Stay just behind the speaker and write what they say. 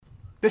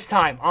This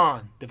time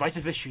on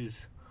Divisive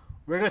Issues,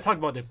 we're going to talk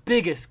about the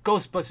biggest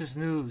Ghostbusters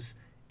news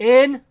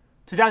in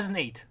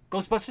 2008.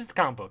 Ghostbusters, the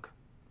comic book.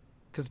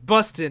 Because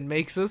bustin'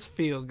 makes us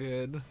feel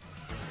good.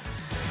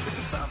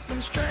 There's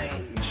something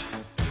strange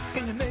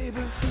in your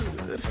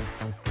neighborhood.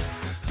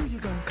 Who you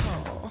gonna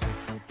call?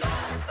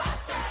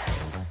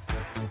 Ghostbusters!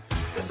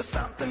 If there's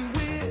something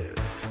weird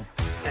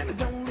and it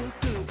don't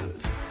look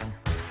good,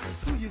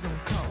 who you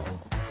gonna call?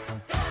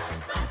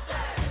 Ghostbusters!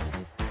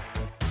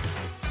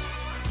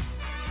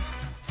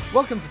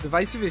 Welcome to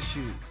Divisive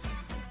Issues,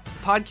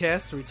 a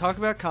podcast where we talk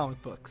about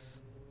comic books.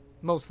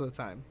 Most of the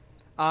time.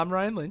 I'm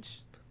Ryan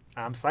Lynch.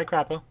 I'm Sly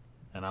Crappa.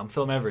 And I'm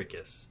Phil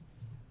Mavrikis.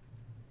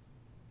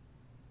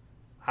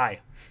 Hi.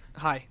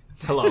 Hi.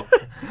 Hello.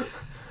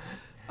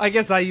 I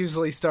guess I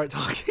usually start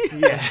talking.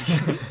 Yeah.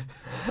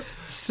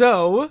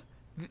 So,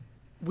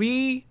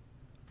 we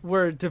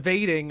were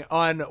debating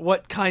on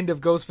what kind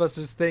of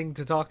Ghostbusters thing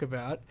to talk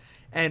about,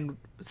 and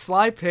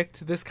Sly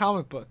picked this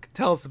comic book.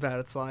 Tell us about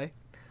it, Sly.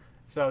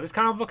 So this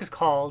comic book is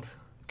called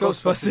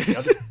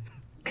Ghostbusters.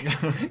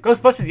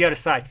 Ghostbusters The Other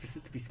Side,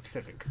 to be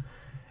specific.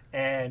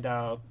 And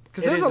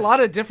Because there's a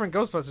lot of different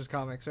Ghostbusters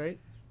comics, right?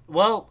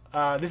 Well,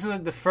 this was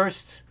the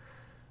first,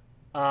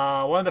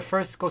 one of the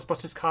first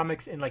Ghostbusters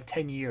comics in like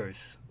 10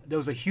 years. There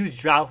was a huge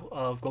drought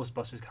of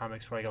Ghostbusters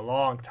comics for like a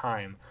long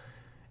time.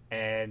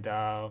 And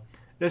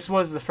this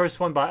was the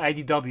first one by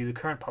IDW, the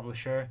current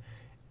publisher.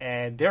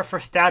 And their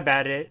first stab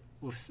at it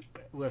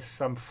with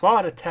some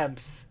flawed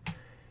attempts.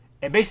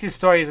 And basically the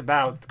story is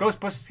about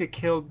Ghostbusters get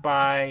killed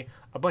by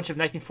a bunch of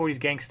 1940s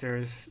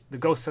gangsters, the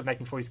ghosts of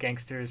 1940s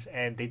gangsters,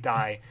 and they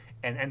die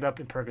and end up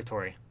in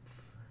purgatory.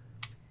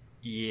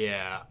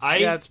 Yeah,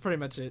 that's pretty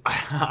much it.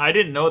 I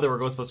didn't know there were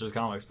Ghostbusters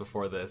comics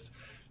before this,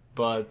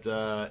 but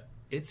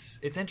it's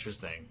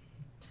interesting.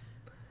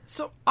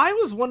 So I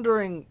was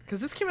wondering, because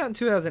this came out in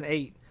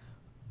 2008.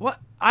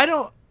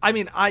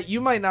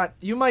 You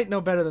might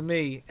know better than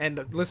me,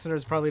 and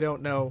listeners probably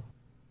don't know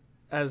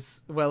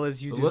as well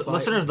as you do.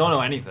 Listeners don't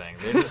know anything.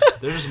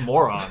 They're just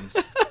morons.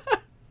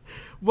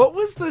 What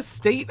was the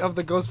state of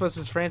the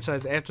Ghostbusters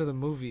franchise after the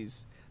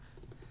movies?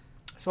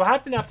 So what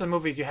happened after the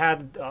movies, you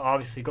had,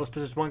 obviously,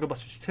 Ghostbusters 1,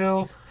 Ghostbusters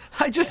 2.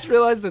 I just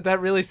realized that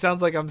really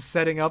sounds like I'm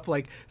setting up,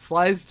 like,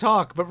 Sly's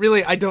talk, but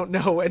really I don't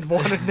know and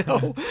want to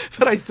know.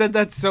 But I said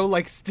that so,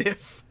 like,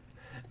 stiff.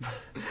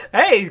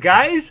 Hey,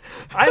 guys!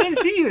 I didn't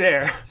see you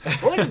there.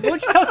 Why don't you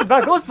tell us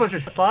about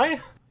Ghostbusters, Sly?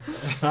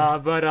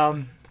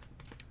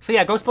 So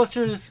yeah,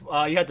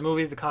 Ghostbusters, you had the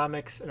movies, the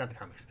comics, not the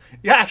comics.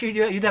 Yeah, actually,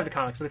 you did have the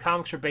comics, but the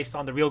comics were based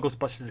on the real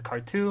Ghostbusters, the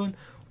cartoon,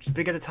 which was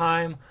big at the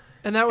time.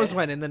 And that was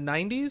when, in the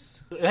 90s?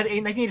 It had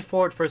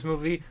 1984, the first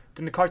movie.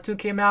 Then the cartoon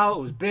came out,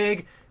 it was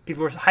big.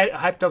 People were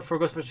hyped up for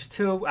Ghostbusters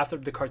 2 after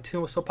the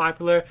cartoon was so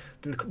popular.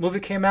 Then the movie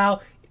came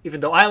out. Even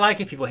though I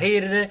like it, people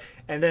hated it.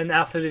 And then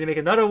after they make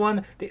another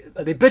one,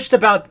 they bitched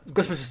about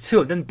Ghostbusters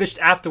 2. And then bitched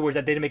afterwards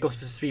that they didn't make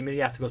Ghostbusters 3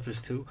 immediately after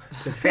Ghostbusters 2.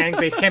 Because fan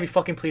base can't be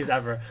fucking pleased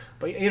ever.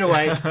 But either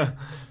way,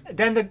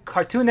 then the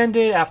cartoon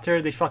ended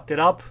after they fucked it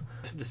up.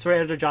 The story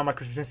editor, John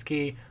Michael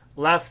Straczynski,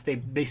 left. They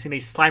basically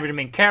made Slimer the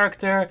main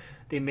character.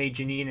 They made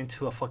Janine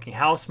into a fucking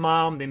house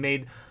mom. They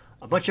made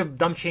a bunch of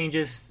dumb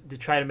changes to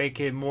try to make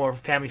it more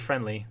family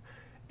friendly.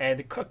 And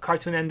the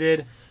cartoon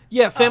ended.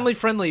 Yeah, family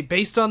friendly,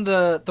 based on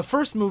the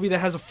first movie that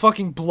has a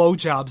fucking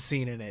blowjob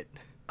scene in it.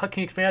 Can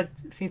you explain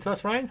that scene to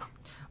us, Ryan?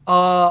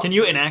 Can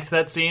you enact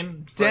that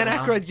scene? Dan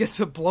Aykroyd gets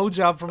a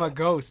blowjob from a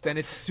ghost, and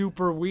it's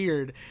super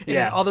weird in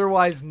an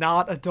otherwise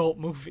not adult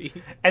movie.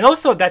 And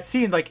also, that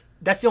scene, like,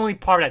 that's the only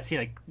part of that scene.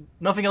 Like,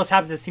 nothing else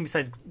happens in the scene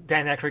besides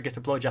Dan Aykroyd gets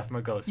a blowjob from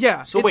a ghost.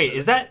 Yeah. So wait,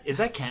 is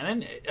that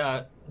canon?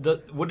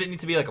 Would it need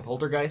to be like a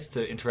poltergeist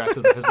to interact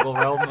with the physical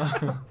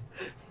realm?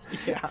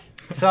 Yeah.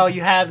 So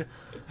you had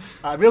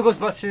Real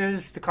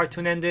Ghostbusters, the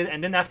cartoon ended,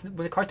 and then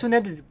when the cartoon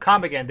ended, the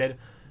comic ended.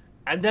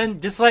 And then,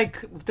 just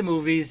like with the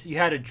movies, you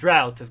had a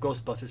drought of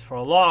Ghostbusters for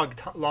a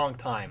long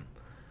time.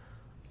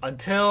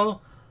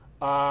 Until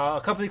a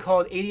company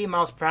called 88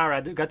 Miles Per Hour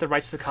got the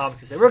rights to the comic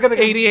to say, we're going to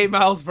make 88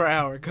 miles per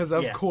hour, because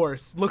of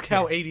course. Look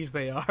how 80s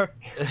they are.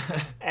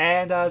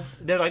 And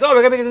they're like,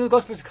 we're going to make a new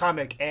Ghostbusters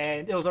comic.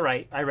 And it was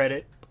alright. I read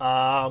it.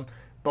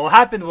 But what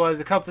happened was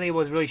the company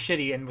was really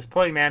shitty and was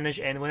poorly managed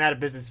and went out of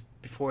business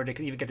before they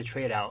could even get the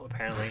trade out,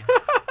 apparently.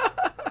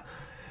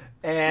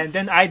 And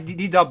then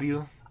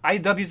IDW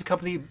is a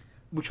company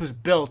which was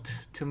built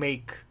to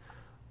make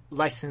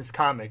licensed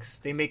comics.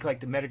 They make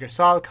like the Metal Gear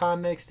Solid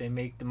comics. They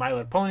make the My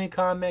Little Pony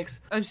comics.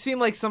 I've seen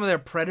like some of their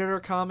Predator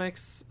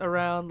comics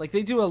around. Like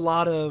they do a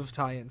lot of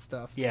tie-in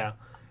stuff. Yeah.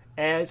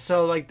 And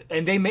so like,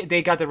 and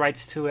they got the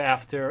rights to it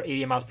after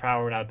 88 Miles Per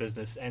Hour went out of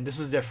business. And this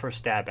was their first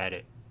stab at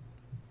it.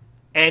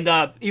 And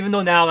even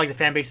though now like the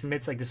fan base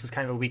admits like this was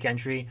kind of a weak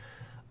entry,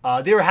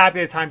 they were happy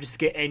at the time just to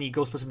get any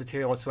Ghostbusters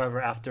material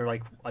whatsoever after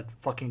like a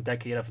fucking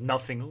decade of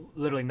nothing,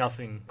 literally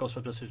nothing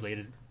Ghostbusters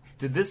related.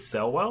 Did this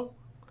sell well?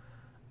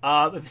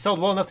 It sold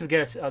well enough to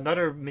get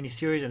another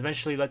miniseries and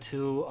eventually led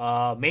to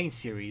a main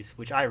series,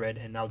 which I read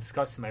and I'll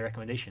discuss in my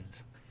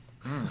recommendations.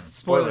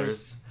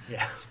 Spoilers.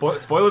 Yeah.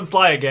 Spoiling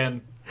Sly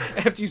again.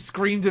 after you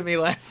screamed at me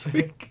last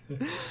week.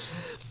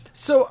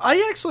 So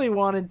I actually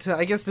wanted to.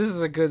 I guess this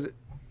is a good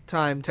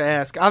time to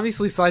ask.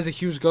 Obviously, Sly's a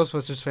huge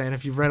Ghostbusters fan.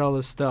 If you've read all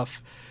this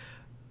stuff,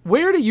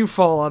 where do you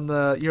fall on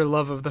your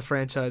love of the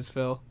franchise,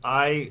 Phil?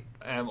 I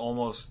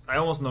almost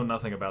know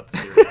nothing about the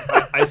series.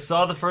 I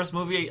saw the first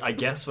movie, I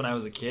guess, when I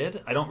was a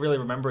kid. I don't really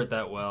remember it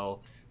that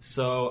well.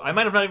 So I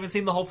might have not even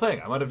seen the whole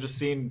thing. I might have just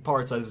seen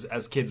parts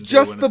as kids do.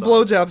 Just when the it's on.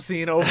 blowjob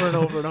scene over and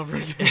over and over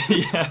again.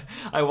 Yeah,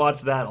 I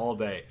watched that all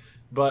day.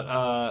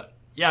 But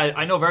yeah,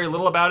 I know very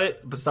little about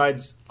it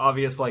besides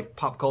obvious like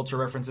pop culture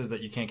references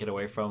that you can't get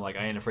away from, like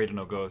I Ain't Afraid of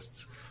No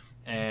Ghosts.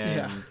 And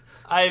Yeah.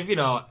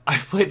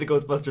 I've played the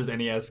Ghostbusters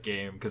NES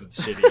game because it's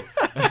shitty.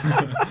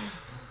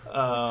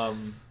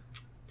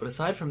 But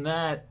aside from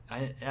that,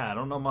 I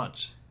don't know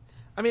much.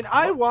 I mean,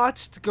 I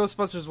watched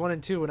Ghostbusters 1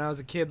 and 2 when I was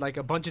a kid, like,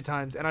 a bunch of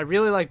times, and I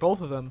really like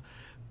both of them.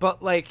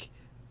 But, like,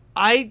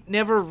 I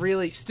never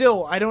really...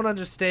 Still, I don't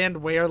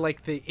understand where,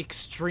 like, the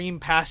extreme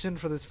passion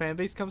for this fan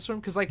base comes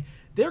from. Because, like,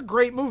 they're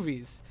great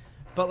movies.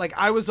 But, like,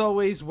 I was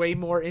always way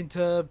more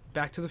into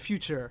Back to the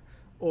Future.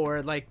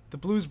 Or, like, The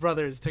Blues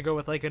Brothers, to go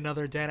with, like,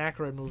 another Dan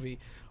Aykroyd movie.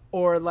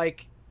 Or,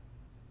 like...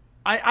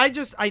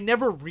 I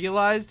never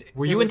realized...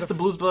 Were you into the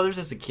Blues Brothers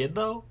as a kid,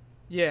 though?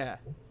 Yeah.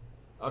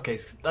 Okay,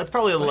 that's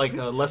probably like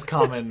a less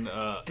common.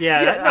 But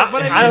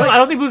I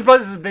don't think Blues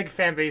Brothers is a big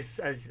fan base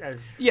as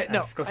Yeah,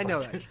 no, as I know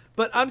Ghostbusters. that.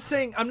 But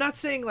I'm not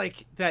saying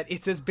like that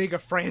it's as big a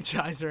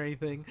franchise or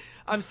anything.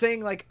 I'm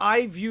saying like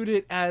I viewed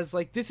it as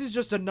like this is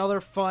just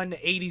another fun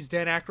 80s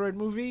Dan Aykroyd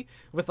movie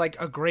with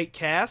like a great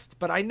cast,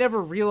 but I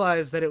never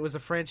realized that it was a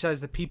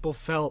franchise that people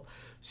felt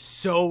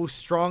so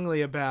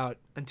strongly about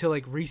until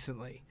like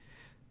recently.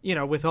 You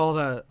know, with all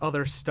the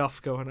other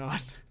stuff going on.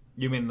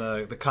 You mean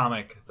the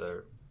comic?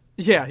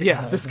 Yeah,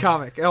 this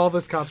comic, all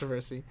this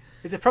controversy.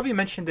 Is it probably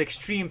mentioned the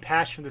extreme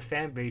passion from the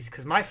fan base?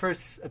 Because my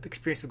first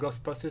experience with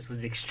Ghostbusters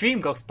was the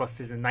extreme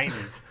Ghostbusters in the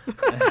 90s.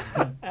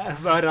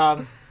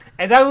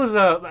 And that was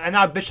and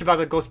I bitched about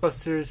the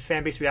Ghostbusters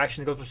fan base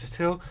reaction to Ghostbusters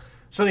 2.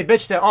 So they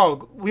bitched that,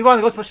 oh, we want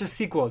a Ghostbusters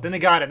sequel. Then they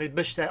got it. And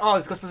they bitched that, oh,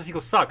 this Ghostbusters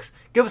sequel sucks.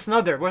 Give us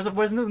another. Where's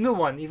the new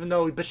one? Even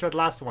though we bitched about the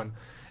last one.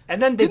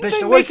 And then they Didn't bitched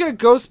they away. make a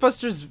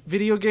Ghostbusters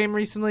video game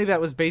recently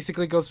that was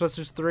basically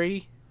Ghostbusters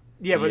 3?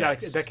 Yeah, but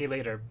like Yes. a decade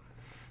later.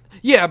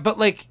 Yeah, but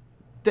like,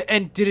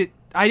 did it?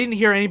 I didn't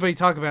hear anybody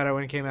talk about it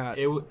when it came out.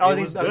 It Oh,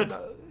 was good.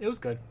 It was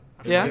good.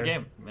 It was Yeah? a good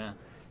game. Yeah.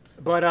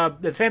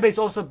 But the fan base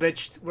also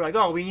bitched. We're like,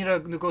 oh, we need a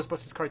new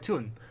Ghostbusters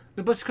cartoon.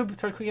 The Ghostbusters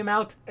cartoon came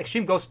out.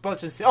 Extreme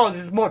Ghostbusters said, oh,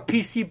 this is more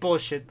PC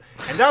bullshit.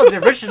 And that was the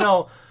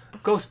original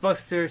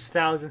Ghostbusters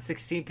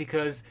 2016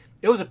 because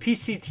it was a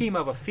PC team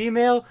of a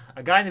female,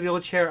 a guy in a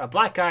wheelchair, a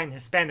black guy, and a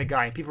Hispanic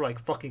guy. And people were like,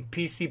 fucking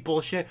PC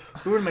bullshit.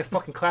 Ruined my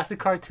fucking classic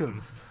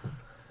cartoons.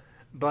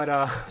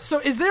 But So,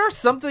 is there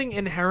something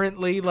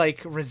inherently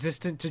like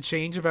resistant to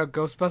change about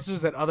Ghostbusters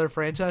that other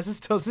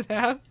franchises don't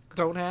have? I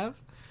don't know.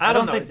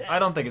 I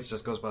don't think it's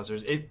just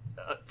Ghostbusters.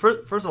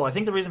 First of all, I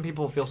think the reason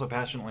people feel so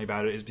passionately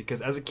about it is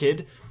because as a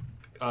kid,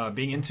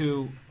 being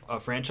into a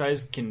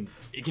franchise can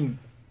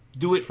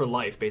do it for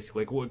life.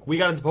 Basically, like, we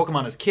got into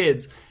Pokemon as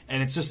kids,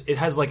 and it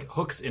has like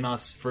hooks in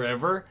us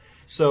forever.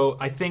 So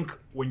I think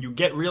when you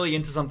get really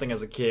into something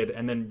as a kid,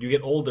 and then you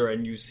get older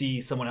and you see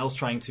someone else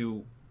trying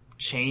to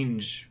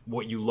change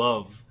what you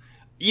love,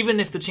 even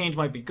if the change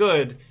might be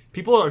good,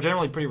 people are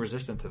generally pretty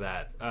resistant to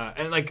that.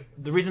 And like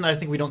the reason I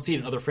think we don't see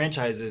it in other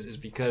franchises is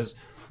because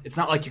it's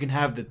not like you can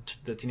have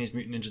the Teenage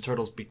Mutant Ninja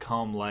Turtles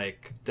become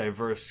like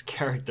diverse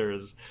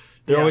characters.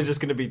 They're always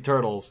just going to be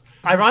turtles.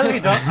 ironically,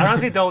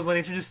 though, when they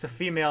introduced the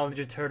female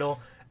Ninja Turtle,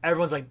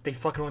 everyone's like, they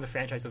fucking ruined the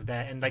franchise with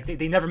that. And like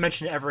they never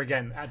mention it ever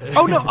again.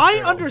 Oh no,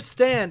 I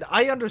understand.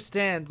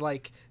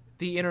 Like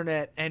the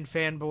internet and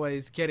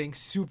fanboys getting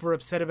super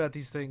upset about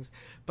these things,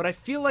 but I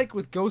feel like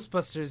with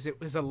Ghostbusters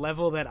it was a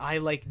level that I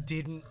like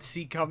didn't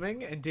see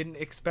coming and didn't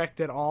expect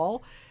at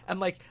all, and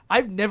like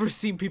I've never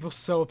seen people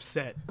so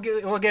upset.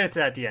 We'll get into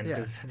that at the end Yeah.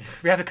 because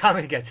we have a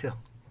comic to get to.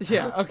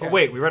 Yeah, okay. Oh,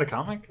 wait, we read a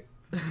comic?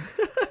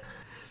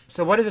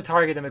 So, what is the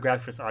target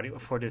demographic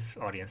for this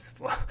audience?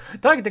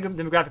 Target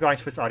demographic audience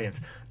for this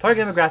audience.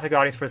 Target demographic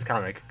audience for this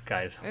comic,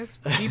 guys. It's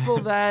people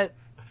that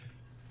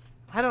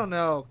I don't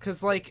know,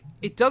 because like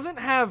it doesn't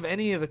have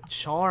any of the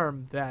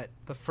charm that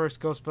the first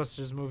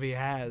Ghostbusters movie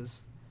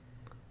has,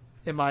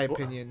 in my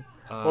opinion.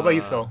 What about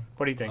you, Phil?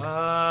 What do you think?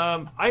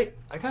 I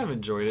kind of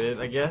enjoyed it.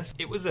 I guess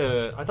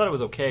I thought it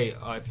was okay.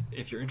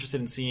 If you're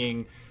interested in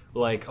seeing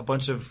like a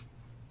bunch of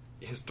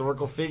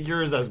historical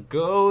figures as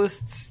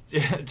ghosts.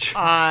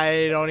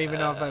 I don't even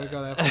know if I would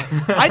go that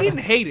far. I didn't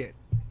hate it.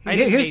 I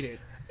didn't hate it.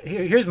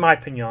 Here's my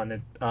opinion on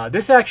it.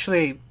 This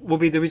actually will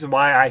be the reason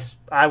why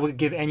I would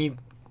give any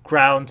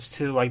grounds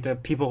to like the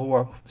people who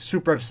are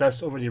super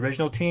obsessed over the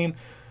original team,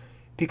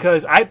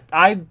 because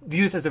I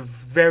view this as a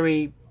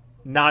very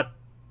not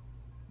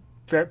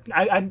very.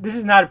 This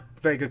is not a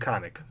very good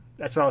comic.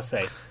 That's what I'll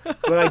say.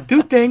 But I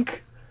do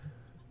think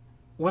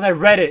when I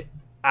read it,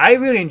 I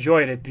really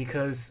enjoyed it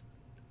because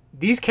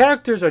these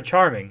characters are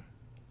charming.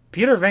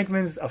 Peter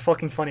Venkman's a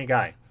fucking funny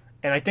guy,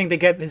 and I think they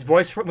get his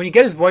voice when you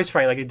get his voice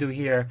right, like they do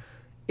here.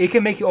 it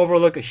can make you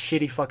overlook a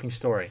shitty fucking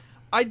story.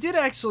 I did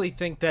actually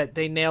think that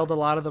they nailed a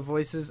lot of the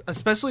voices,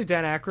 especially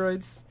Dan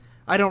Aykroyd's.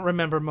 I don't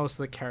remember most of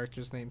the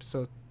characters' names,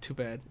 so too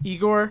bad.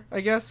 Igor,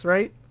 I guess,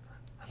 right?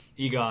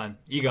 Egon.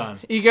 Egon.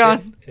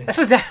 That's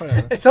what's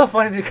it's so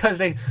funny because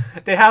they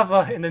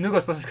have in the new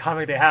Ghostbusters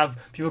comic they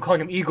have people calling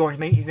him Igor.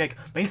 And he's like,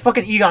 man, he's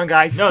fucking Egon,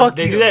 guys. No, Fuck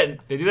they you. do that.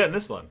 They do that in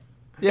this one.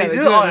 Yeah, they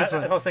do Oh, this that's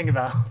one. what I was thinking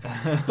about.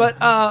 But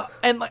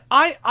and like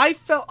I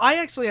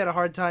actually had a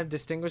hard time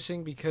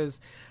distinguishing because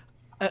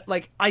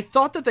like I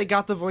thought that they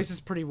got the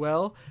voices pretty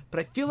well, but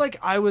I feel like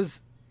I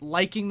was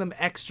liking them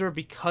extra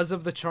because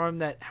of the charm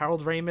that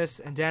Harold Ramis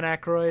and Dan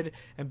Aykroyd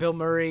and Bill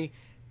Murray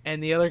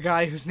and the other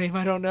guy whose name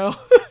I don't know.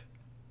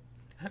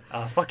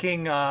 I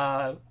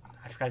forgot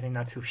his name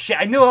now too. Shit,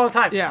 I knew it all the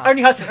time. Yeah.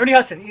 Ernie Hudson.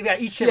 Yeah,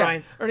 eat shit,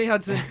 Ryan. Ernie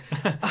Hudson.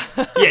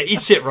 Yeah,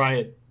 eat shit,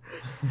 Ryan.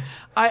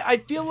 I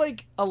feel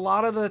like a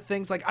lot of the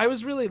things, like I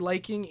was really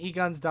liking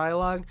Egon's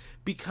dialogue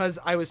because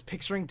I was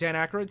picturing Dan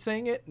Aykroyd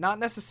saying it, not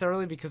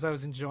necessarily because I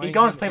was enjoying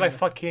Egon's him played in by the-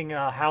 fucking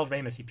Harold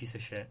Ramis, you piece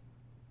of shit.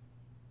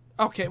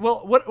 Okay,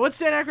 well, what's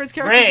Dan Aykroyd's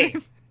character's Ray.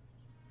 name?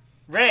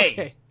 Ray.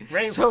 Okay,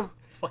 Ray. so-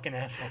 Fucking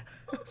asshole.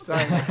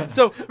 Sorry.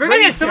 So We're gonna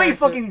get Ray's so many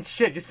character- fucking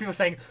shit. Just people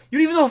saying, you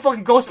don't even know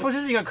fucking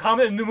Ghostbusters, you're gonna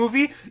comment in a new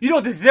movie? You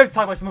don't deserve to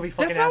talk about this movie,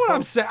 fucking That's not asshole. what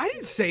I'm saying. I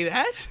didn't say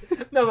that.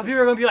 No, but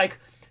people are gonna be like,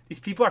 these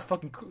people are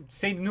fucking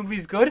saying the movie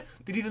is good.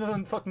 They didn't even know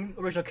the fucking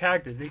original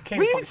characters. They can't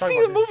We even didn't fucking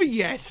see talk the about this. movie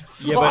yet.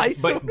 Yeah,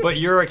 Sly, but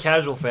you're a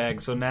casual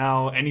fag, so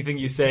now anything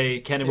you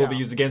say can and will be Yeah.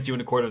 used against you in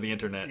a court of the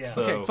internet. Yeah.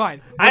 So. Okay,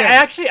 fine. I Whatever.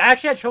 actually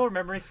had trouble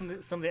remembering some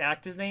of the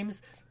actors'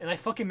 names, and I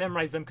fucking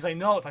memorized them because I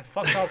know if I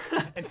fuck up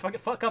and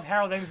fuck up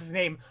Harold Ramis'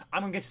 name,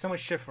 I'm gonna get so much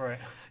shit for it.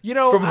 You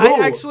know, From I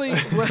who? actually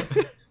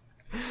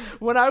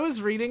when I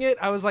was reading it,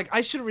 I was like,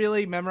 I should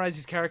really memorize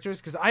these characters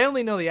because I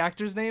only know the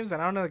actors' names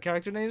and I don't know the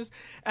character names.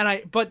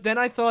 But then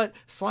I thought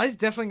Sly's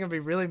definitely gonna be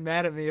really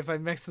mad at me if I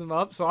mix them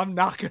up, so I'm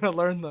not gonna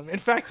learn them. In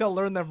fact, I'll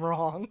learn them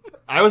wrong.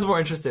 I was more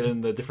interested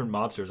in the different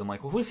mobsters. I'm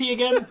like, well, who's he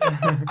again? I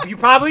like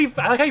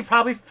how you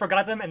probably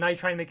forgot them, and now you're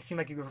trying to make it seem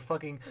like you were a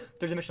fucking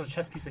third-dimensional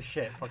chess piece of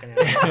shit. Fucking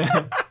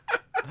asshole.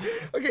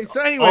 Okay,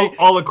 so anyway,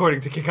 all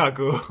according to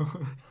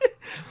Kikaku.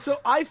 so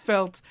I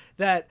felt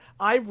that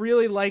I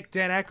really liked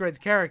Dan Aykroyd's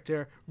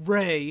character,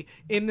 Ray,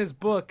 in this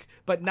book,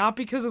 but not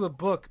because of the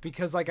book,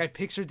 because like I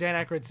pictured Dan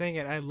Aykroyd saying it,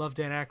 and I love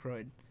Dan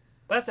Aykroyd.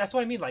 But that's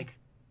what I mean. Like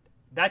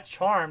that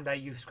charm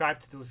that you ascribe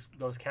to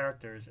those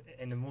characters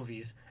in the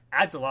movies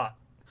adds a lot.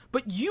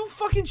 But you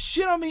fucking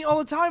shit on me all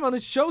the time on the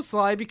show,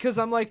 Sly, because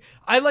I'm like,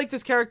 I like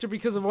this character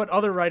because of what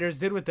other writers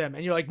did with them.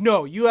 And you're like,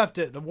 no,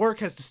 the work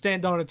has to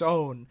stand on its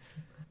own.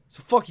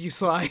 So fuck you,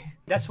 Sly.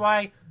 That's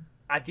why,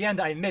 at the end,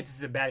 I admit this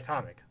is a bad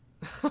comic.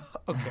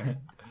 Okay.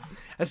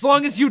 As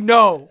long as you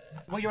know.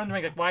 What you're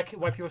wondering, like, why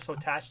people are so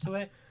attached to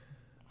it?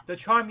 The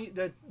charm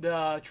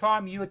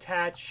you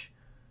attach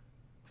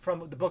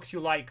from the books you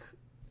like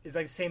is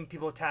like the same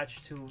people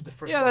attach to the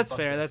first. Yeah, that's Ghostbusters.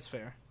 fair. That's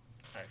fair.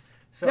 Right.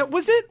 So Now,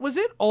 was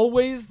it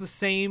always the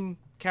same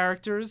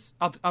characters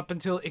up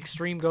until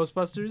Extreme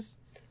Ghostbusters?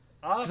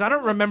 Because I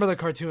don't remember the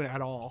cartoon at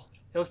all.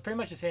 It was pretty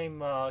much the same.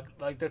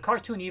 Like the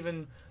cartoon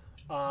even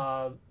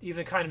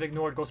kind of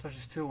ignored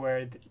Ghostbusters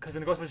 2, because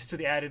in the Ghostbusters 2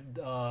 they added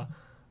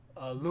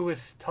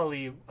Louis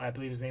Tully, I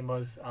believe his name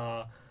was.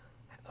 I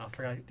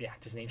forgot the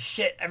actor's name.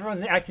 Shit,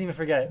 everyone's acting even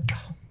forget.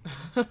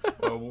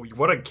 Oh,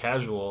 what a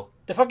casual.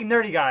 The fucking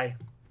nerdy guy,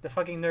 the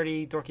fucking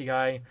nerdy dorky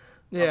guy.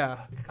 Yeah.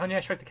 Honey, I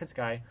Shrek the Kids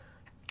guy.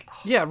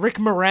 Yeah, Rick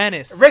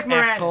Moranis. Rick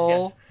Moranis,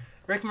 asshole. yes.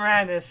 Rick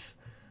Moranis.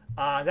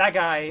 That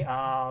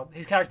guy,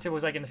 his character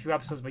was like in a few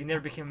episodes, but he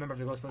never became a member of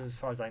the Ghostbusters as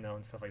far as I know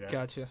and stuff like that.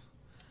 Gotcha.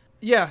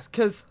 Yeah,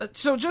 because,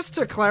 so just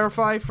to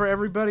clarify for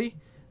everybody,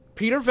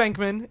 Peter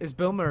Venkman is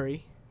Bill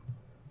Murray.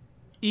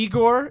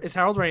 Igor is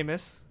Harold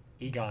Ramis.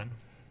 Egon.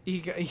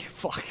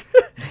 Fuck.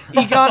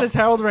 Egon is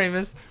Harold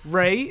Ramis.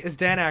 Ray is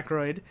Dan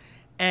Aykroyd.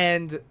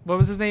 And what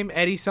was his name?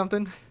 Eddie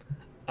something?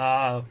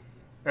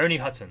 Ernie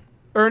Hudson.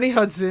 Ernie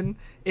Hudson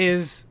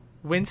is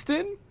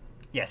Winston?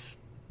 Yes.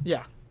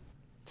 Yeah.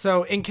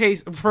 So in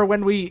case, for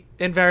when we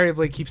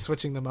invariably keep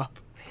switching them up.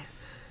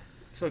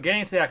 So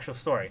getting into the actual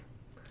story.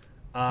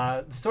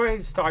 The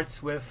story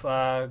starts with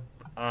a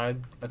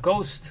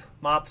ghost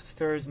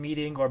mobsters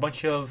meeting, or a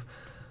bunch of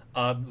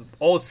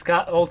old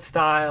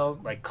style,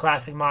 like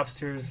classic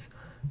mobsters.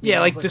 Yeah,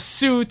 know, like the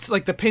suits,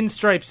 like the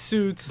pinstripe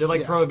suits. They're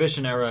like yeah.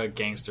 Prohibition era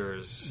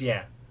gangsters.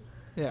 Yeah.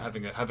 Yeah.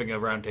 Having a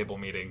round table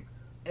meeting.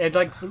 And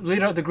like the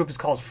leader of the group is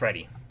called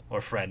Freddy, or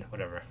Fred,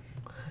 whatever.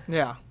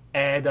 Yeah.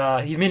 And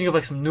he's meeting with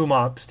like some new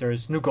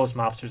mobsters, new ghost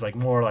mobsters, like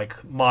more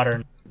like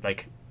modern,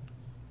 like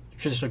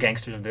traditional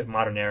gangsters of the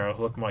modern era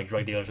who look more like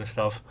drug dealers and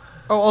stuff.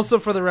 Oh, also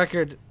for the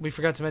record, we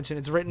forgot to mention,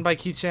 it's written by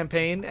Keith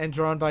Champagne and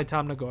drawn by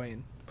Tom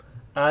Nagoyan.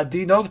 Do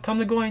you know Tom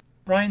Nagoyan,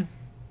 Ryan?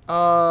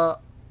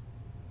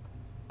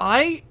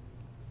 I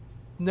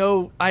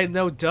know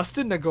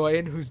Dustin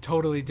Nagoyan, who's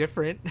totally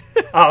different.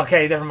 Oh,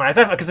 okay, never mind.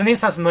 Because the name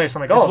sounds familiar, so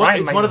I'm like, oh,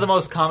 Ryan. It's one of the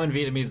most common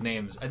Vietnamese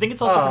names. I think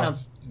it's also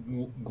pronounced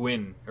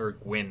Nguyen or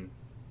Nguyen.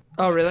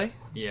 Oh, really?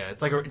 Yeah,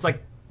 it's like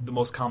the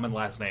most common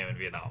last name in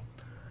Vietnam.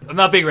 I'm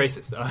not being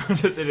racist.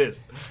 Just it is.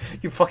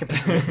 You fucking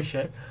piece of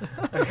shit.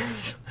 Okay.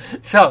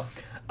 So,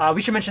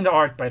 we should mention the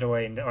art, by the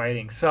way, in the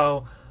writing.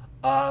 So,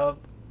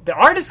 the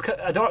art is...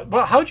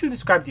 well, how would you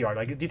describe the art?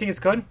 Like, do you think it's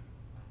good?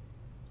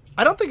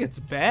 I don't think it's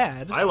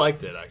bad. I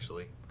liked it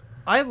actually.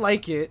 I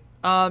like it.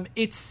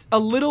 It's a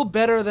little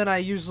better than I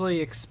usually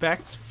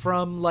expect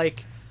from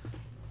like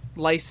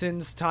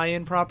licensed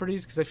tie-in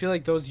properties because I feel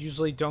like those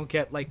usually don't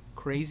get like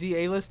crazy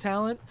A-list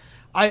talent.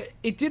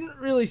 It didn't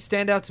really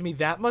stand out to me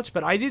that much,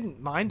 but I didn't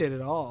mind it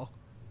at all.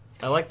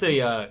 I like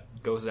the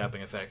ghost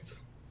zapping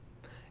effects.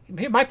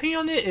 My opinion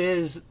on it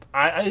is,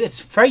 it's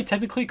very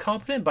technically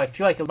competent, but I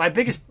feel like my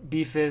biggest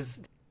beef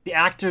is the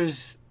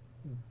actors.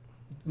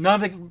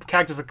 None of the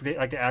characters look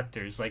like the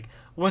actors. Like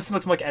Winston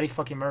looks more like Eddie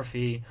fucking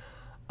Murphy.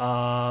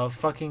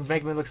 Fucking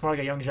Venkman looks more like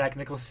a young Jack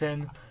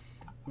Nicholson.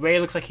 Ray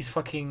looks like he's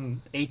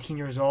fucking 18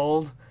 years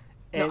old.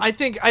 No, And I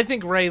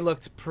think Ray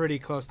looked pretty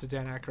close to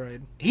Dan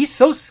Aykroyd. he's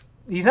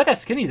not that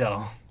skinny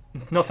though.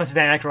 No offense to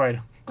Dan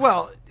Aykroyd,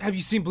 Well, have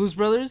you seen Blues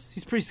Brothers?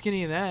 He's pretty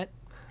skinny in that.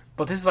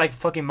 but this is like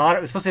fucking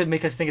modern. It's supposed to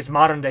make us think it's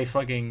modern day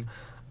fucking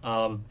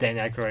Dan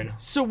Aykroyd.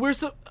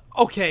 So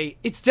okay,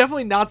 it's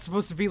definitely not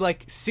supposed to be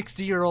like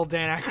 60-year-old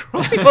Dan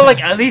Aykroyd. But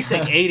like at least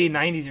like 80s,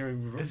 90s or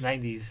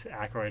 90s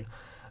Aykroyd.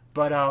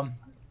 But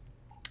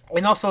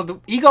and also the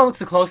Egon looks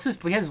the closest,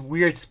 but he has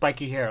weird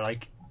spiky hair,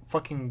 like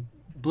fucking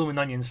Bloomin'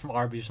 Onions from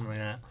Arby's or something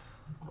like that.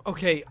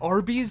 Okay,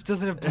 Arby's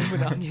doesn't have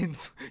bloomin'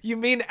 onions. You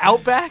mean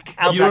Outback?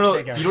 Outback You don't know.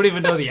 steakhouse. You don't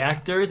even know the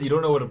actors. You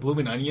don't know what a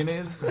bloomin' onion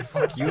is.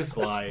 Fuck you,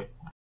 Sly.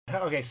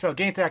 Okay, so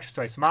getting to the actual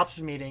story. So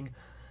mobsters meeting.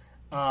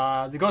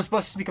 The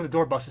Ghostbusters become the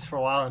doorbusters for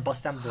a while and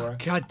bust down the door.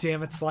 God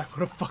damn it, Sly!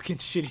 What a fucking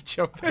shitty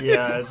joke. that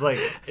Yeah, it's like,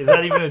 is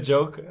that even a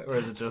joke or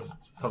is it just?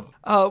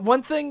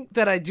 One thing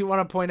that I do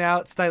want to point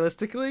out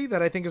stylistically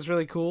that I think is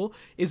really cool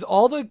is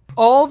all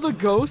the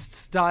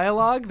ghosts'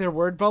 dialogue, their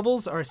word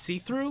bubbles are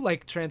see-through,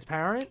 like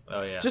transparent.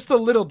 Oh yeah. Just a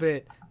little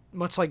bit,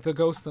 much like the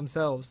ghosts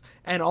themselves.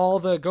 And all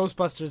the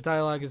Ghostbusters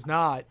dialogue is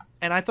not.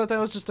 And I thought that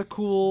was just a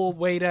cool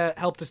way to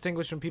help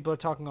distinguish when people are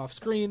talking off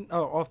screen,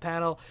 off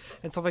panel,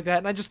 and stuff like that.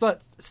 And I just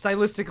thought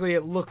stylistically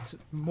it looked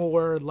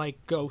more like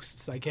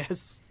ghosts, I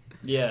guess.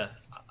 Yeah,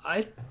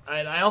 I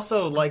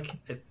also like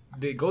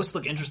the ghosts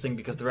look interesting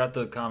because throughout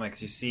the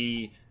comics you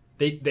see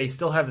they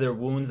still have their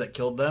wounds that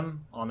killed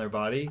them on their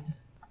body,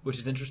 which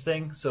is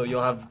interesting. So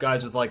you'll have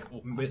guys with like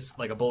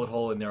a bullet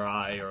hole in their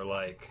eye or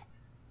like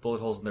bullet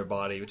holes in their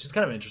body, which is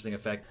kind of an interesting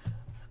effect.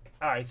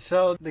 All right,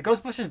 so the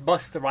Ghostbusters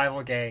bust the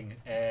rival gang,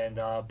 and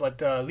but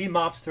the lead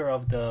mobster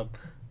of the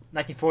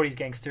 1940s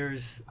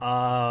gangsters,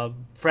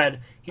 Fred,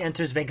 he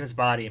enters Venkman's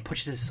body and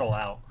pushes his soul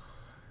out.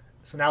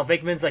 So now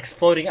Venkman's like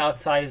floating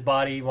outside his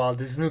body, while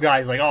this new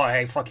guy's like, "Oh,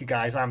 hey, fuck you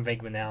guys, I'm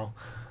Venkman now."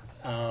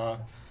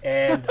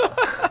 And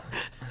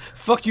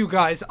Fuck you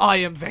guys, I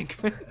am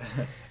Venkman.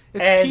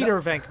 It's And-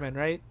 Peter Venkman,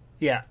 right?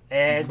 yeah,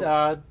 and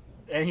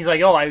he's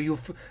like, "Oh,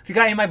 if you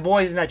got any of my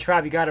boys in that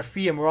trap, you gotta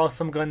free him, or else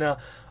I'm gonna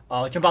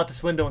jump out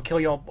this window and kill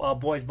your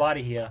boy's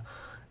body here."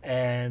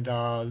 And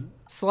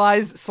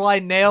Sly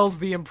nails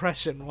the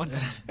impression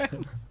once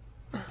again.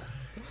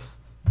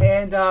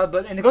 and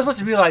the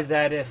Ghostbusters realize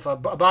that if a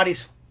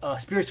body's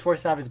spirit's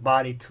forced out of its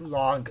body too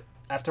long,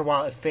 after a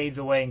while it fades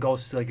away and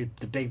goes to like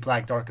the big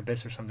black dark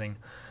abyss or something.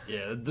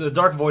 Yeah, the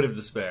dark void of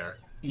despair.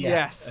 Yeah.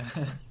 Yes.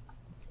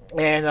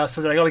 And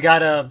so they're like, "Oh, we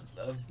gotta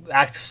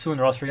act soon,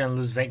 or else we're gonna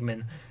lose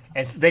Venkman."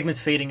 And Venkman's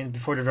fading in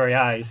before their very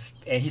eyes,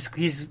 and he's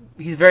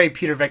very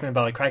Peter Venkman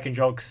about like cracking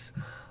jokes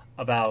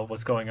about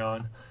what's going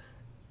on,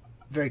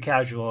 very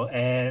casual.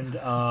 And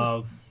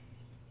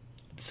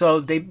so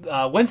they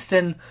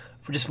Winston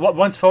just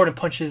runs forward and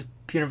punches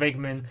Peter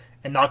Venkman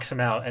and knocks him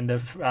out. And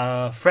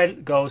the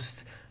Fred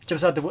ghost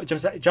jumps out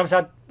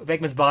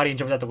Venkman's body and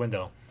jumps out the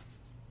window,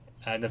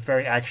 in a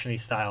very actiony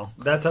style.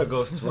 That's how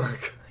ghosts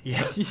work.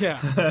 Yeah,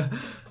 Yeah.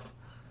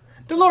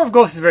 the lore of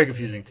ghosts is very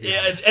confusing to me.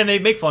 Yeah, and they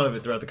make fun of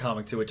it throughout the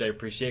comic too, which I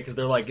appreciate because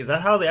they're like, "Is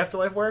that how the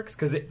afterlife works?"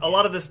 Because a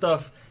lot of this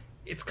stuff,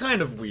 it's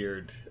kind of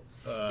weird.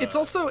 It's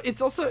also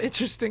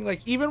interesting.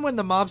 Like even when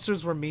the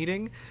mobsters were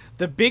meeting,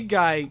 the big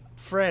guy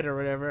Fred or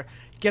whatever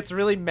gets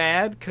really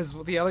mad because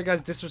the other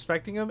guy's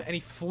disrespecting him, and he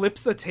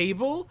flips the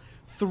table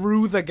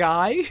through the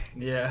guy.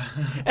 Yeah.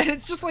 And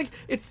it's just like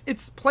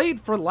it's played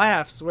for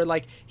laughs, where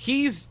like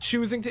he's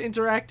choosing to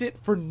interact it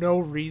for no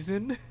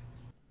reason,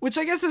 which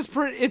I guess is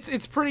pretty.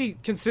 It's pretty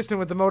consistent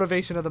with the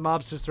motivation of the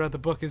mobsters throughout the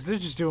book. Is they're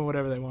just doing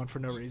whatever they want for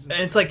no reason.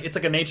 And it's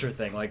like a nature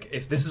thing. Like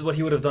if this is what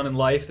he would have done in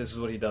life, this is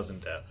what he does in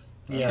death.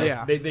 Yeah.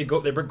 Yeah. They go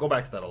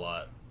back to that a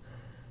lot.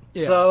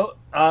 Yeah. So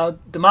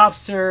the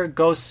mobster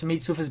goes to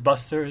meet with his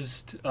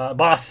bosses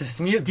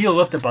to deal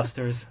with the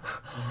busters.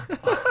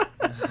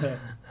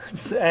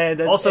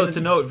 And Also, and-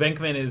 to note,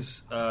 Venkman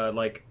is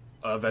like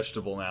a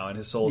vegetable now, and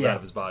his soul's Yeah. out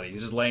of his body.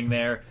 He's just laying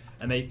there,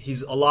 and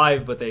he's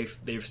alive, but they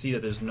see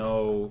that there's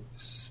no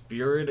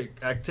spirit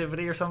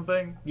activity or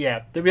something.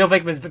 yeah, the real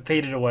Venkman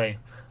faded away.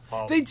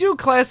 They do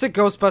classic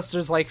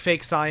Ghostbusters like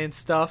fake science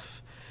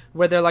stuff,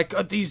 where they're like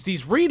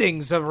these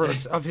readings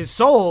of his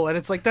soul, and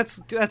it's like that's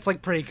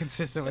like pretty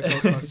consistent with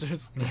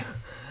Ghostbusters.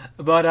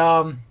 But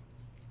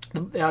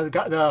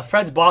The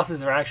Fred's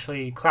bosses are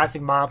actually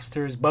classic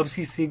mobsters: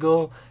 Bubsy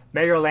Siegel,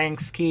 Mario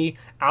Lansky,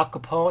 Al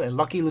Capone, and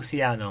Lucky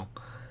Luciano.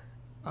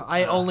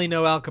 I only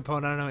know Al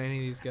Capone. I don't know any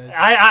of these guys.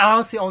 I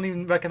honestly only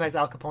recognize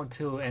Al Capone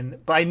too,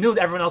 but I knew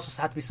that everyone else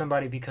had to be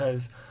somebody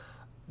because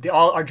they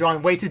all are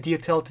drawn way too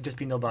detailed to just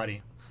be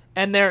nobody.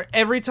 And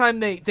every time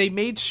they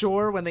made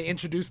sure when they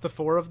introduced the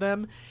four of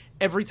them,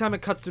 every time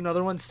it cuts to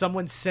another one,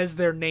 someone says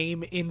their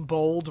name in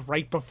bold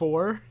right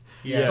before.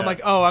 Yeah. So I'm like,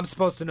 oh, I'm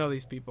supposed to know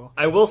these people.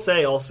 I will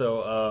say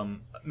also,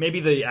 maybe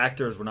the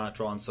actors were not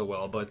drawn so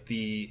well, but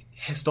the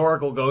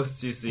historical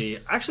ghosts you see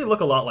actually look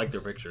a lot like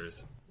their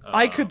pictures.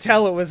 I could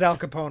tell it was Al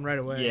Capone right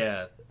away.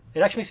 Yeah.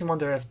 It actually makes me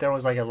wonder if there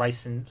was like a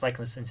license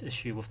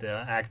issue with the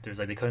actors,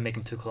 like they couldn't make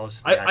them too close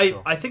to the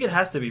actual. I think it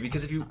has to be,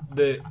 because if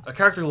a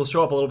character who will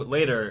show up a little bit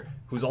later,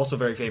 who's also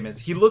very famous,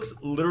 he looks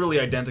literally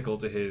identical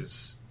to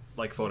his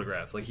like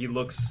photographs. Like he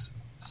looks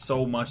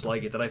so much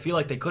like it that I feel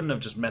like they couldn't have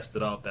just messed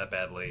it up that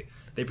badly.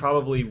 They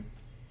probably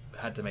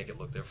had to make it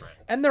look different.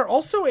 And they're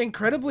also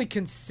incredibly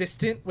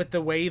consistent with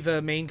the way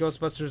the main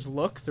Ghostbusters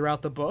look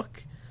throughout the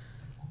book.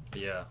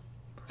 Yeah.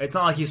 It's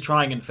not like he's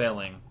trying and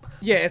failing.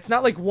 Yeah, it's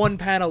not like one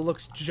panel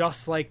looks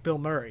just like Bill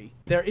Murray.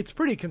 It's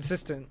pretty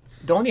consistent.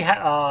 The only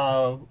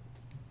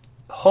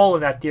hole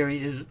in that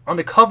theory is on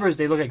the covers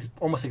they look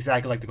almost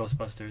exactly like the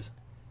Ghostbusters.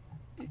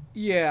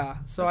 Yeah,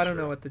 so That's I don't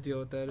true. know what the deal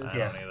with that is. I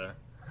don't either.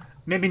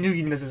 Maybe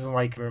Nugent doesn't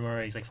like Bill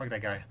Murray. He's like, fuck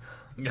that guy.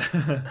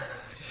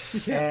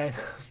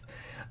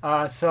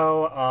 And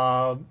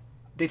so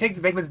they take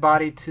the Venkman's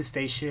body to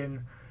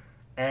station,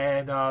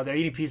 and they're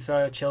eating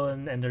pizza,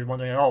 chilling, and they're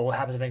wondering, oh, what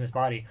happened to Venkman's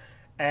body?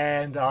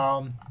 And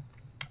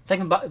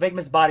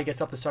Venkman's body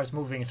gets up and starts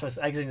moving and starts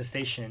exiting the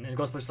station, and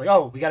Ghostbusters like,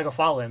 oh, we gotta go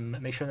follow him,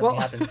 make sure nothing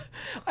happens.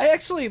 I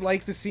actually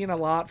like the scene a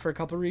lot for a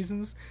couple of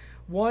reasons.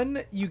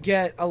 One, you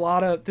get a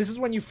lot of... This is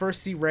when you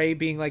first see Ray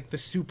being, like, the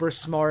super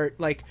smart,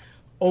 like,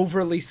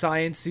 overly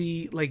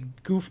sciencey,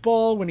 like,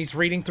 goofball when he's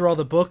reading through all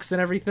the books and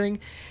everything.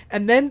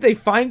 And then they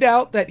find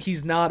out that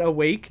he's not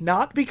awake,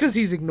 not because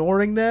he's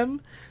ignoring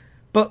them,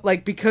 but,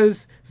 like,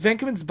 because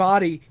Venkman's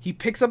body, he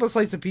picks up a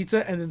slice of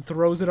pizza and then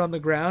throws it on the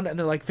ground, and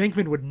they're like,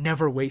 Venkman would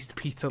never waste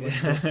pizza like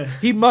this.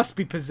 He must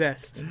be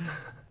possessed.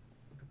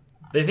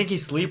 They think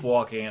he's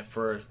sleepwalking at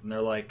first, and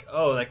they're like,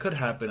 oh, that could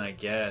happen, I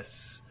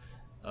guess.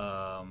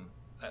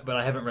 But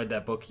I haven't read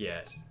that book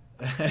yet.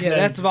 Yeah,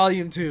 that's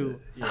volume 2.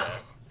 Yeah.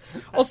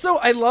 Also,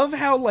 I love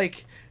how,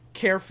 like,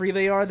 carefree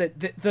they are,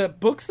 that the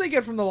books they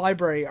get from the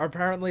library are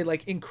apparently,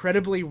 like,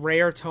 incredibly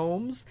rare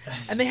tomes,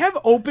 and they have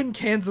open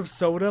cans of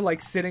soda, like,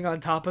 sitting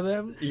on top of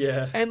them.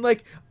 Yeah. And,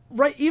 like,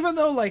 even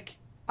though, like,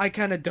 I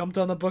kind of dumped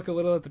on the book a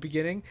little at the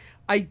beginning,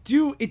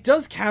 it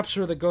does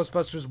capture the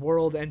Ghostbusters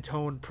world and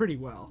tone pretty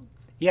well.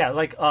 Yeah,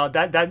 like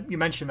that you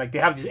mentioned, like they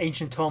have these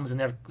ancient tomes and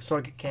they have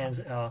soda cans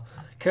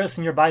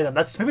carelessly nearby them.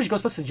 That's maybe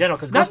Ghostbusters in general,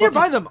 because Not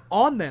nearby them,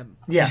 on them.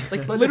 Yeah,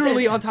 Like, but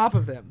literally on top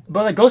of them.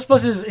 But like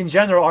Ghostbusters in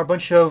general are a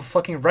bunch of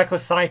fucking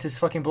reckless scientists,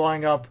 fucking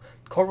blowing up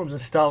courtrooms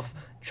and stuff,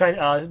 trying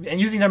and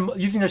using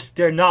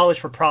their knowledge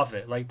for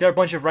profit. Like they're a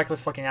bunch of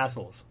reckless fucking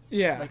assholes.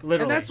 Yeah, like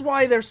literally, and that's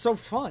why they're so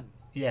fun.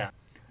 Yeah.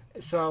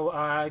 So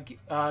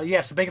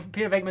so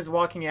Peter Venkman's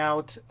walking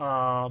out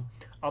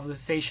of the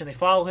station. They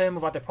follow him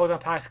without their proton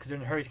packs because they're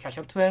in a hurry to catch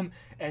up to him.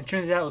 And it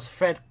turns out it was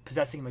Fred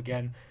possessing him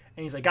again.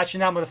 And he's like, "Got you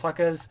now,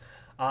 motherfuckers.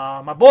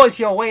 My boys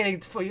here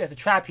waiting for you as a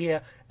trap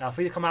here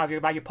for you to come out of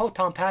your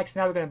proton packs.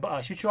 Now we're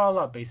gonna shoot you all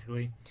up,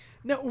 basically."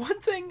 Now,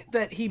 one thing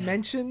that he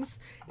mentions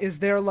is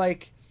they're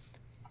like,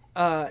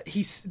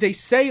 they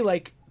say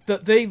like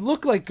they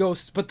look like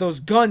ghosts, but those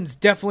guns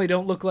definitely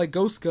don't look like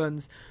ghost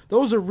guns.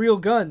 Those are real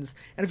guns.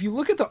 And if you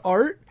look at the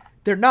art,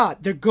 they're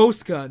not. They're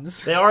ghost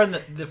guns. They are in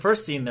the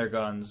first scene, they're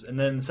guns, and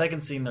then the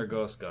second scene, they're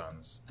ghost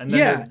guns. And then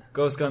they're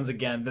ghost guns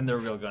again, then they're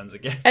real guns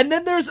again. And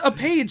then there's a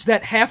page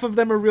that half of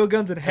them are real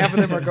guns and half of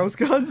them are ghost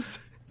guns.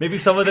 Maybe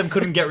some of them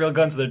couldn't get real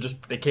guns, so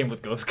they came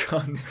with ghost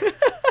guns.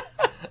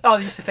 Oh,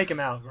 they used to fake him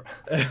out.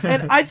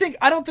 And I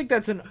don't think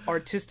that's an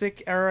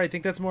artistic error. I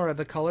think that's more of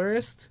the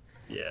colorist.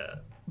 Yeah.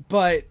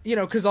 But,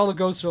 because all the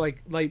ghosts are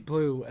like light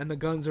blue and the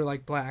guns are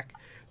like black.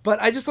 But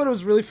I just thought it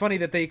was really funny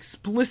that they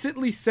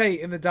explicitly say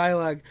in the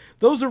dialogue,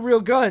 those are real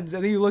guns.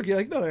 And then you're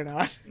like, no, they're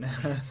not.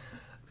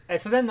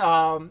 And so then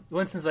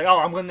Winston's like, oh,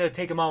 I'm going to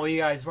take them all while you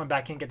guys run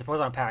back in and get the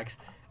proton packs.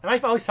 And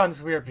I've always found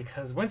this weird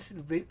because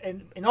Winston,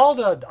 in all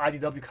the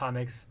IDW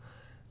comics,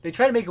 they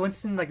try to make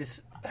Winston like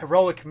this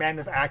heroic man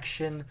of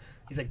action.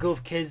 He's like good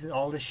with kids and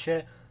all this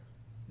shit.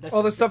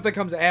 All the stuff that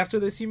comes after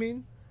this, you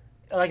mean?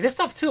 Like this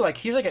stuff too. Like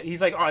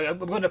he's like, oh, I'm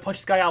going to punch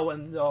this guy out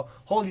and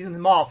hold these in the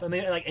mouth. And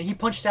and he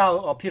punched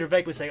out Peter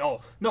Venkman, saying,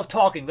 "Oh, no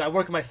talking. I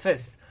work with my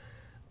fists."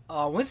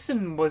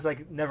 Winston was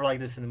like never like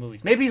this in the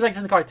movies. Maybe he's like this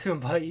in the cartoon,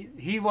 but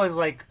he was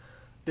like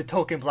the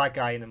token black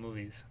guy in the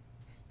movies.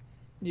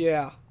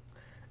 Yeah.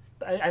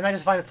 And I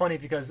just find it funny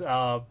because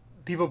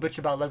people bitch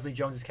about Leslie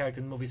Jones' character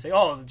in the movie, say,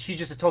 "Oh, she's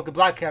just a token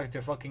black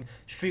character, fucking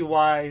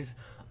streetwise,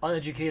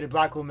 uneducated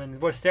black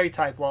woman." What a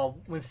stereotype. While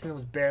Winston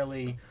was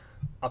barely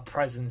a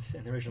presence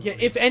in the original. Yeah,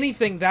 movie. if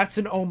anything, that's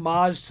an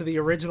homage to the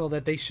original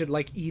that they should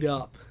like eat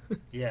up.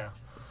 Yeah.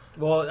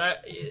 Well,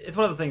 it's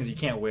one of the things you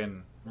can't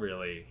win,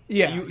 really.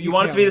 Yeah, you you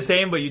want it can't to be the win.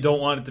 same, but you don't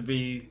want it to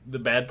be the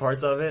bad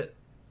parts of it.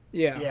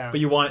 Yeah. Yeah. But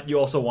you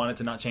also want it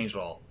to not change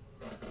at all.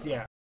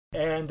 Yeah.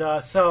 And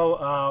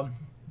so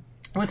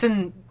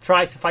Winston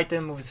tries to fight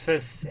them with his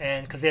fists,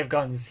 and because they have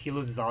guns, he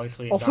loses,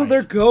 obviously. And Also, dies.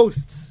 they're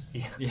ghosts.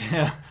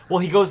 Yeah. Well,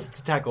 he goes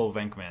to tackle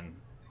Venkman,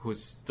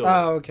 who's still.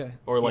 Oh, okay.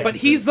 Or like, But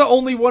he's the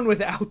only one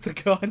without the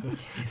gun.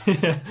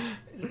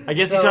 I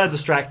guess he's So- trying to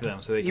distract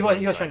them so they can. He was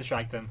inside. trying to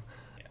distract them.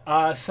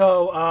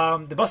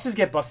 So the Busters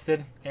get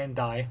busted and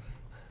die.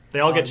 They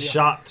all get yeah.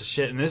 shot to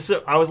shit, and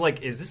I was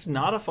like, is this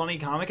not a funny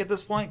comic at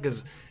this point?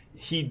 Because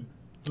he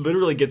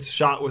literally gets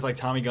shot with like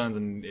Tommy guns,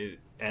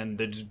 and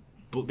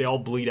they all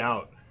bleed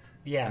out,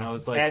 Yeah. and I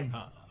was like, and,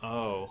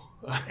 oh.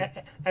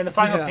 and the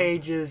final Yeah.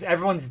 page is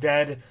everyone's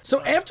dead.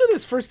 So after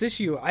this first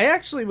issue, I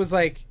actually was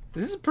like,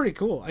 this is pretty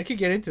cool. I could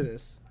get into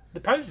this. The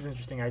premise is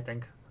interesting, I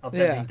think, of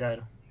them Yeah. being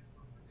dead.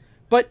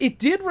 But it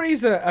did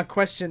raise a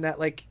question that,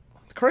 like,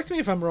 correct me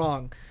if I'm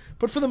wrong,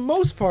 but for the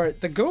most part,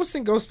 the ghosts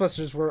in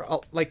Ghostbusters were,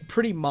 like,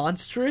 pretty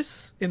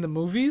monstrous in the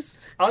movies.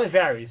 Oh, it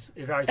varies.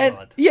 It varies And a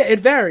lot. yeah, it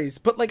varies.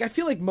 But, like, I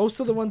feel like most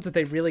of the ones that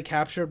they really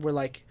captured were,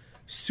 like,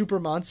 super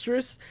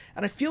monstrous.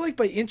 And I feel like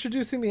by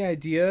introducing the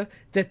idea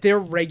that they're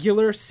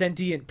regular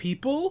sentient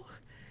people,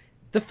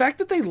 the fact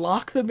that they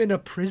lock them in a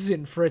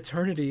prison for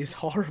eternity is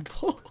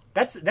horrible.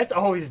 That's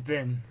always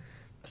been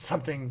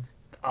something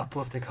up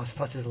with the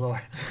Ghostbusters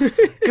lore.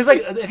 Because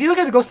like, if you look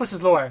at the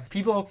Ghostbusters lore,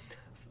 people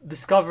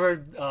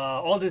discovered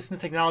all this new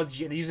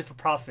technology and they use it for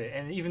profit,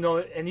 and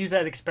use it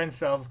at the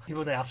expense of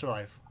people in the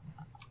afterlife.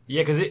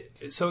 Yeah, because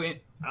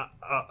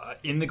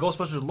in the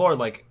Ghostbusters lore,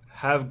 like,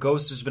 have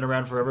ghosts just been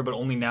around forever, but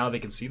only now they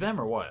can see them,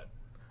 or what?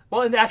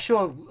 Well, in the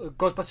actual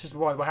Ghostbusters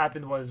lore, what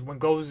happened was when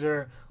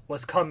Gozer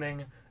was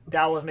coming,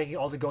 that was making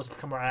all the ghosts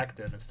become more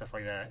active and stuff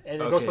like that. And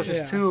in Okay. Ghostbusters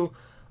Yeah. 2,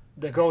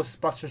 the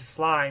Ghostbusters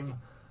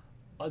slime,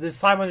 there's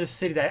slime under the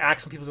city that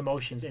acts on people's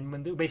emotions, and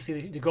when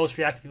basically the ghosts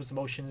react to people's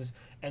emotions,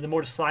 and the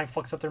more the slime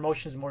fucks up their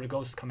emotions, the more the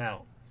ghosts come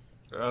out.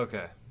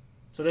 Okay.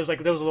 So there was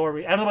a lore.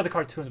 I don't know about the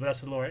cartoons, but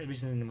that's the lore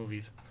reason in the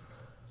movies.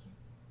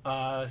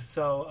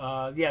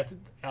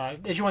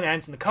 Issue 1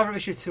 ends, and the cover of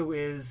issue 2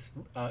 is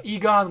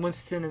Egon,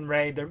 Winston, and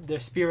Ray. Their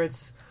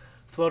spirits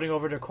floating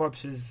over their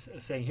corpses,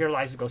 saying, "Here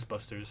lies the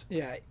Ghostbusters."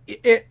 Yeah,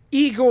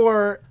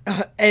 Igor,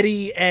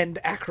 Eddie, and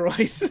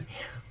Aykroyd.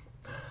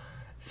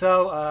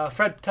 So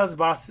Fred tells his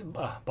boss.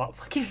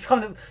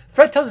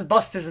 Fred tells his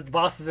busters that the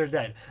bosses are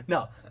dead.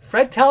 No,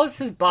 Fred tells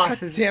his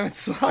bosses Damn it,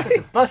 Sly.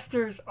 the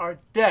busters are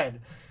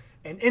dead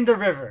and in the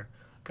river.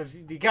 Because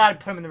you gotta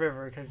put him in the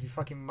river because you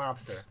fucking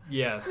mobster.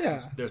 Yes.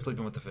 Yeah. They're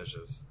sleeping with the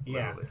fishes.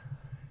 Yeah. Literally.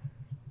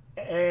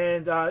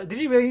 And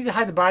did you really need to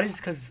hide the bodies?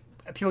 Because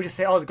people just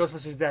say, "Oh, the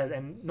Ghostbusters dead,"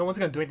 and no one's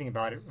gonna do anything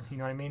about it. You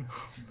know what I mean?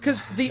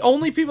 Because the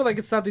only people that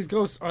can stop these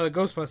ghosts are the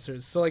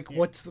Ghostbusters. So, like,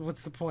 what's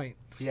the point?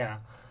 Yeah.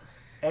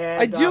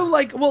 And, I do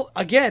like. Well,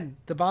 again,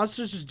 the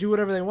monsters just do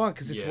whatever they want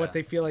because it's Yeah. what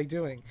they feel like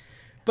doing.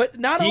 But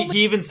not only,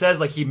 He even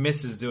says, like, he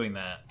misses doing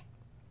that.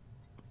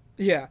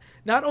 yeah,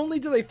 not only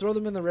do they throw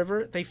them in the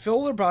river, they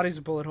fill their bodies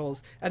with bullet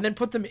holes and then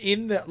put them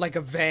in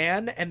a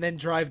van and then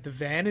drive the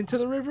van into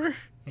the river.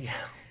 Yeah.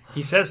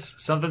 He says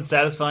something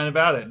satisfying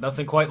about it.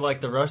 Nothing quite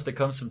like the rush that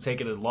comes from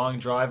taking a long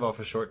drive off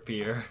a short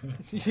pier.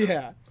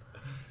 Yeah.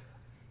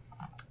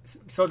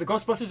 So the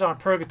Ghostbusters are in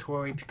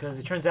purgatory because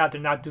it turns out they're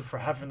not due for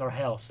heaven or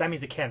hell. So that means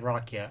they can't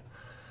rock yet.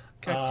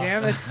 God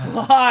damn it,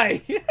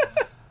 Sly.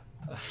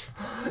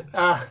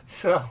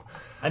 So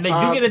And they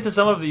do get into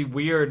some of the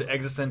weird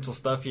existential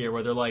stuff here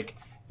where they're like,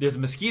 there's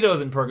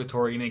mosquitoes in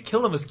purgatory, and they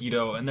kill a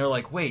mosquito, and they're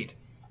like, wait,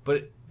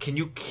 but if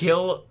you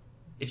kill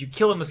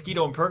a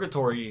mosquito in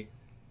purgatory,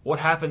 what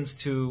happens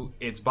to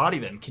its body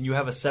then? Can you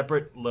have a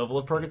separate level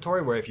of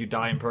purgatory where if you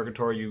die in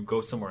purgatory, you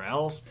go somewhere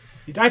else?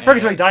 you die in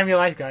purgatory, you die in real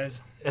life,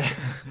 guys.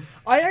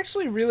 I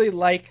actually really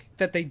like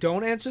that they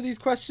don't answer these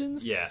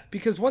questions. Yeah.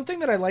 Because one thing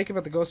that I like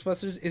about the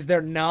Ghostbusters is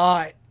they're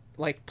not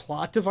like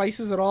plot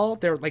devices at all.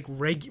 They're like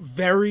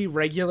very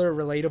regular,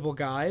 relatable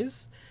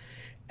guys.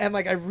 And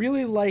like I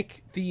really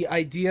like the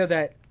idea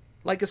that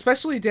like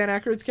especially Dan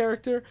Aykroyd's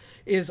character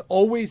is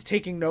always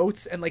taking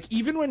notes, and like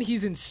even when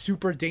he's in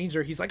super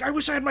danger, he's like, I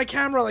wish I had my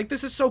camera, like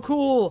this is so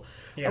cool.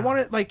 Yeah. I want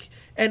it like,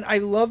 and I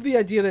love the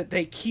idea that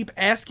they keep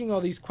asking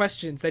all these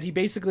questions that he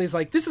basically is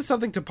like, this is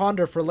something to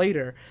ponder for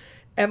later.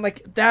 And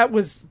like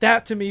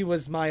that to me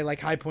was my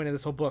like high point of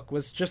this whole book,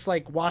 was just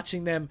like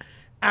watching them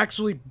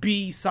actually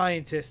be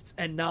scientists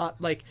and not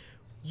like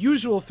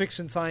usual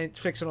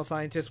fictional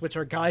scientists, which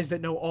are guys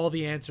that know all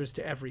the answers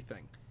to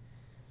everything.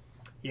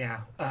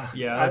 Yeah.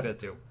 Yeah, I bet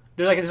too.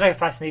 There's like a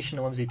fascination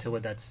and whimsy to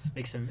it that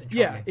makes him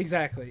Yeah, charming.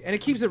 exactly. And it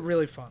keeps it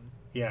really fun.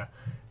 Yeah.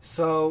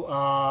 So,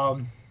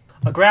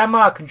 a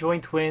grandma, a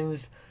conjoined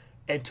twins,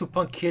 and two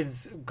punk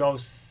kids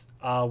ghosts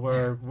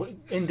were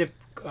in the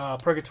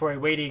purgatory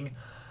waiting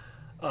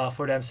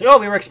for them. So,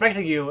 we were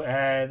expecting you.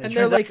 And And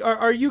they're like,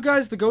 are you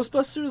guys the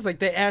Ghostbusters? Like,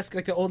 they ask,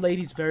 like, the old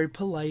lady's very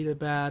polite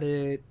about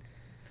it.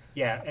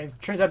 yeah, and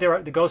it turns out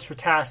the ghosts were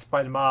tasked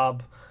by the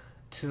mob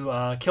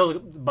to kill the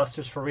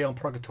Busters for real in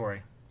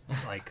purgatory.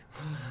 Like,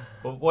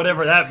 Well,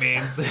 whatever that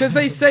means. Because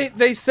they say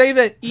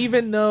that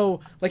even though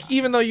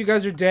you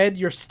guys are dead,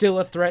 you're still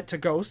a threat to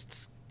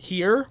ghosts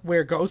here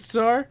where ghosts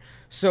are.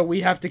 So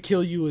we have to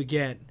kill you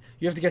again.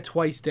 You have to get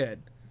twice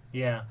dead.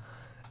 yeah.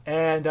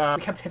 And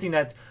we kept hinting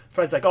that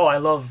Fred's like, oh, I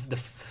love the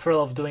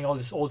thrill of doing all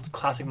this old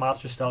classic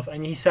mobster stuff.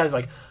 And he says,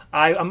 like,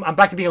 I'm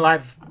back to being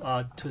alive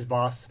to his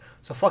boss.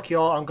 So fuck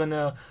y'all. I'm going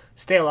to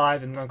stay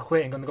alive and I'm going to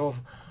quit and going to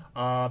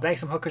go bang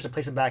some hookers and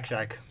play some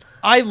backjack.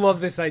 I love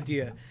this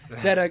idea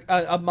that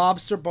a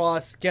mobster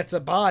boss gets a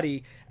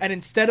body, and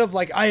instead of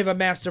like, I have a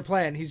master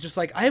plan, he's just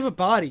like, I have a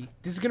body.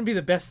 This is going to be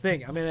the best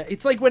thing. I mean,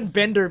 it's like when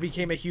Bender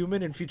became a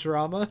human in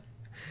Futurama.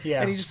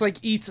 Yeah. And he just like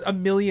eats a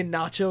million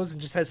nachos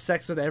and just has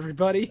sex with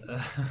everybody.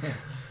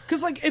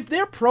 Because like if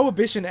they're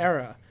Prohibition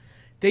era,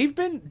 they've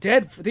been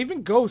dead. They've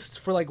been ghosts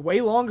for like way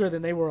longer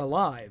than they were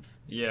alive.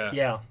 Yeah.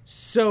 Yeah.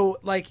 So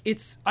like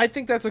I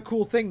think that's a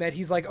cool thing that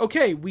he's like,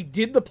 okay, we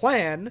did the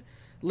plan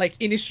like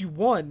in issue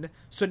 1,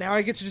 so now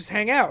I get to just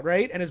hang out,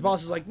 right? And his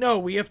boss is like, no,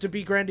 we have to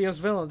be grandiose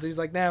villains. And he's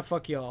like, nah,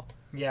 fuck y'all.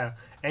 Yeah.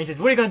 And he says,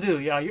 what are you going to do?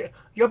 Yeah,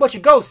 you're a bunch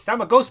of ghosts. I'm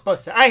a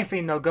ghostbuster. I ain't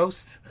feeling no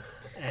ghosts.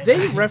 And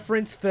They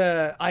reference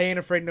the I ain't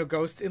afraid no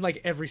ghosts in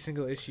like every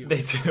single issue.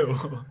 They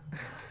do.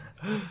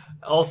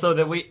 Also,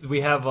 that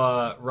we have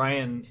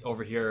Ryan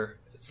over here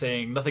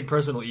saying nothing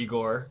personal,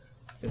 Igor,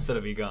 instead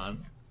of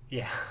Egon,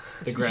 yeah.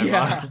 the grandma.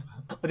 Yeah.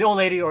 But the old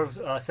lady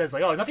says,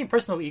 like, oh, nothing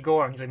personal,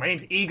 Igor. And he's like, my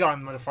name's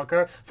Egon,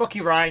 motherfucker. Fuck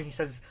you, Ryan. He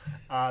says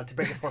to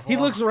break the fourth wall. He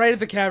looks right at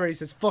the camera. He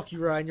says, fuck you,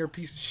 Ryan. You're a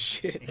piece of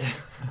shit.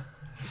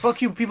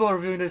 Fuck you, people are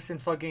reviewing this in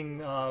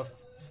fucking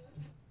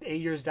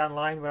 8 years down the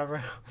line,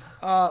 whatever.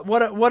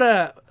 What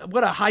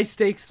a high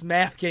stakes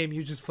math game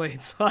you just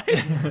played, Sly.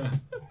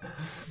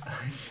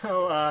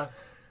 So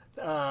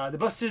the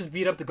Busters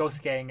beat up the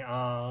Ghost Gang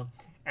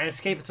and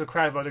escape into a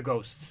crowd of other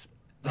ghosts.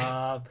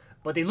 But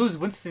they lose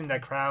Winston in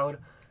that crowd.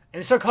 And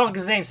they start calling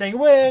his name, saying,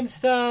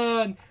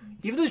 Winston!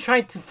 Even though they're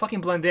trying to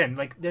fucking blend in.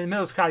 Like, they're in the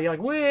middle of this crowd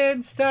yelling,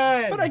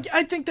 Winston! But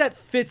I think that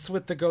fits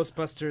with the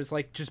Ghostbusters,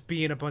 like, just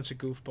being a bunch of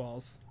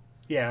goofballs.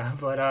 Yeah,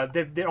 but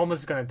they're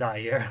almost gonna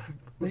die here.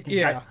 If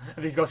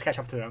these ghosts catch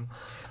up to them.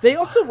 They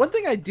also, one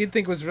thing I did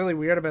think was really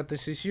weird about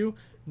this issue,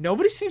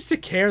 nobody seems to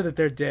care that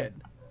they're dead.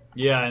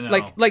 Yeah, I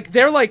know. Like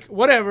they're like,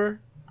 whatever.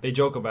 They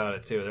joke about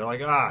it too. They're like,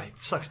 it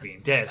sucks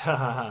being dead. Ha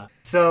ha ha.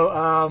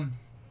 So,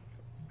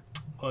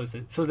 what was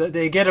it? So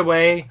they get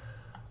away,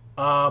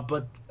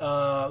 but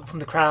from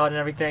the crowd and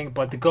everything.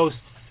 But the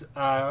ghost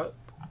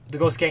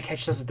gang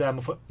catches up with them.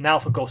 Now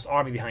with a ghost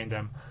army behind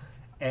them,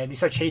 and they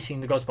start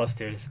chasing the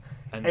Ghostbusters.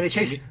 And they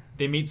chase.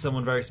 They meet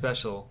someone very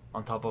special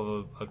on top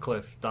of a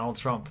cliff. Donald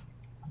Trump.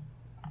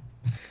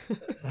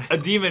 A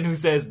demon who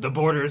says, the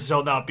borders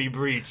shall not be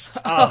breached.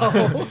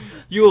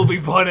 You will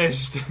be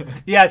punished.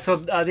 Yeah, so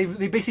they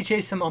basically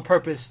chase him on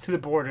purpose to the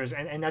borders,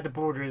 and at the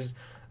borders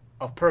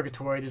of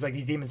Purgatory, there's like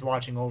these demons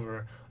watching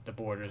over the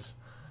borders.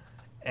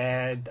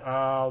 And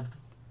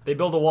they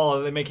build a wall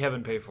and they make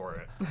heaven pay for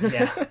it.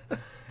 yeah.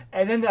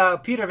 And then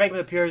Peter Venkman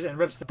appears and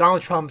rips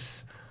Donald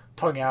Trump's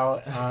tongue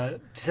out.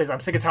 Says,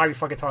 I'm sick and tired of you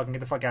fucking talking, get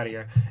the fuck out of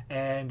here.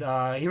 And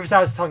he rips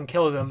out his tongue and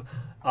kills him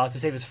to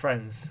save his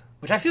friends.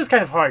 Which I feel is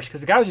kind of harsh,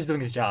 because the guy was just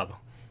doing his job.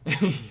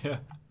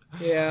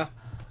 Yeah.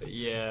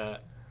 Yeah.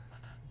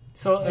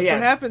 So That's what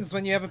happens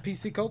when you have a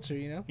PC culture,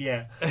 you know?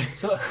 Yeah.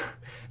 So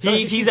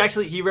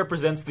he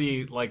represents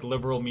the like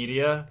liberal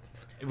media,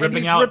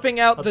 ripping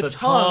out the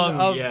tongue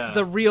of yeah.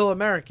 the real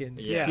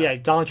Americans. Yeah. yeah,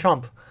 Donald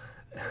Trump.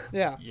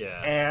 Yeah.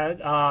 Yeah.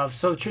 And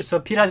so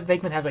Peter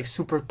Venkman has like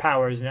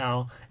superpowers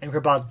now, and we're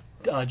about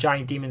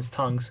giant demons'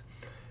 tongues.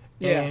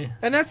 Yeah,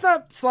 and that's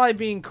not Sly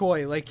being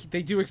coy. Like,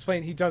 they do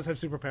explain he does have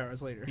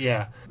superpowers later.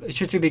 Yeah.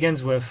 Issue 3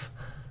 begins with,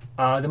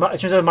 it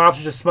turns out the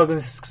mobs are just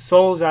smuggling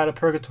souls out of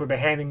Purgatory by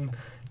handing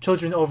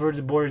children over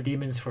to border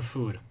demons for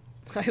food.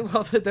 I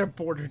love that they're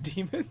border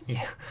demons.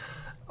 Yeah.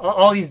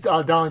 All these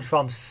Donald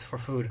Trumps for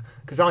food,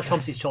 because Donald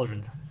Trump sees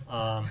children.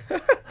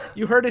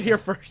 You heard it here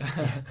first.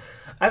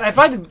 I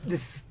find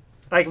this,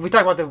 like, we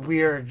talk about the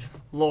weird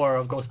lore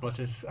of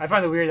Ghostbusters. I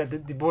find it weird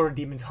that the border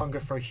demons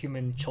hunger for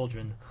human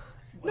children.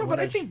 No,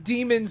 but I think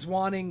demons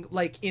wanting,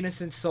 like,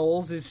 innocent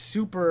souls is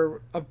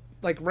super,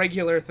 like,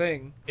 regular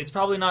thing. It's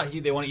probably not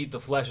they want to eat the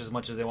flesh as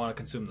much as they want to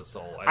consume the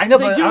soul. I know,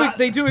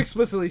 They do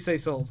explicitly say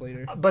souls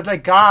later. But,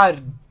 like,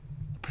 God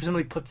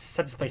presumably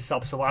set this place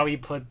up, so why would you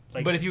put,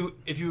 like... But if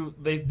you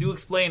they do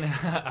explain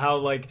how,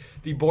 like,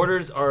 the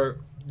borders are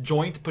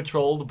joint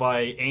patrolled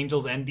by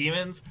angels and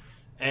demons,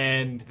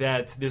 and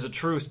that there's a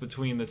truce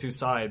between the two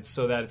sides,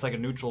 so that it's like a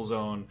neutral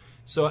zone.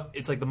 So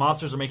it's like the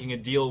mobsters are making a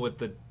deal with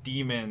the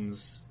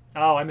demons.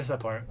 Oh, I missed that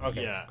part.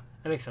 Okay. Yeah.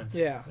 That makes sense.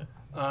 Yeah.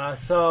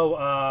 So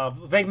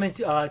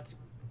Venkman,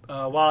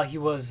 while he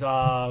was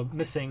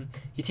missing,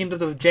 he teamed up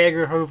with J.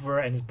 Edgar Hoover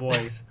and his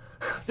boys.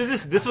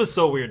 This was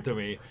so weird to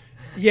me.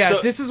 Yeah,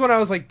 So- this is when I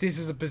was like, this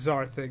is a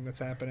bizarre thing that's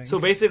happening. So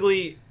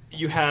basically,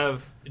 you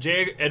have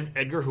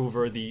Edgar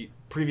Hoover, the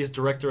previous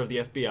director of the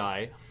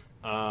FBI.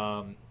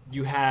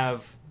 You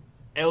have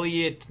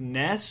Elliot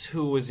Ness,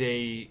 who was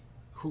the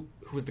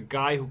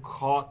guy who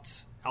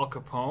caught Al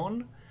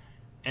Capone,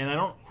 and I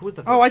don't. Who's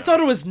the? Third Oh, I guy? thought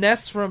it was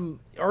Ness from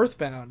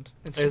Earthbound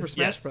and Super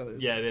Smash Yes.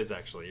 Brothers. Yeah, it is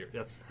actually.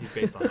 He's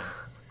based on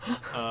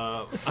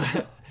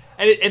him.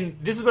 And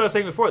this is what I was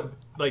saying before.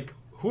 Like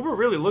Hoover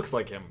really looks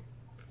like him.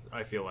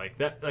 I feel like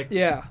that. Like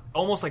Yeah.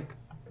 almost like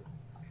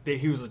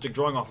he was like,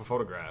 drawing off a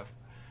photograph.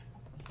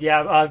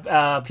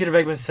 Yeah, Peter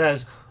Venkman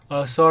says,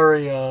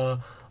 "Sorry,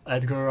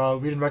 Edgar,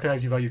 we didn't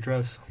recognize you by your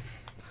dress."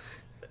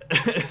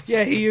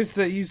 Yeah, he used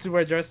to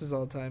wear dresses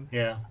all the time.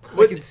 Yeah,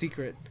 Like in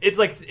secret. It's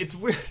like it's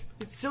weird.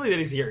 It's silly that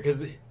he's here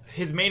because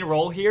his main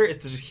role here is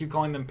to just keep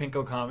calling them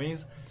Pinko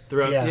Commies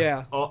throughout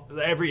Yeah.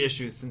 every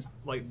issue since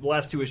like the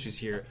last 2 issues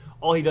here.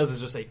 All he does is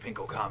just say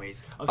Pinko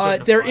Commies.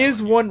 There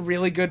is one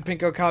really good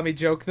Pinko Kami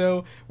joke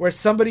though, where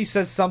somebody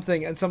says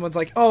something and someone's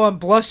like, "Oh, I'm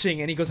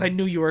blushing," and he goes, "I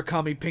knew you were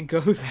Kami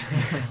Pinkos."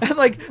 And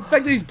like the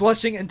fact that he's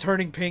blushing and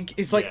turning pink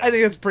is like, Yeah. I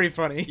think that's pretty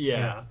funny.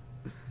 Yeah.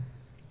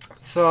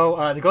 So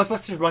the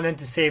Ghostbusters run in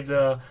to save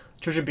the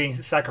children being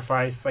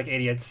sacrificed like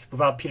idiots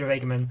without Peter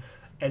Venkman,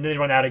 and then they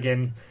run out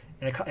again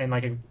in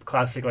like a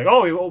classic like,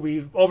 "Oh,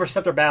 we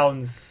overstepped our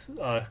bounds"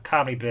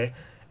 comedy bit,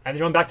 and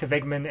they run back to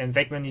Venkman, and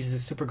Venkman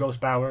uses super ghost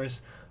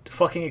powers to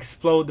fucking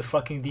explode the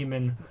fucking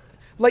demon.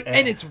 Like,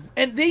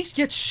 and they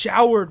get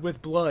showered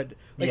with blood.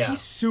 Like Yeah. he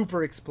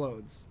super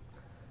explodes.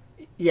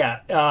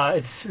 Yeah,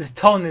 his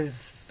tone, his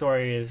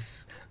story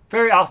is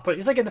very off, but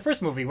it's like in the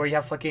first movie where you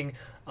have fucking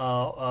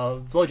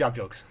blowjob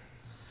jokes.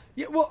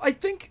 Yeah, well, I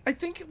think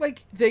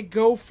like they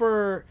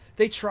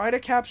try to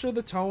capture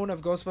the tone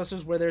of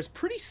Ghostbusters where there's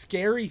pretty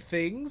scary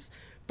things,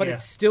 but Yeah.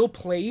 it's still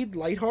played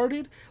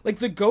lighthearted. Like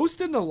the ghost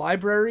in the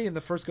library in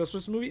the first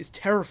Ghostbusters movie is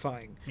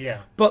terrifying.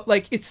 Yeah. But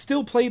like it's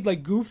still played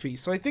like goofy.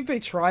 So I think they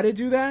try to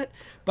do that,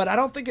 but I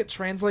don't think it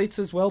translates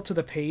as well to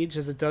the page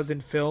as it does in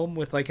film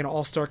with like an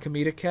all-star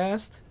comedic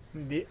cast.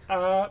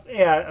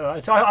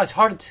 It's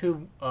hard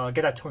to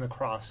get that tone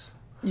across.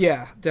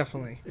 Yeah,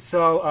 definitely.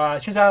 So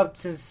it turns out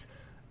since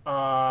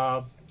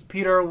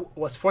Peter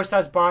was forced out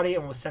of his body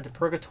and was sent to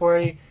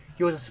purgatory,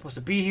 he wasn't supposed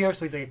to be here,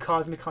 so he's like a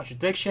cosmic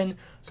contradiction. So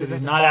Because he he's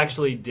doesn't not follow-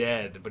 actually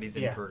dead, but he's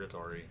in Yeah.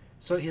 purgatory.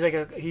 So he's like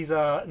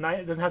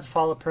doesn't have to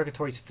follow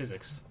purgatory's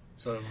physics.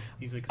 So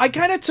he's like I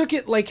kind of took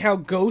it like how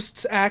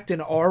ghosts act in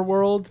our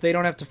world. They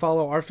don't have to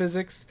follow our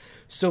physics.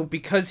 So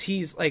because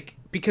he's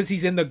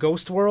in the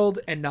ghost world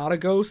and not a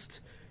ghost,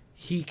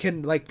 he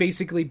can like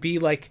basically be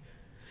like,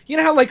 you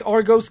know how like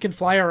our ghosts can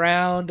fly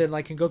around and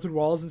like can go through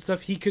walls and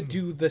stuff. He could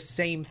do the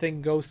same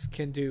thing ghosts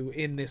can do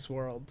in this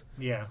world.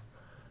 yeah.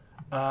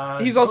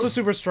 He's also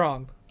super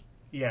strong.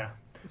 Yeah.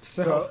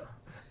 So,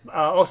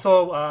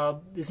 Also,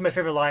 this is my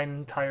favorite line in the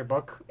entire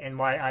book, and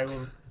why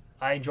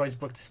I enjoy this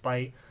book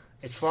despite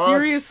its flaws.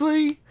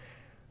 seriously,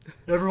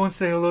 Everyone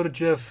say hello to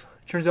Jeff.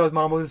 Turns out his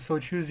mom wasn't so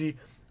choosy,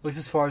 at least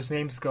as far as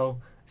names go,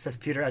 says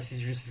Peter as he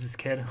introduces his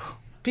kid.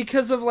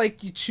 because of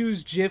like you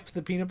choose Jif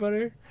the peanut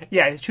butter.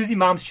 Yeah, choosy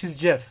moms choose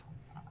Jeff.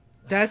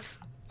 That's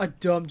a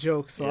dumb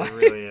joke, Sly. It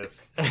really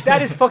is.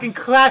 That is fucking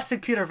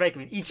classic Peter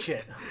Venkman. Eat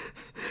shit.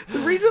 The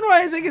reason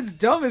why I think it's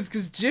dumb is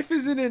because Jif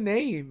isn't a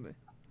name.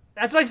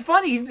 That's why it's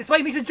funny. That's why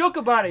he makes a joke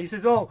about it. He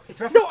says, "Oh, it's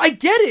No, I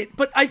get it,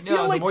 but I feel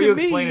No, like the more to you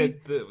me, explain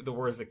it, the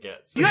worse it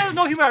gets. You guys don't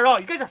know humor at all.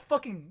 You guys are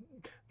fucking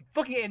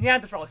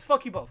Neanderthals.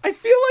 Fuck you both." I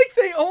feel like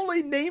they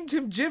only named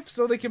him Jif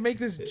so they can make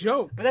this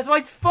joke. But that's why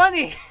it's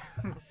funny.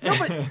 No,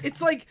 but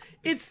it's like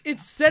it's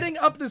setting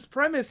up this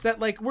premise that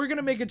like we're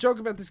gonna make a joke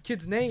about this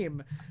kid's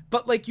name,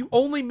 but like you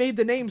only made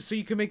the name so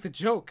you can make the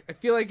joke. I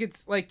feel like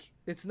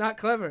it's not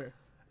clever.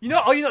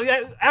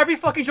 Every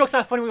fucking joke's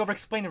not funny when we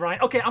over-explain it,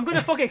 Ryan. Okay, I'm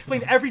gonna fucking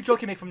explain every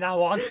joke you make from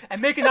now on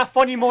and make it not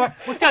funny more.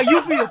 We'll see how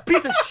you feel, you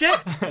piece of shit.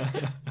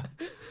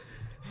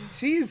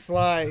 Jeez,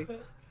 Sly.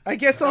 I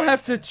guess I'll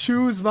have to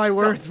choose my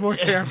words more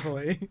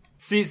carefully.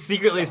 See,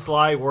 secretly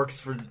Sly works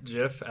for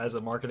Jif as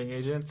a marketing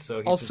agent, so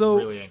he's Also-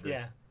 just really angry.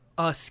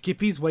 Yeah.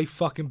 Skippy's way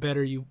fucking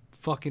better, you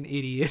fucking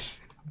idiot.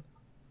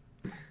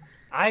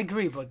 I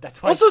agree, but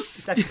that's why Also,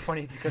 it's actually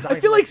funny because I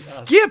feel like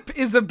Skip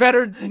is a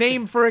better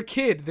name for a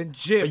kid than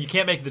Jif. But you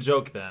can't make the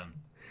joke then.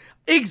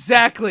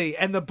 Exactly,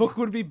 and the book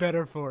would be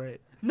better for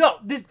it. No,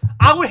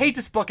 I would hate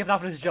this book if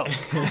not for this joke.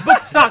 This book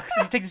sucks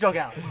if you take this joke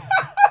out.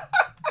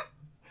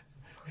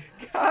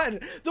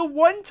 God, the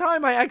one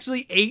time I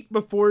actually ate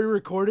before we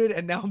recorded,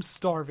 and now I'm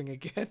starving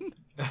again.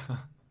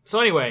 So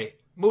anyway,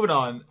 moving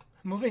on.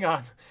 Moving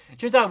on. It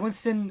turns out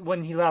Winston,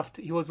 when he left,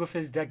 he was with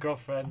his dead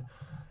girlfriend.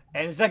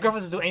 And his dead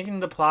girlfriend doesn't do anything in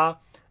the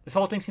plot. This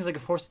whole thing seems like a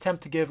forced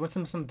attempt to give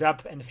Winston some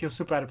depth and to feel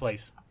super out of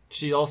place.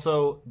 She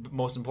also,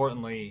 most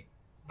importantly,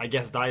 I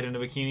guess died in a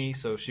bikini,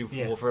 so she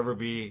Yeah. will forever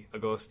be a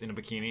ghost in a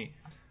bikini.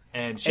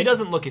 And she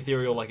doesn't look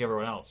ethereal like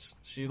everyone else.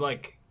 She,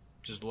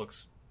 just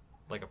looks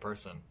like a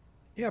person.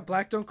 Yeah,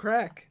 black don't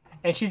crack.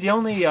 And she's the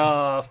only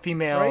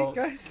female... Right,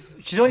 guys?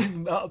 She's the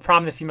only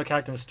prominent female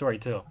character in the story,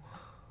 too.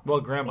 Well,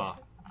 Grandma.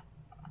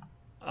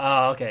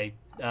 Okay.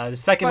 The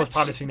second most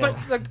prominent female.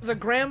 But the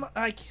grandma,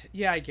 I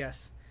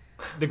guess.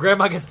 The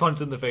grandma gets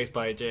punched in the face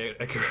by J.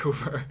 Edgar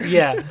Hoover.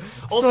 Yeah.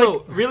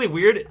 Also, really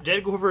weird, J.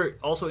 Edgar Hoover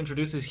also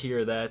introduces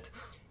here that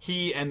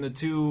he and the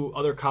 2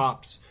 other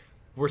cops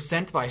were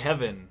sent by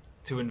heaven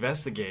to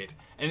investigate.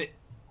 And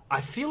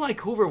I feel like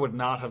Hoover would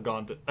not have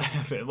gone to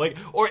heaven. Like,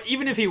 or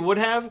even if he would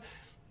have,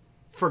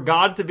 for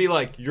God to be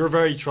like, you're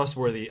very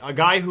trustworthy. A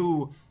guy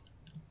who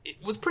it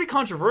was pretty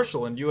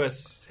controversial in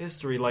U.S.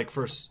 history, like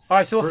All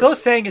right, so what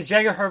Phil's saying is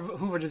J. Edgar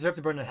Hoover deserves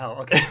to burn in hell.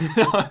 Okay.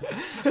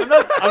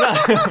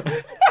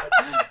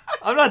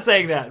 I'm not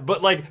saying that,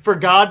 but like for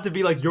God to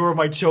be like, you're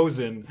my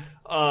chosen,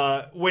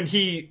 when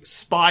he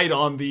spied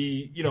on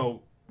the,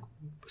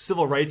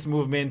 civil rights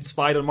movement,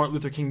 spied on Martin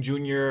Luther King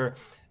Jr.,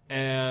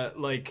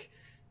 like,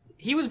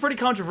 he was pretty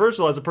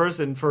controversial as a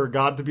person for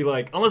God to be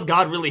like, unless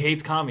God really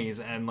hates commies,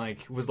 and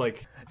like, was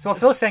like... So what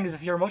Phil's saying is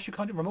if you're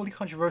remotely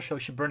controversial,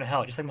 you should burn in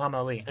hell, just like Muhammad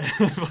Ali.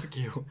 Fuck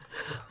you.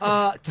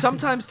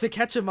 Sometimes to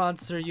catch a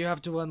monster, you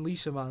have to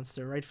unleash a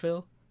monster, right,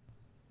 Phil?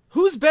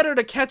 Who's better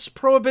to catch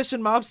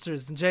prohibition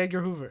mobsters than J.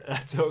 Edgar Hoover?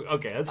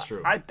 Okay, that's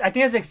true. I think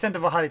that's the extent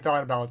of how they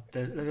thought about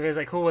this. It's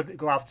like, who would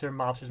go after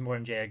mobsters more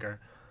than J.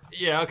 Edgar?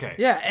 Yeah, okay.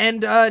 Yeah,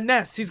 and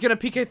Ness, he's gonna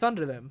PK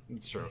Thunder them.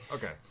 That's true.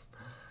 Okay.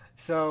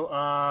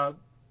 So,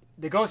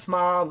 the Ghost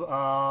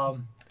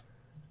Mob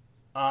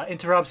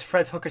interrupts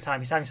Fred's hooker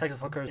time. He's having sex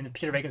with hookers in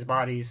Peter Venkman's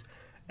bodies.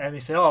 And they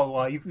say,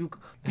 you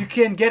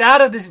can get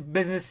out of this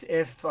business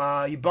if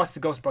you bust the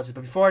Ghostbusters.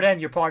 But before then,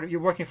 you're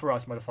working for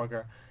us,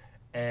 motherfucker.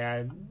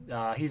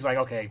 And he's like,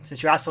 okay,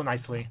 since you asked so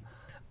nicely.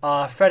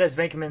 Fred as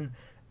Venkman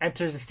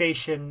enters the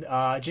station.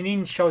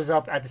 Janine shows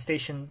up at the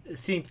station,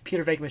 seeing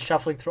Peter Venkman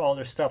shuffling through all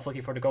their stuff,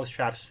 looking for the ghost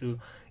traps to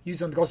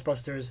use on the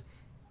Ghostbusters.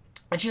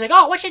 And she's like,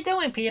 "Oh, what you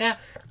doing, Peter?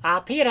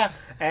 Peter."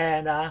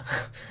 And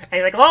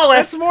he's like, "Lois."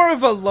 That's more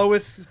of a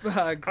Lois.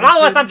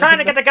 Lois, I'm trying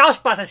to get the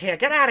Ghostbusters here.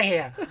 Get out of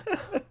here.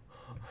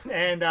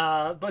 And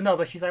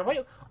but she's like,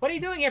 "What are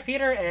you doing here,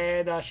 Peter?"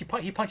 And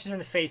he punches her in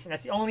the face, and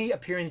that's the only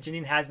appearance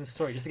Janine has in the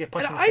story, just to get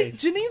punched in the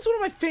face. Janine's one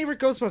of my favorite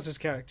Ghostbusters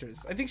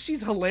characters. I think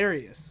she's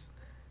hilarious.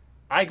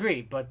 I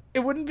agree, but it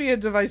wouldn't be a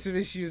Divisive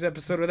Issues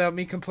episode without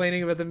me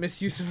complaining about the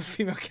misuse of a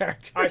female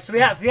character. All right, so we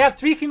have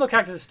three female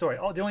characters in the story.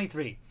 Oh, the only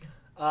three.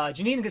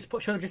 Janine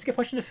shows up just to get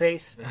punched in the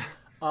face.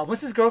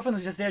 Winston's girlfriend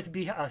was just there to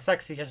be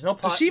sexy. She has no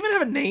plot. Does she even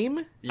have a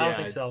name? Yeah, I don't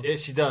think so.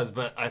 She does,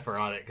 but I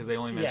forgot it because they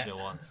only mentioned it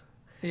once.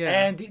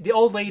 Yeah. And the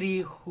old lady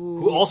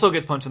who also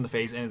gets punched in the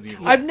face and is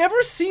evil. I've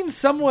never seen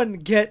someone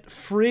get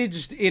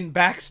fridged in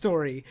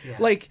backstory. Yeah.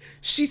 Like,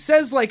 she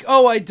says, like,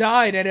 "Oh, I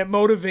died and it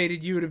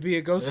motivated you to be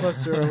a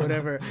Ghostbuster," or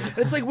whatever. And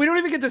it's like, we don't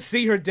even get to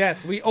see her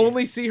death. We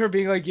only see her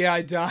being like, "Yeah,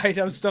 I died.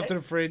 I was stuffed in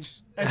a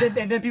fridge." And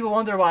then people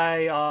wonder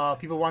why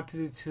people want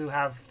to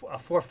have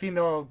 4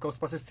 female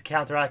Ghostbusters to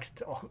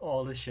counteract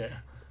all this shit.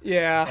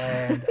 Yeah.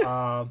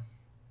 And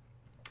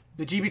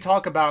the GB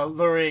talk about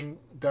luring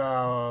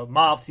the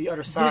mob to the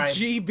other The side.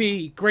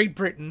 GB, Great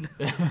Britain.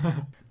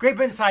 Great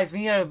Britain decides we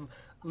need to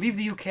leave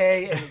the UK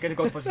and get the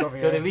Ghostbusters over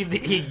here. No, they leave the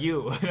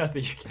EU, not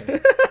the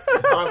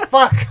UK.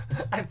 Fuck!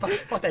 I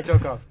fucked that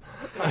joke up.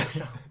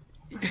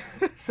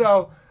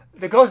 So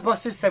the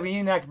Ghostbusters said we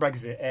need to enact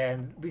Brexit,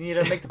 and we need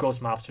to make the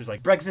Ghost Mobsters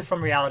like Brexit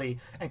from reality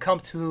and come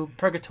to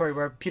Purgatory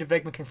where Peter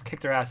Venkman can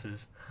kick their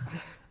asses.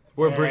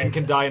 Where Britain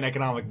can die an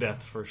economic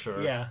death, for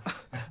sure. Yeah.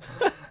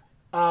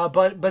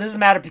 But it doesn't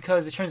matter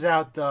because it turns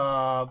out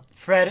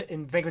Fred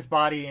in Venkman's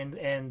body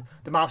and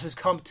the mobsters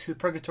come to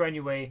Purgatory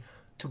anyway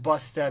to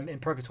bust them in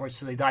Purgatory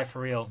so they die for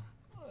real.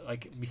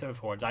 Like we said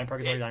before, die in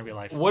Purgatory, die in real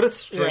life. What a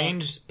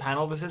strange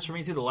panel this is for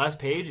me, too. The last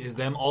page is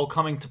them all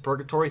coming to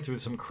Purgatory through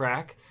some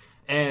crack,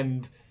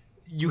 and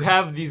you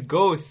have these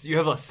ghosts. You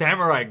have a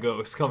samurai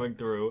ghost coming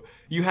through.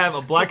 You have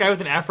a black guy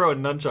with an afro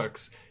and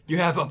nunchucks. You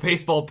have a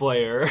baseball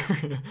player.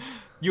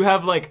 You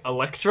have, like,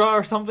 Elektra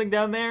or something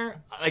down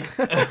there. Like,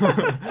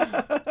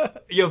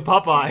 you have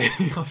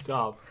Popeye up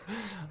top.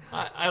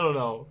 I don't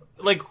know.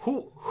 Like,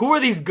 who are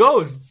these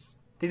ghosts?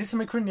 They did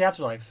some recruiting in the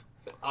afterlife.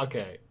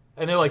 Okay.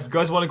 And they're like, you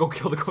guys want to go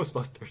kill the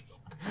Ghostbusters?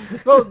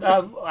 Well,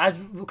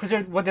 because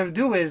what they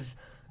do is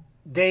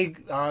they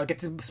get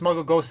to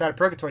smuggle ghosts out of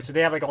Purgatory, so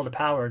they have, like, all the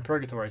power in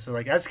Purgatory. So,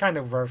 like, that's kind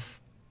of worth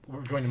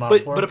joining the mob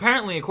for. But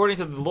apparently, according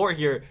to the lore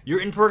here,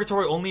 you're in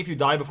Purgatory only if you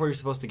die before you're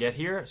supposed to get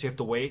here, so you have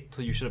to wait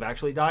till you should have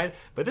actually died.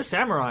 But this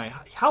samurai,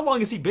 how long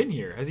has he been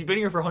here? Has he been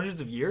here for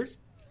hundreds of years?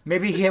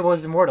 Maybe he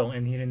was immortal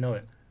and he didn't know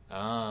it.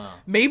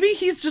 Maybe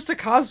he's just a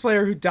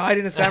cosplayer who died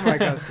in a samurai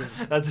costume.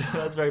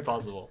 That's very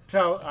possible.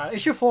 So,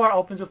 issue 4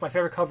 opens with my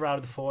favorite cover out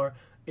of the 4.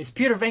 It's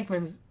Peter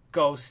Venkman's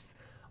ghost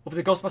with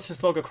the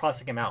Ghostbusters logo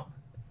crossing him out.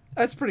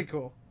 That's pretty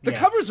cool. The Yeah.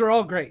 covers are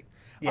all great.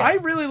 Yeah. I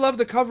really love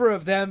the cover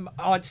of them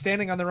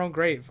standing on their own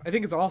grave. I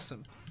think it's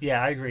awesome.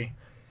 Yeah, I agree.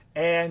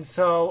 And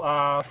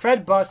so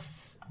Fred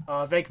busts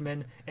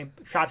Venkman and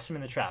traps him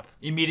in the trap.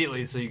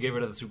 Immediately, so you get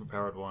rid of the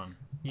superpowered one.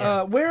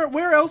 Yeah.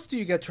 Where else do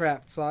you get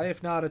trapped, Sly,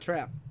 if not a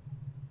trap?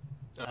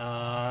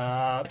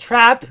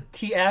 Trap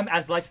TM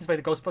as licensed by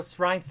the Ghostbusters.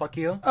 Ryan, fuck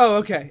you. Oh,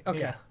 okay.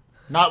 Yeah.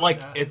 Not like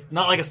it's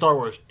not like a Star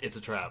Wars. It's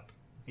a trap.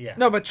 Yeah.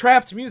 No, but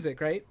trapped music,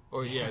 right?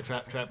 Or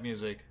trap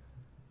music.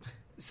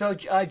 So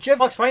Jeff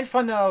walks right in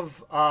front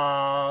of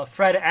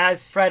Fred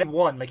as Fred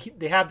won. Like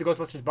they have the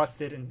Ghostbusters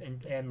busted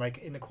and like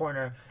in the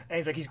corner,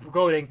 and he's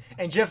gloating,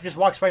 and Jeff just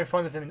walks right in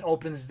front of him and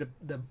opens the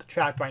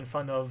trap right in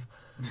front of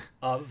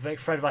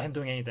Fred without him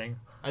doing anything.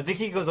 I think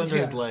he goes under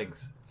his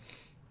legs.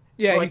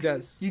 Yeah, Like, he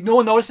does. No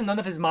one noticed, and none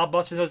of his mob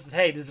busters noticed.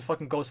 Hey, there's a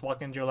fucking ghost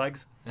walking into your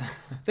legs.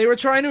 They were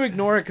trying to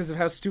ignore it because of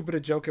how stupid a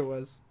joke it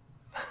was.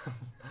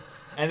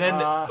 And then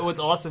what's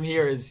awesome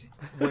here is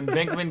when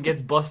Venkman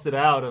gets busted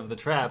out of the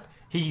trap,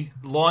 he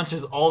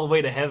launches all the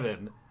way to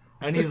heaven.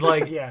 And he's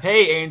like, Yeah.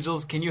 hey,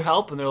 angels, can you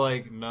help? And they're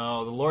like,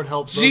 no, the Lord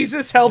helps those.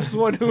 Jesus helps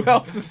one who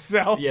helps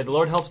himself. Yeah, the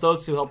Lord helps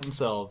those who help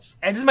themselves.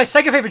 And this is my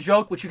second favorite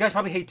joke, which you guys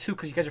probably hate too,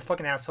 because you guys are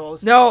fucking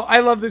assholes. No,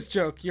 I love this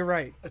joke. You're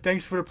right.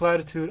 Thanks for the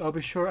platitude. I'll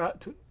be sure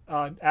to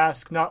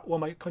ask not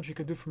what my country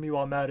can do for me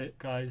while I'm at it,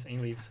 guys. And he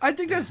leaves. I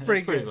think that's pretty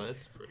It's pretty good. good.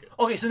 It's pretty good.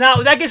 Okay, so now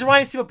that gives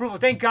Ryan seal approval.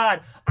 Thank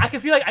God. I can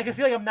feel like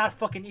I'm not a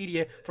fucking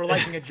idiot for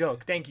liking a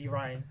joke. Thank you,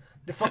 Ryan.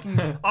 The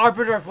fucking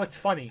arbiter of what's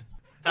funny.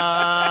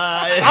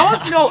 I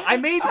want to know. I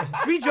made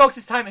 3 jokes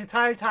this time. And the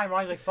entire time,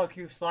 Ryan's like, "Fuck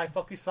you, Sly.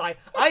 Fuck you, Sly."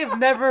 I have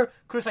never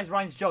criticized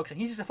Ryan's jokes, and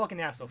he's just a fucking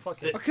asshole.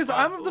 Fuck you. Because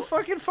I'm the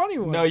fucking funny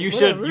one. No, you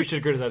Whatever.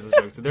 should criticize his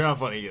jokes. They're not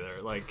funny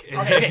either. Like,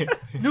 Okay.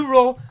 New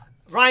rule.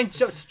 Ryan's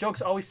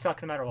jokes always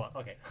suck no matter what.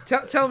 Okay.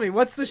 Tell me,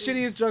 what's the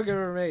shittiest joke I've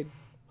ever made?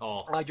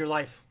 oh. Your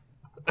life.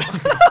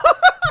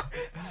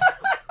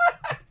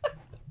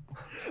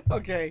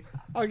 Okay,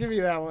 I'll give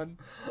you that one.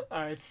 All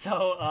right.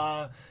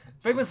 So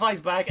Venkman flies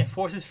back and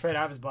forces Fred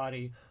out of his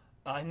body.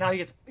 And now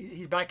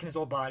he's back in his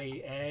old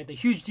body, and the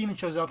huge demon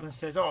shows up and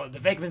says, "Oh, the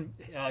Venkman,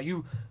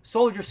 you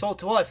sold your soul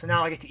to us, and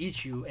now I get to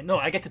eat you, and no,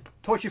 I get to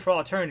torture you for all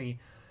eternity."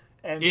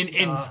 And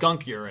In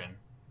skunk urine.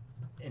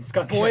 in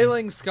skunk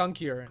Boiling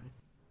skunk urine.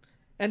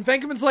 And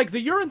Venkman's like, the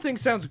urine thing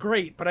sounds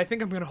great, but I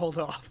think I'm going to hold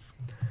off.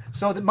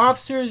 So the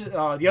mobsters,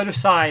 the other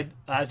side,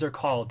 as they're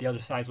called, the other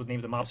side is what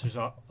names the mobsters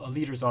are,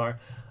 leaders are.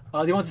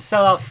 They want to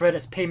sell out Fred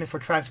as payment for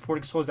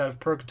transporting souls out of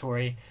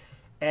purgatory,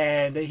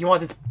 and he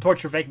wanted to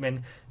torture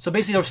Venkman. So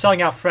basically, they're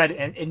selling out Fred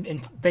in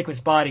Venkman's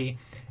body,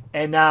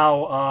 and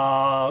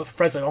now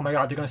Fred's like, "Oh my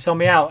god, they're gonna sell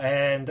me out!"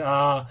 And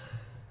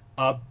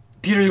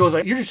Peter goes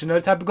like, "You're just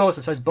another type of ghost,"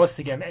 and starts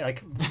busting him.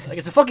 Like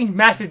it's a fucking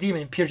massive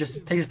demon. And Peter just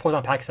takes his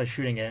proton pack and starts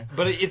shooting it.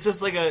 But it's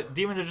just like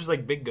demons are just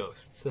like big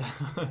ghosts.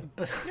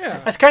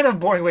 Yeah. That's kind of a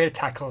boring way to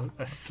tackle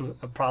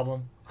a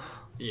problem.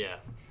 Yeah,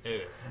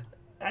 it is.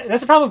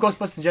 That's the problem with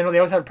Ghostbusters in general. They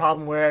always have a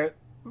problem where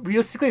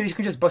realistically you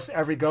can just bust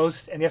every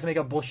ghost, and they have to make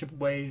up bullshit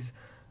ways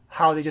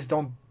how they just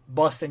don't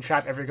bust and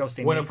trap every ghost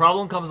they When a meet.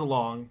 problem comes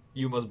along,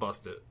 you must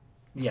bust it.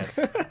 Yes.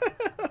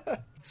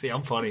 See,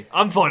 I'm funny.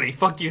 I'm funny.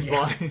 Fuck you,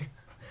 Sly.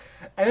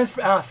 And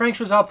then Frank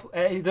shows up,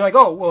 and they're like,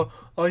 "Oh, well,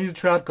 I need the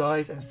trap,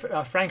 guys." And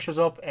Frank shows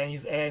up,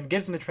 and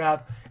gives him the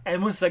trap.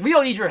 And Moon's like, "We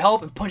don't need your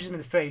help," and punches him in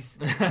the face.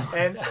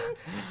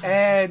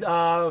 and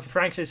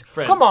Frank says,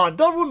 Fred. "Come on,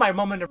 don't ruin my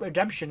moment of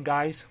redemption,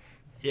 guys."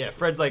 Yeah,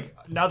 Fred's like,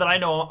 now that I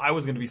know I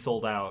was going to be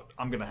sold out,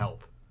 I'm going to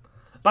help.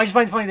 But I just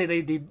find it funny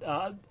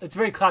that it's a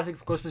very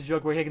classic Ghostbusters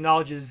joke where he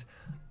acknowledges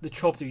the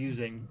trope they're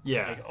using.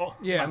 Yeah. Like, oh,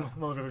 Yeah. my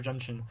moment of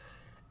redemption.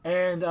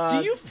 And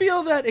Do you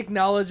feel that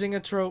acknowledging a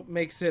trope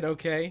makes it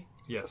okay?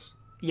 Yes,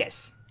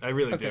 Yes. I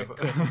really Okay, do.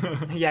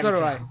 Yeah. So me do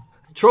too. I.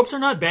 Tropes are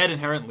not bad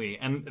inherently,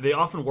 and they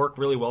often work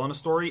really well in a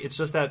story. It's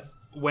just that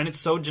when it's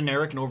so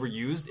generic and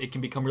overused, it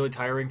can become really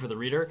tiring for the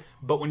reader.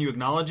 But when you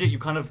acknowledge it, you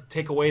kind of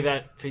take away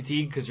that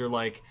fatigue because you're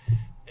like,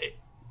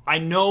 I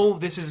know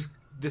this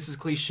is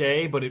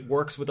cliche, but it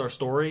works with our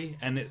story.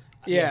 And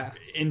Yeah.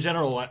 in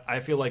general, I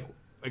feel like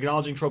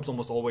acknowledging tropes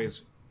almost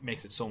always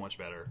makes it so much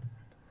better.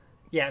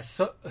 Yeah.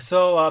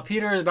 So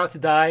Peter is about to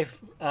die.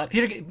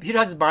 Peter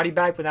has his body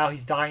back, but now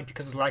he's dying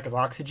because of the lack of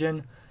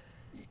oxygen.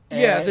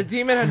 Yeah, And- the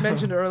demon had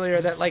mentioned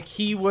earlier that like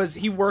he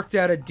worked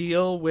out a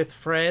deal with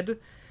Fred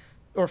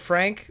or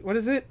Frank. What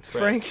is it?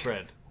 Frank.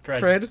 Fred.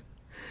 Fred.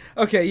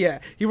 Okay, yeah.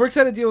 He works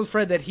out a deal with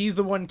Fred that he's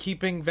the one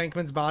keeping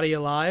Venkman's body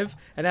alive,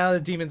 and now the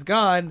demon's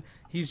gone,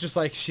 he's just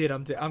like, shit,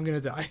 I'm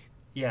gonna die.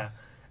 Yeah.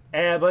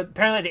 But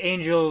apparently the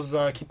angels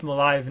keep him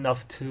alive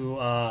enough to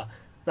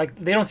like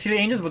they don't see the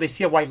angels, but they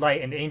see a white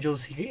light, and the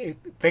angels.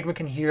 Venkman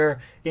can hear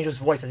the angel's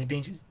voice as he's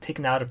being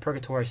taken out of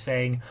purgatory,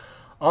 saying,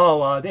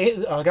 "Oh,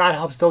 God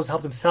helps those who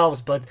help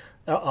themselves, but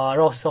it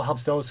also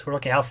helps those who are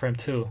looking out for him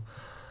too."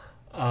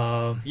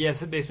 Yes,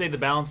 they say the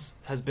balance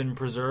has been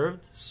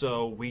preserved,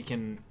 so we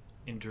can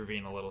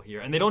intervene a little here.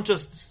 And they don't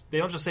just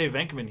say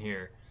Venkman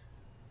here.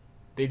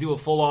 They do a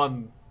full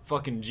on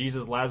fucking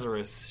Jesus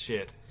Lazarus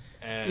shit.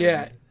 And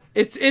Yeah.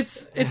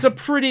 It's a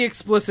pretty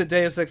explicit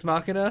Deus Ex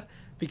Machina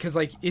because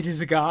like it is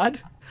a god.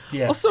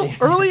 Yeah. Also,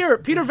 earlier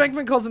Peter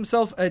Venkman calls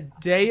himself a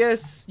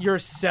Deus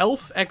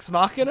Yourself Ex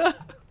Machina,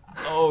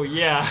 Oh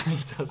yeah, he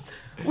does.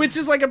 which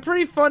is like a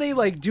pretty funny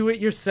like do it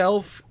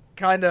yourself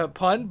kind of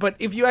pun, but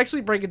if you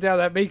actually break it down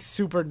that makes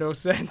super no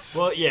sense.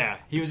 Well, yeah,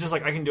 he was just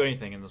like, I can do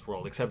anything in this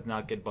world except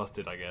not get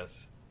busted, I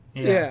guess.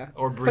 yeah.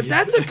 Or But breathe.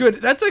 that's a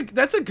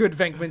good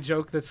Venkman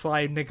joke that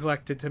Sly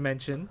neglected to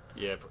mention.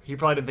 Yeah, he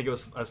probably didn't think it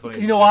was as funny.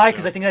 as You know the why? joke,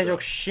 Because I think that so.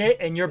 joke's shit,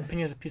 and your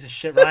opinion is a piece of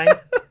shit, Ryan.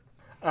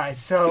 All right,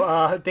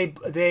 so they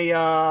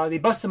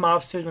bust the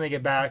mobsters when they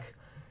get back,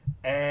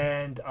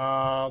 and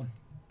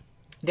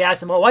they ask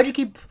them, "Well, why'd you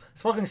keep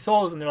smoking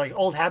souls?" And they're like,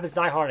 "Old habits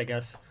die hard, I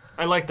guess."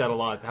 I like that a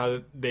lot.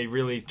 How they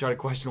really try to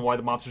question why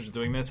the mobsters are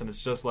doing this, and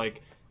it's just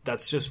like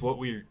that's just what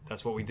we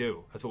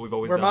do. That's what we've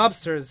always We're done.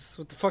 mobsters.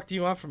 What the fuck do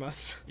you want from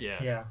us?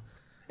 Yeah. Yeah.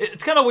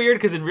 It's kind of weird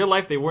because in real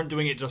life they weren't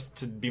doing it just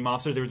to be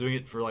mobsters. They were doing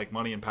it for like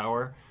money and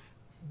power.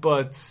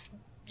 But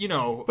you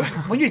know,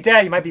 When you're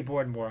dead, you might be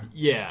bored more.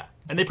 yeah.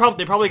 And they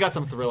probably got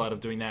some thrill out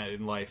of doing that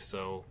in life.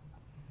 So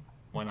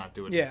why not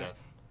do it Yeah. in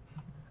death?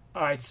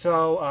 All right,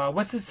 so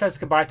Winston says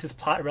goodbye to his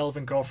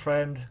plot-irrelevant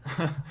girlfriend.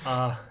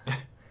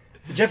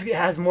 Jeff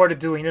has more to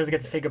do. He doesn't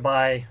get to say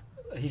goodbye.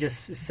 He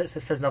just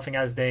says nothing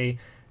as they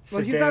sit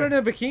Well, he's there. not in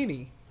a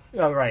bikini.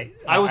 Oh, right.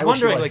 I was wish he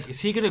wondering, was. like, is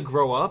he gonna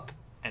grow up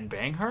and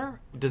bang her?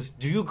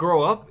 Do you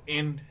grow up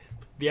in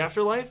the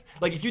afterlife?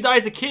 Like, if you die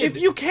as a kid, If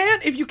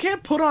you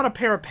can't put on a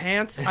pair of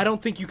pants, I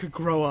don't think you could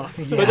grow up.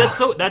 but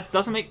that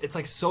doesn't make it's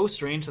like so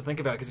strange to think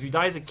about because if you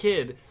die as a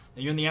kid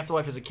and you're in the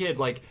afterlife as a kid,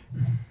 like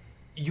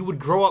you would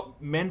grow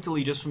up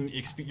mentally just from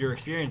your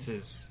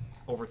experiences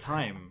over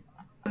time.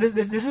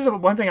 This is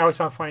one thing I always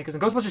found funny because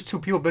in Ghostbusters 2,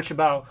 people bitch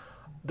about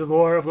the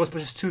lore of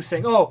Ghostbusters 2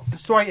 saying, oh, the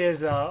story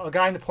is a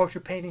guy in the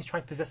portrait painting is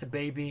trying to possess a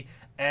baby,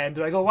 and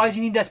they're like, oh, why does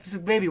he need that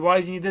specific baby? Why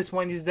does he need this?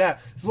 Why does he need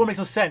that? This lore makes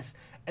no sense.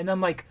 And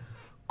I'm like,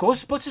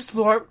 Ghostbusters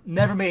lore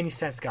never made any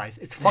sense, guys.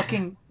 It's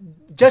fucking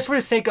just for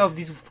the sake of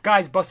these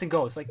guys busting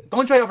ghosts. Like,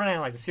 don't try to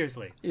overanalyze it,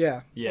 seriously.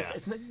 Yeah. Yeah,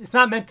 It's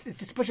not meant. It's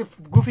just a bunch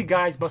of goofy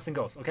guys busting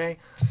ghosts. Okay.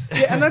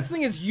 Yeah, and that's the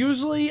thing is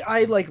usually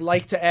I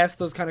like to ask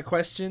those kind of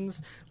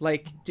questions.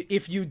 Like,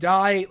 if you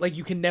die, like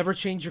you can never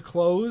change your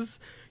clothes.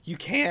 You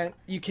can't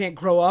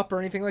grow up or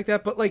anything like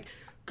that. But like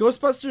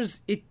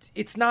Ghostbusters,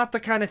 it's not the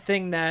kind of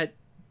thing that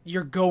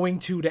you're going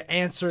to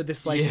answer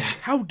this. Like, Yeah.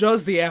 how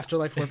does the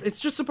afterlife work? It's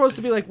just supposed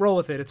to be like roll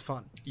with it. It's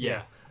fun.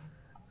 yeah.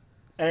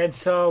 And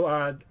so,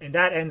 and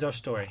that ends our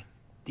story.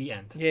 The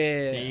end.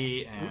 Yeah.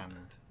 The end.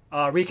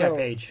 Recap So-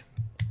 page.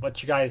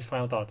 What's your guys'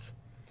 final thoughts?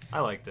 I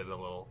liked it a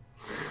little.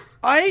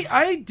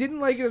 I didn't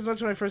like it as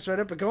much when I first read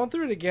it, but going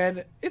through it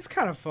again, it's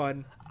kind of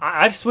fun.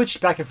 I've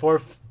switched back and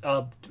forth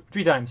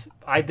 3 times.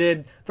 I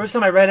did first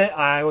time I read it,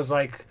 I was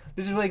like,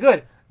 "This is really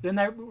good." Then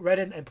I read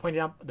it and pointed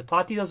out the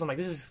plot details. I'm like,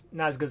 "This is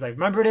not as good as I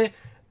remembered it."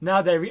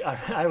 Now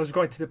that I was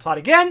going to the plot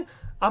again,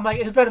 I'm like,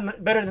 "It's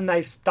better than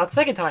I thought the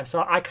second time."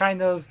 So I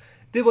kind of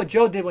did what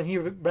Joe did when he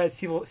read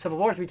Civil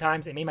War 3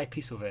 times and made my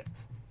peace with it.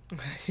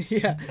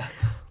 Yeah.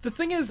 The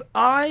thing is,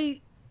 I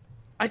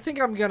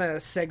think I'm gonna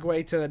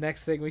segue to the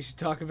next thing we should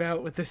talk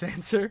about with this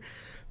answer.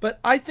 But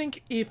I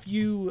think if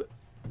you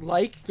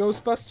like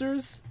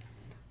Ghostbusters,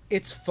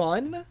 it's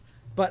fun,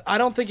 but I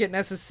don't think it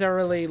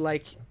necessarily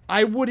like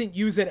I wouldn't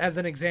use it as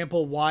an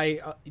example why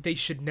they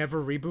should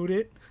never reboot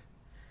it.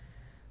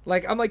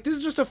 Like, I'm like, this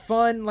is just a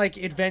fun like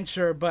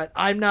adventure, but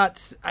I'm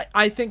not.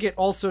 I think it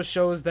also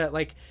shows that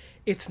like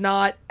it's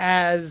not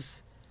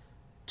as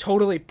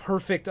totally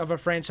perfect of a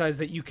franchise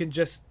that you can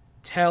just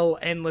tell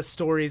endless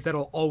stories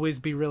that'll always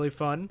be really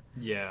fun.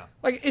 Yeah.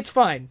 Like, it's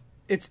fine.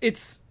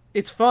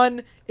 It's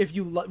fun if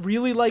you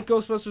really like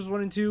Ghostbusters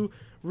 1 and 2,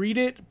 read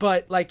it,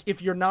 but like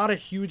if you're not a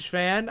huge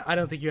fan, I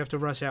don't think you have to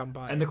rush out and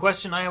buy it. And the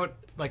question I would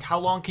like, how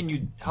long can you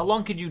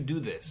do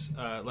this?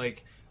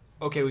 Like,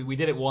 okay, we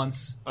did it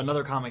once,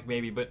 another comic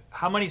maybe, but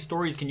how many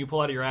stories can you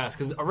pull out of your ass?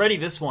 Because already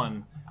this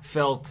one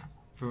felt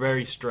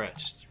very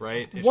stretched,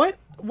 right? What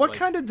like-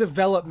 kind of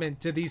development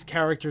do these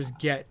characters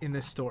get in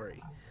this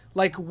story?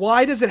 Like,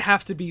 why does it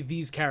have to be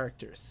these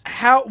characters?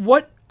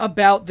 What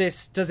about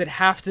this does it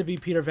have to be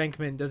Peter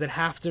Venkman? Does it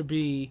have to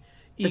be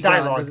The Egon?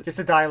 dialogue, just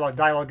the dialogue.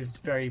 Dialogue is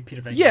very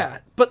Peter Venkman. Yeah,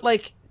 but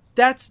like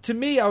that's to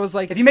me, I was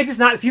like, If you make this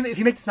not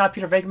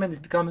Peter Venkman,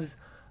 this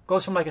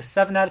goes from like a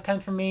 7 out of 10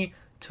 for me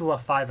to a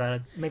 5 out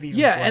of maybe. Even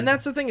yeah, 4. and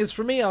that's the thing is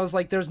for me, I was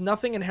like, there's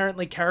nothing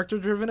inherently character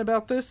driven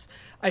about this.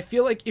 I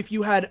feel like if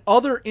you had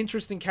other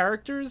interesting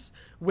characters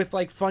with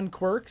like fun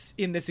quirks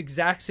in this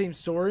exact same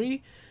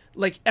story,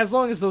 like as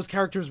long as those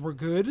characters were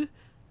good,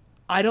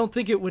 I don't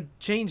think it would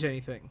change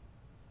anything.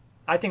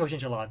 I think it would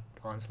change a lot,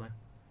 honestly.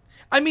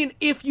 I mean,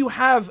 if you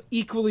have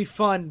equally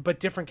fun but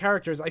different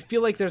characters, I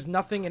feel like there's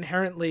nothing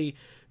inherently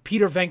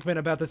Peter Venkman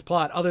about this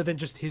plot other than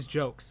just his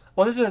jokes.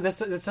 Well, this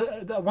is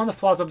one of the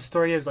flaws of the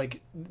story is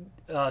like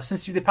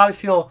since they probably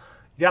feel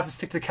you have to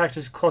stick to the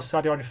characters close to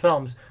how they are in the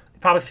films. They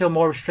probably feel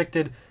more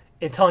restricted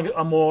in telling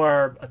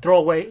a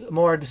throwaway,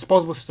 more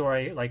disposable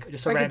story, like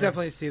just a I random, can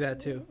definitely see that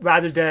too.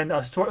 rather than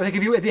a story. Like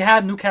if they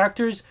had new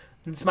characters,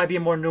 this might be a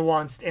more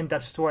nuanced,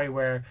 in-depth story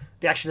where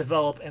they actually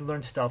develop and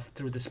learn stuff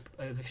through this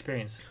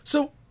experience.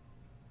 So,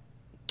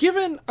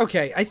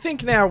 I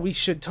think now we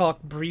should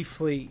talk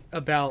briefly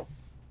about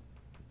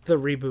the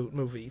reboot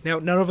movie. Now,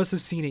 none of us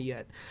have seen it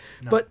yet.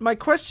 No. But my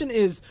question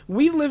is,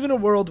 we live in a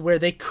world where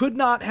they could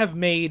not have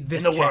made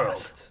this In the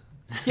cast.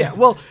 Yeah,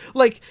 well,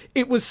 like,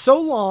 it was so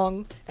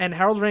long, and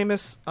Harold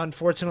Ramis,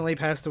 unfortunately,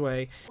 passed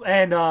away.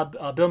 And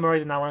Bill Murray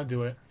did not want to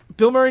do it.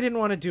 Bill Murray didn't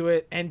want to do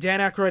it, and Dan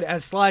Aykroyd,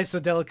 as Sly so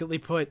delicately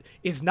put,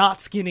 is not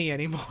skinny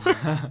anymore.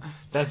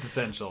 That's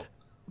essential.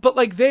 But,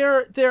 like,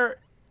 the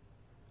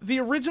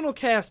original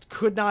cast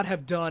could not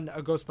have done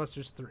a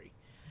Ghostbusters 3.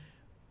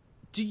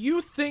 Do you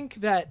think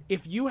that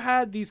if you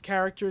had these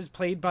characters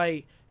played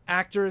by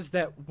actors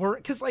that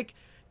weren't... Because, like,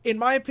 in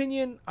my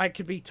opinion, I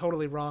could be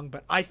totally wrong,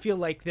 but I feel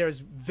like there's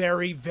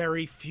very,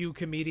 very few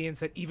comedians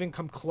that even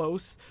come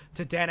close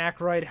to Dan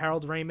Aykroyd,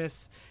 Harold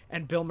Ramis,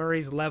 and Bill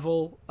Murray's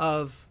level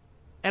of...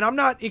 And I'm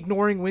not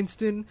ignoring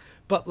Winston,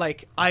 but,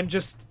 like, I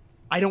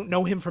don't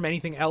know him from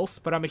anything else,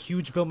 but I'm a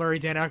huge Bill Murray,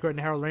 Dan Aykroyd, and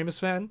Harold Ramis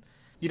fan.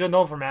 You don't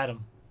know him from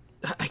Adam.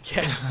 I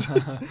guess.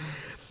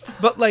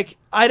 But, like,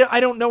 I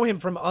don't know him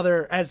from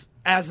other...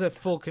 As a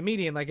full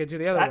comedian like I do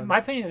the other ones. My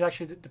opinion is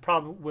actually the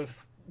problem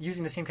with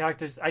using the same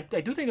characters. I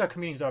do think that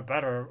comedians are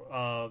better.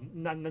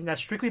 Not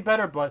strictly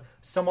better, but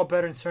somewhat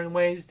better in certain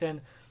ways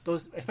than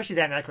those, especially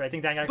Dan Aykroyd. I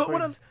think Dan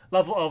Aykroyd's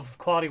level of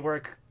quality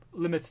work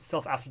limits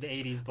itself after the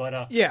 80s, but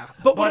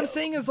what I'm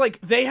saying is,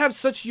 like, they have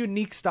such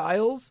unique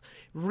styles.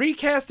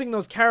 Recasting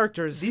those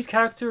characters, these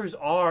characters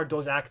are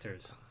those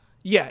actors.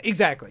 Yeah,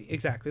 exactly.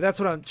 That's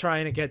what I'm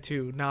trying to get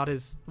to. Not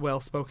as well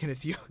spoken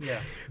as you.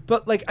 Yeah,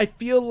 but, like, I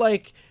feel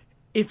like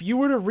if you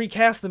were to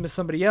recast them as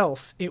somebody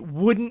else, it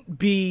wouldn't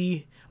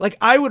be... Like,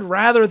 I would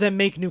rather them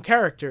make new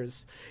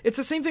characters. It's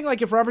the same thing,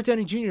 like, if Robert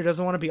Downey Jr.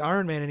 doesn't want to be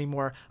Iron Man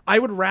anymore, I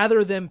would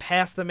rather them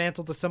pass the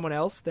mantle to someone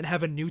else than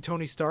have a new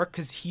Tony Stark,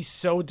 because he's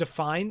so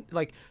defined.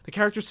 Like, the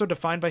character's so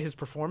defined by his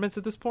performance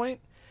at this point.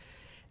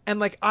 And,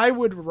 like, I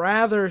would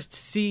rather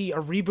see a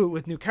reboot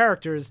with new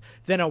characters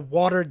than a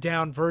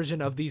watered-down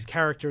version of these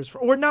characters.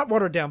 Or not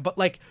watered down, but,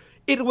 like,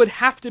 it would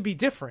have to be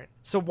different.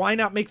 So why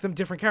not make them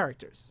different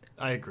characters?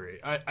 I agree.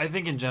 I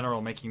think, in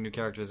general, making new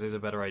characters is a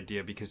better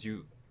idea because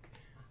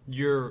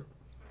your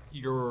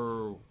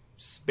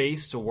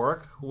space to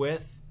work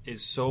with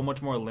is so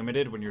much more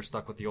limited when you're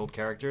stuck with the old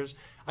characters.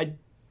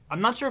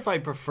 I'm not sure if I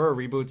prefer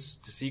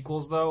reboots to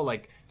sequels, though.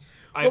 Like,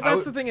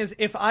 the thing is,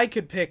 if I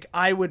could pick,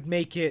 I would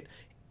make it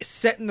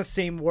set in the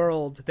same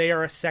world. They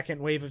are a second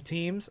wave of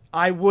teams.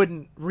 I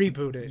wouldn't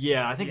reboot it.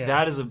 Yeah, I think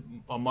that is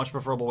a much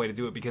preferable way to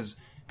do it because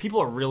people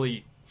are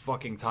really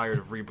fucking tired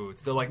of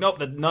reboots. They're like, nope,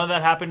 none of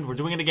that happened. We're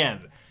doing it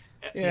again.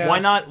 Yeah. Why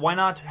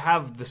not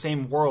have the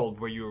same world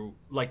where you,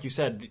 like you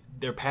said,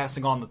 they're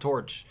passing on the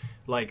torch.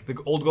 Like,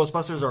 the old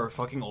Ghostbusters are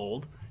fucking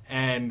old,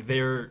 and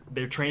they're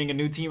training a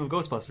new team of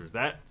Ghostbusters.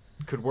 That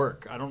could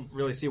work. I don't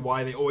really see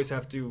why they always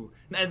have to...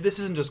 And this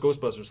isn't just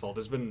Ghostbusters' fault.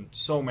 There's been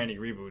so many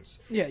reboots.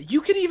 Yeah,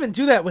 you could even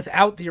do that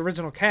without the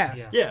original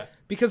cast. Yeah.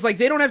 Because, like,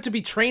 they don't have to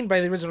be trained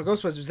by the original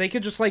Ghostbusters. They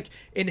could just, like,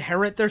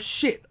 inherit their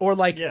shit or,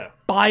 like,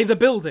 buy the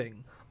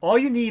building. All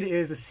you need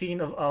is a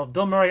scene of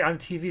Bill Murray on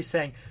TV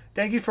saying,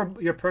 "Thank you for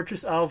your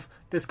purchase of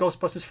this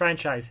Ghostbusters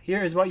franchise.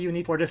 Here is what you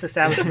need for this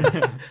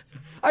establishment."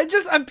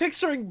 I'm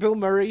picturing Bill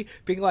Murray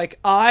being like,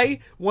 I,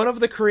 one of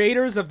the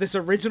creators of this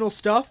original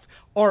stuff,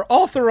 are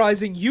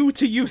authorizing you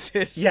to use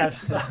it.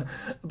 Yes.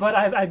 But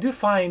I do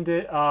find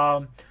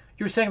that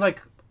you're saying,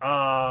 like,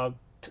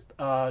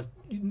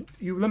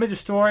 you limit your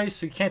stories,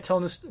 so you can't tell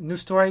new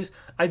stories.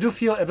 I do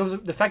feel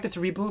the fact that it's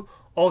a reboot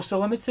also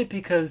limits it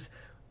because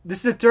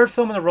this is the third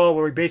film in a row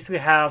where we basically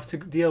have to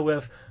deal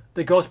with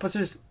the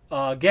Ghostbusters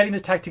getting the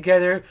tech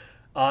together.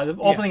 The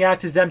opening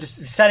act is them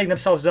just setting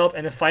themselves up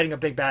and then fighting a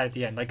big bad at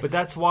the end. Like, but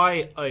that's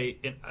why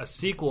a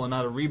sequel and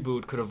not a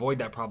reboot could avoid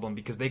that problem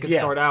because they could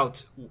start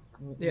out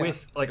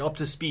with, like, up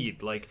to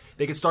speed. Like,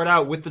 they could start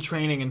out with the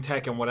training and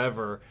tech and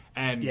whatever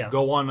and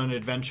go on an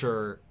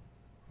adventure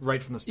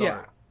right from the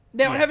start.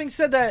 Now, having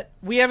said that,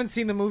 we haven't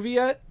seen the movie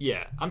yet.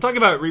 Yeah, I'm talking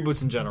about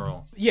reboots in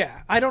general.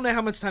 Yeah, I don't know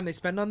how much time they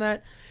spend on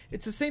that.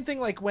 It's the same thing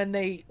like when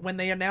they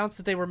announced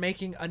that they were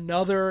making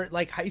another,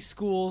 like, high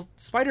school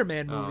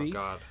Spider-Man movie. Oh,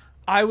 God.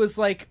 I was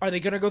like, are they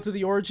going to go through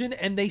the origin?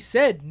 And they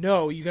said,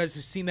 no, you guys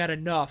have seen that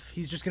enough.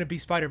 He's just going to be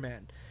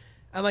Spider-Man.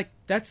 I'm like,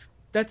 that's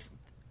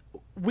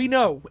we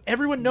know.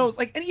 Everyone knows.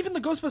 Like, and even the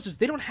Ghostbusters,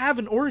 they don't have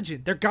an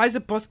origin. They're guys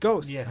that bust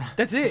ghosts. Yeah.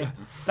 That's it.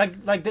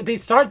 like they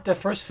start the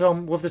first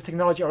film with the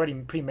technology already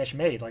pretty much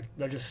made. Like,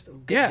 they're just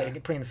putting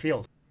in the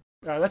field.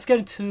 Let's get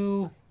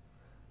into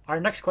our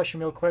next question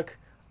real quick.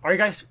 Are you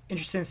guys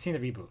interested in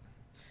seeing the reboot?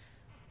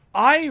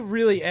 I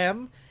really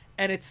am.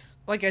 And it's,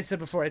 like I said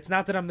before, it's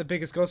not that I'm the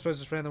biggest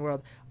Ghostbusters fan in the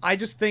world. I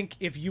just think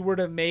if you were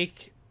to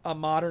make a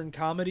modern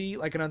comedy,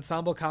 like an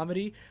ensemble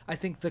comedy, I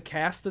think the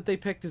cast that they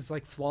picked is,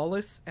 like,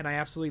 flawless, and I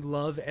absolutely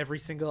love every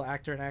single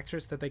actor and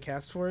actress that they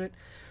cast for it.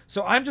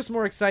 So I'm just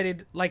more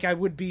excited, like I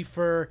would be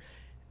for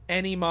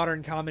any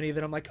modern comedy,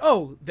 that I'm like,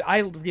 oh, I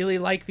really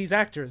like these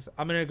actors.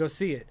 I'm going to go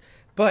see it.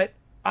 But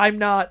I'm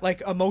not,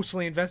 like,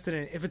 emotionally invested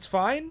in it. If it's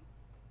fine,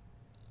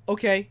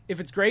 okay. If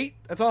it's great,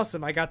 that's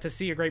awesome. I got to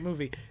see a great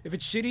movie. If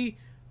it's shitty,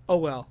 oh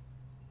well.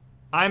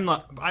 I'm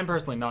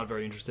personally not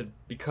very interested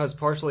because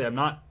partially I'm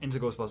not into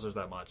Ghostbusters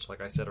that much.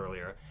 Like I said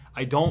earlier,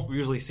 I don't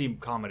usually see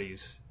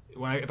comedies.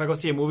 If I go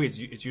see a movie,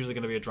 it's usually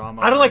going to be a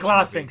drama. I don't like a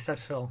lot of things.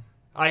 That's Phil.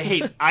 I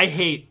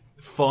hate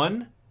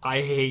fun.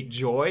 I hate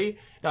joy.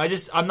 No,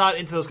 I'm not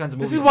into those kinds of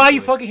movies. This is why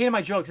you fucking hate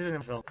my jokes, isn't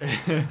it, Phil?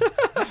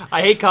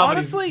 I hate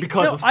comedies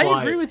because of Sly.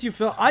 I agree with you,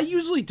 Phil. I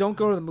usually don't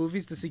go to the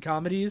movies to see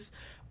comedies.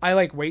 I,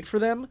 like, wait for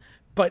them.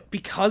 But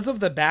because of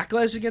the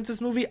backlash against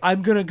this movie,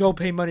 I'm going to go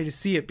pay money to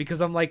see it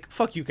because I'm like,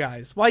 fuck you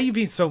guys. Why are you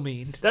being so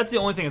mean? That's the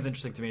only thing that's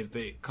interesting to me is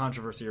the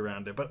controversy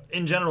around it. But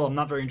in general, I'm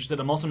not very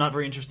interested. I'm also not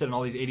very interested in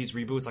all these 80s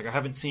reboots. Like, I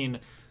haven't seen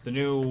the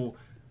new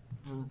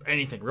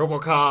anything,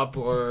 RoboCop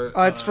or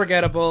It's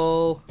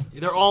forgettable.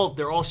 they're all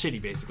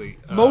shitty basically.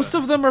 Most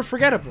of them are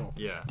forgettable.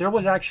 yeah. There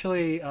was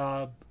actually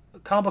a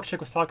comic book chick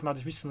was talking about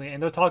this recently,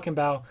 and they're talking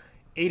about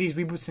 80s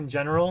reboots in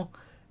general,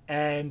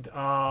 and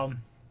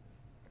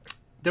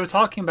they were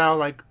talking about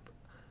like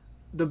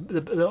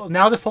the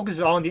now the focus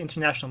is all on the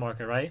international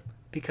market, right?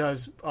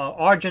 Because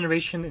our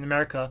generation in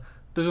America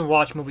doesn't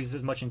watch movies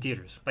as much in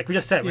theaters. Like we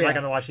just said, we're Yeah. not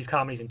going to watch these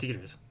comedies in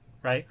theaters,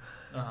 right?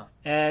 Uh-huh.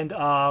 And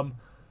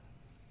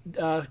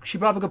she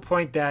brought up a good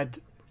point that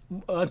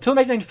until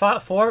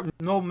 1994,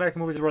 no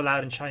American movies were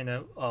allowed in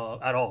China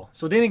at all.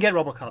 So they didn't get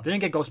RoboCop, they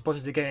didn't get Ghostbusters,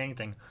 they didn't get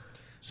anything.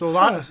 So a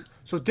lot.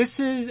 So this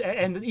is,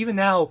 and even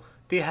now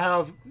they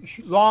have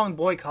long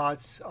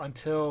boycotts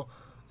until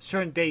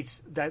certain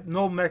dates that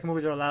no American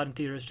movies are allowed in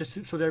theaters,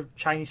 just so their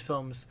Chinese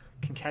films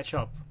can catch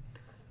up.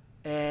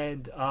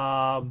 And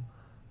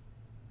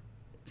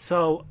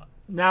so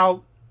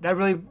now that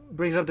really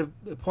brings up the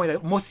point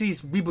that most of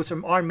these reboots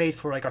aren't made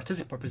for like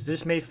artistic purposes. They're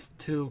just made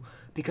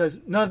because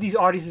none of these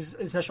artists,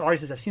 international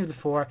artists, have seen this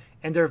before,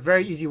 and they're a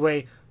very easy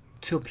way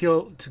to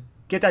appeal to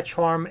get that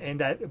charm and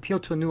that appeal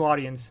to a new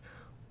audience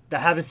that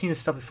haven't seen this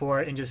stuff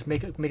before and just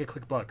make a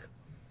quick buck.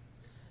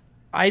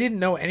 I didn't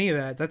know any of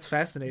that. That's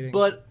fascinating.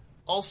 But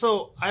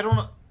also, I don't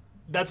know.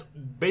 That's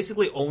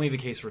basically only the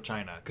case for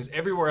China because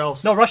everywhere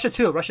else. No, Russia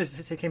too. Russia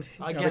came.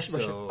 I guess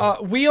Russia.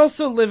 so. We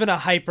also live in a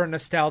hyper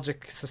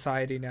nostalgic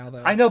society now,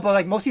 though. I know, but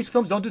like most of these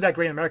films don't do that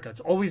great in America. It's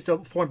always the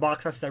foreign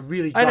box office that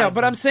really. I know, drives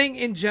but I'm this. saying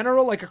in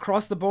general, like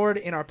across the board,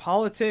 in our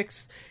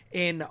politics,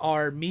 in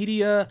our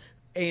media,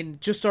 in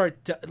just our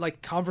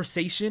like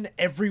conversation,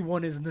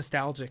 everyone is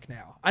nostalgic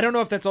now. I don't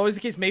know if that's always the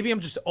case. Maybe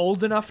I'm just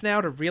old enough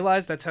now to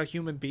realize that's how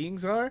human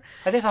beings are.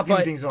 I think that's how human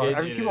but beings are. it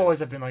People is. always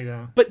have been like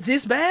that. But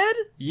this bad?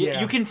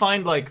 Yeah, you can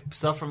find like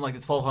stuff from like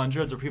the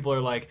 1200s where people are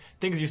like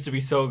things used to be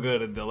so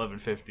good in the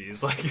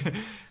 1150s. Like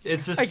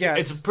it's just I guess.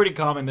 it's pretty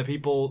common that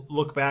people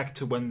look back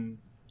to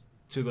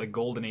like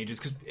golden ages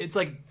because it's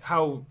like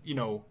how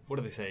what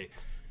do they say?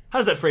 How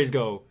does that phrase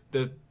go?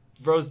 The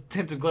rose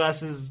tinted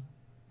glasses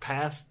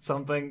past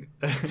something.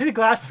 The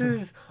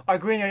glasses are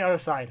green on the other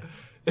side.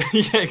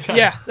 Yeah, exactly.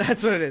 Yeah,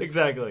 that's what it is.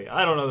 Exactly.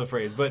 I don't know the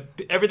phrase, but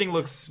everything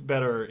looks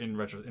better in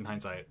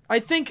hindsight. I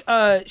think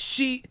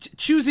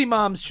choosy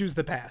moms choose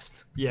the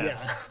past.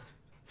 Yes. Yeah.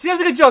 See, that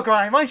was a good joke,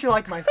 Ryan. Why don't you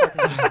like my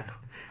fucking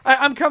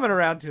I'm coming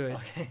around to it.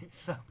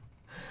 so,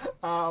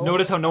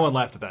 Notice how no one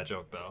laughed at that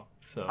joke though.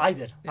 So I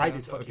did. I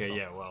did. Fuck Okay, you,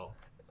 yeah, well,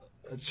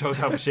 it shows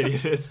how shitty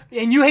it is.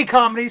 And you hate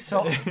comedy,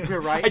 so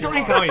you're right. I don't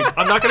hate comedies.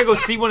 I'm not gonna go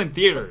see one in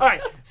theaters. All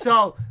right,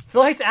 so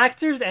Phil hates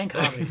actors and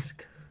comedies.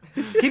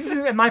 Keep this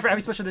in mind for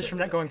every special edition from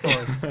that going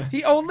forward.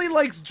 He only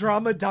likes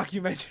drama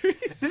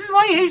documentaries. This is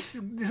why he hates.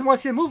 This is why I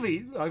see the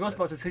movie Ghostbusters.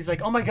 Because he's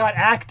like, oh my god,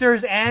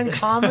 actors and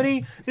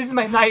comedy. This is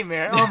my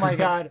nightmare. Oh my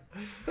god.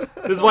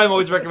 This is why I'm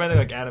always recommending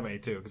like anime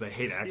too, because I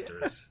hate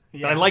actors.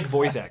 Yeah. But I like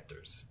voice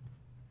actors.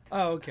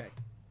 Oh, okay.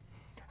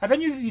 Have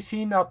any of you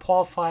seen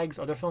Paul Feig's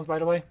other films, by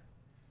the way?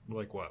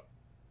 Like what?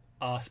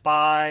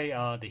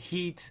 Spy, The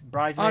Heat,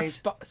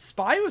 Bridesmaids.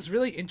 Spy was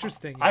really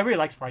interesting. I really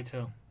like Spy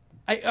too.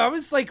 I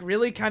was like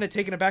really kind of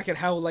taken aback at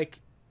how like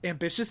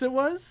ambitious it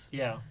was,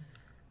 Yeah.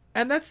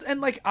 and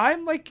like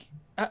I'm like,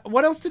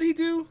 what else did he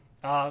do?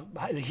 The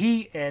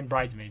Heat and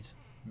Bridesmaids.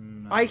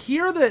 I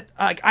hear that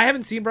I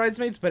haven't seen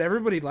Bridesmaids, but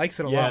everybody likes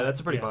it a Yeah, lot.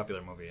 that's a pretty Yeah.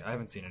 popular movie. I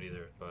haven't seen it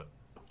either, but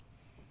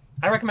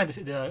I recommend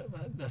the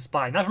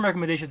Spy, not from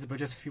recommendations, but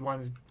just if you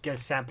want to get a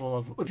sample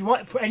of, if you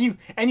want for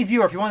any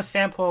viewer, if you want to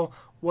sample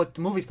what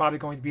the movie's probably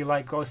going to be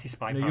like, go see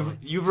Spy.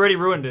 you've already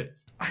ruined it.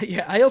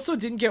 Yeah, I also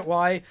didn't get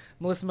why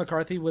Melissa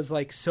McCarthy was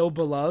like so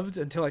beloved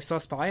until I saw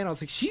Spy, and I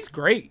was like, she's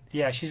great.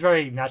 Yeah, she's a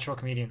very natural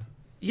comedian.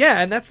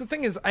 Yeah, and that's the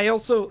thing is,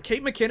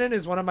 Kate McKinnon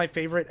is one of my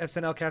favorite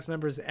SNL cast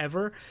members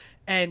ever,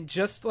 and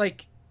just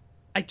like,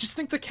 I just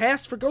think the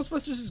cast for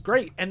Ghostbusters is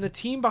great, and the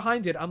team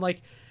behind it. I'm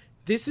like,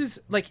 this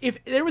is like,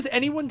 if there was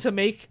anyone to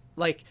make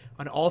like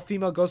an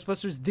all-female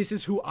Ghostbusters, this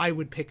is who I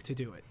would pick to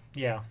do it.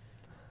 Yeah.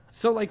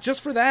 So like, just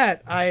for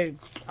that,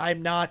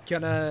 I'm not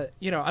gonna,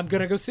 I'm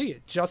gonna go see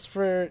it just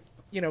for,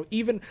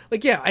 even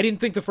like, yeah, I didn't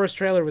think the first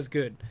trailer was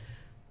good,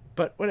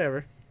 but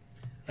whatever.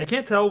 I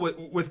can't tell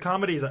with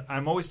comedies.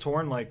 I'm always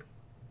torn. Like,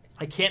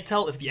 I can't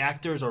tell if the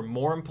actors are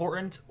more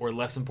important or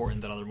less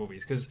important than other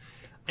movies because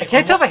I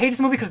can't tell if I hate this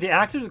movie because the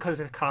actors or because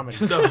it's a comedy.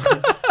 No,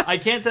 I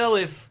can't tell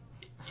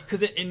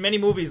because in many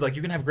movies, like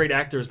you can have great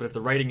actors, but if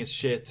the writing is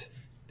shit,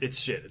 it's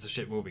shit. It's a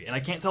shit movie. And I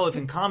can't tell if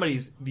in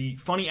comedies the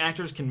funny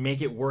actors can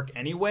make it work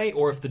anyway,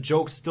 or if the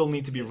jokes still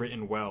need to be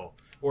written well.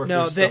 Or if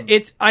No,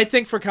 there's some... I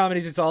think for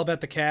comedies it's all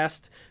about the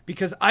cast,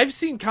 because I've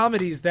seen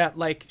comedies that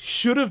like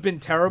should have been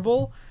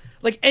terrible.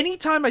 Like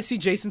anytime I see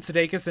Jason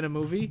Sudeikis in a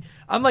movie,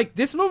 I'm like,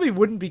 this movie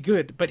wouldn't be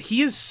good, but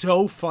he is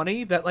so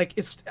funny that like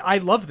I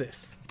love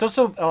this. It's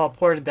also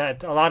important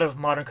that a lot of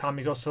modern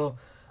comedies also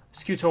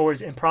skew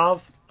towards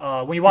improv.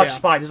 When you watch Yeah.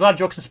 Spy, there's a lot of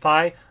jokes in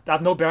Spy that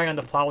have no bearing on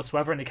the plot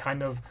whatsoever, and they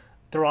kind of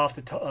throw off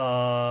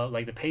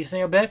the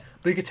pacing a bit.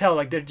 But you could tell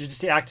like they're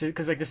just the actor,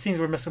 because like the scenes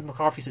where Mr.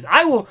 McCarthy says,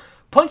 "I will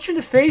punch you in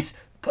the face,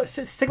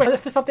 stick my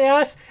fist up the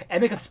ass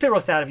and make a spit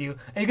roast out of you,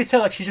 and you can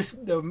tell like she's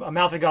just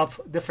mouthing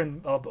up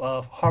different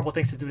horrible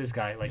things to do to this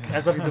guy, like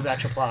has nothing to do with the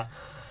actual plot.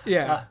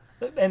 Yeah.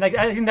 And like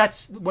I think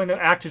that's when the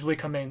actors really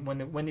come in,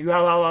 when you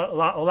allow a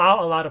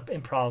lot of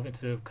improv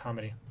into the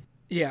comedy.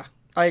 Yeah,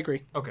 I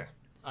agree. Okay,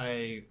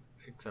 I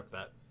accept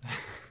that.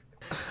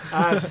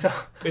 So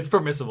It's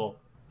permissible.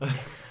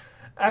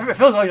 it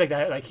feels always like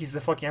that. Like he's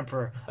the fucking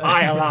emperor.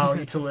 I allow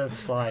you to live,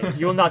 Sly.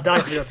 You will not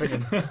die for your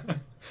opinion.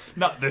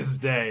 Not this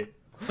day.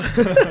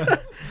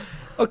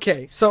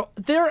 Okay, so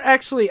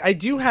I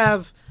do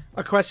have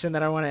a question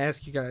that I want to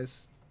ask you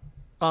guys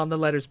on the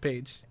letters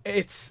page.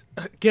 It's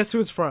guess who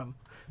it's from?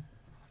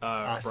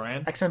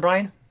 Brian? X-Men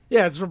Brian?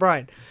 Yeah, it's for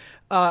Brian.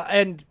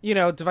 And,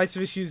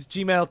 Divisive Issues,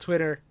 Gmail,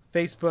 Twitter,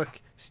 Facebook,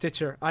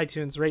 Stitcher,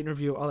 iTunes, rate and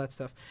review, all that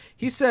stuff.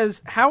 He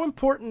says, how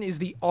important is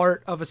the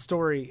art of a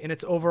story and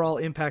its overall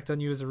impact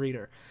on you as a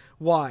reader?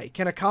 Why?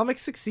 Can a comic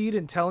succeed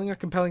in telling a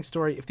compelling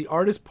story if the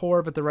art is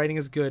poor but the writing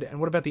is good? And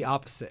what about the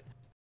opposite?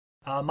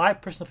 My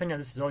personal opinion on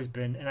this has always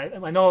been,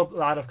 and I know a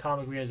lot of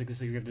comic readers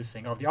disagree with this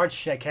thing. Oh, the art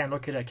shit, I can't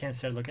look at it. I can't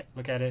sit look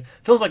at it.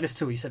 Feels like this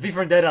too. He said, "V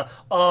for Vendetta."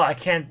 Oh, I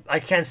can't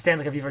stand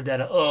like a V for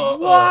Vendetta.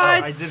 What?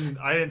 I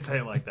didn't say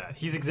it like that.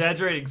 He's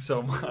exaggerating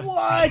so much.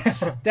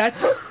 What?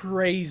 That's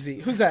crazy.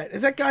 Who's that?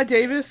 Is that Guy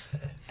Davis?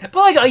 But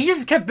like, he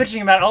just kept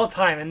bitching about it all the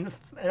time, and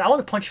I want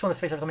to punch you in the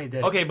face every time he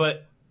did. Okay,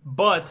 but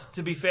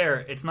to be fair,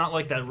 it's not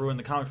like that ruined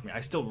the comic for me.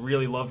 I still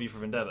really love V for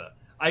Vendetta.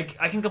 I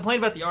can complain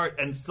about the art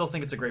and still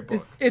think it's a great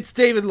book. It's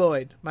David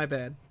Lloyd. My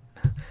bad.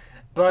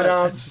 But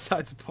that's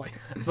besides the point.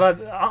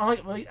 But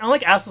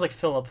unlike assholes like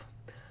Philip,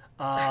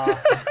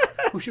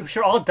 who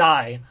should all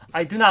die,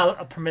 I do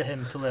not permit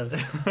him to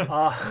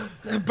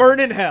live. Burn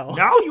in hell.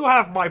 Now you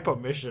have my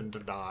permission to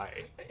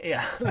die.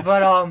 Yeah,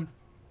 but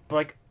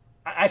like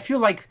I feel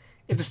like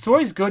if the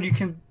story is good, you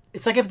can.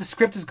 It's like if the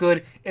script is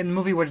good in a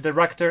movie where the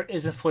director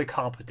isn't fully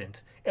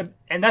competent, and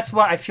that's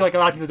what I feel like a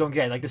lot of people don't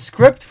get. Like the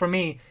script for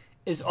me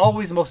is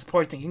always the most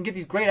important thing. You can get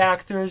these great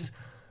actors,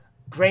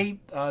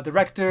 great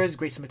directors,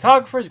 great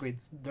cinematographers, great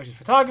directors of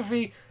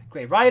photography,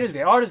 great writers,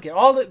 great artists, get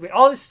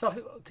all this stuff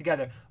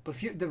together.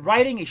 But if the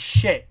writing is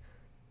shit,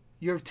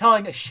 you're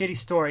telling a shitty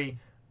story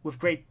with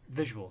great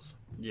visuals.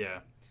 Yeah.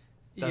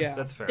 Yeah.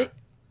 That's fair.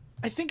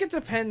 I think it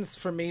depends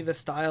for me, the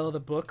style of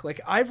the book.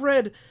 Like, I've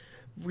read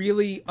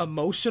really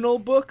emotional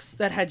books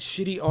that had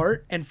shitty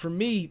art, and for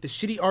me the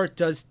shitty art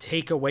does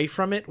take away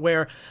from it,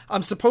 where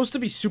I'm supposed to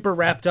be super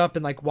wrapped up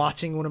in like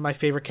watching one of my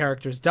favorite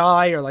characters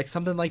die or like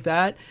something like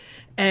that,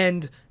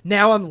 and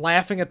now I'm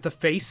laughing at the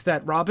face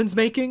that Robin's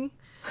making.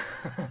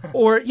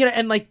 Or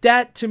and like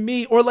that to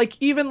me, or like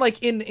even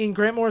like in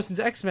Grant Morrison's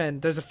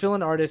X-Men, there's a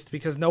fill-in artist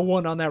because no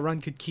one on that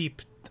run could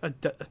keep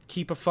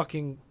a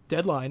fucking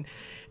deadline.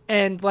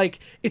 And, like,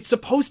 it's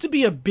supposed to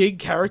be a big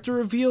character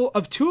reveal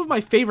of two of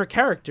my favorite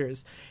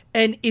characters,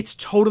 and it's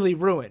totally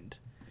ruined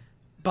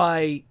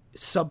by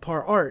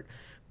subpar art.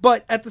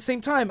 But at the same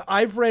time,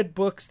 I've read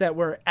books that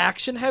were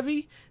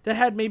action-heavy, that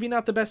had maybe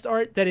not the best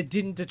art, that it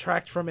didn't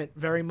detract from it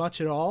very much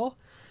at all.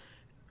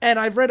 And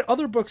I've read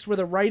other books where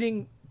the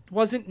writing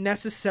wasn't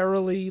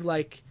necessarily,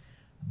 like,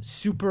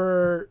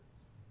 super...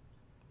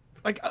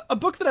 Like, a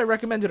book that I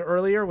recommended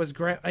earlier was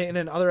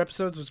in other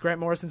episodes was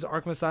Grant Morrison's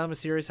Arkham Asylum, A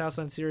Serious House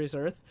on Serious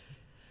Earth.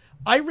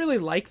 I really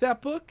like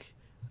that book.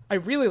 And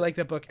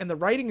the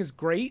writing is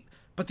great,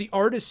 but the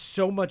art is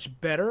so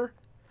much better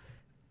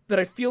that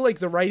I feel like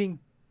the writing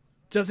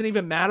doesn't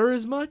even matter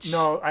as much.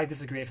 No, I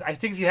disagree. I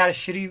think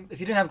if you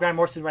didn't have Grant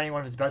Morrison writing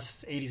one of his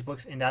best 80s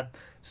books in that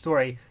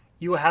story,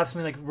 you will have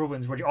something like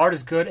Ruins, where the art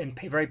is good and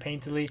very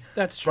painfully,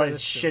 that's true, but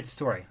it's shit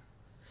story.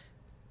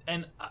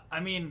 And, I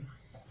mean...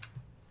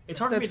 It's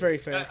hard. That's very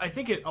fair. I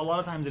think a lot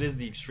of times it is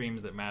the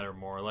extremes that matter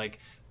more. Like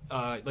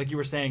you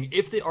were saying,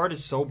 if the art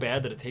is so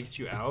bad that it takes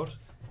you out,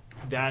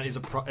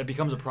 it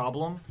becomes a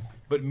problem.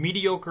 But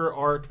mediocre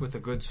art with a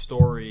good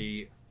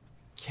story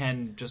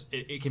can just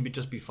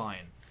be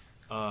fine.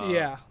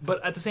 Yeah.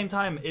 But at the same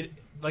time,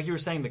 like you were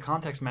saying, the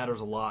context matters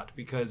a lot,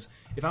 because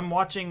if I'm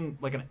watching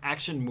like an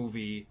action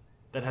movie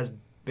that has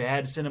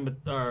bad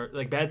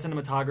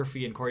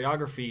cinematography and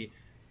choreography,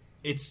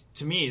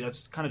 to me,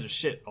 that's kind of just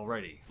shit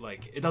already.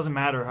 Like, it doesn't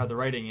matter how the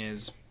writing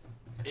is.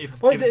 It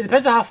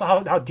depends on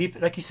how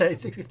deep, like you said,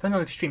 it depends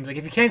on extremes. Like,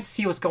 if you can't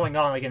see what's going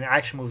on, like in an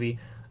action movie,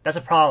 that's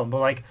a problem.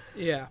 But like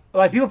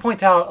people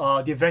point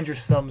out the Avengers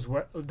films,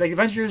 where like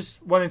Avengers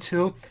 1 and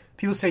 2,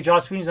 people say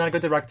Joss Whedon's not a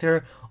good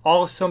director.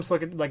 All his films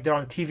look like they're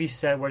on a TV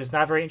set where it's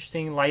not very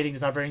interesting lighting,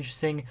 it's not very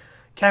interesting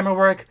camera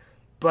work.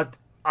 But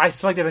I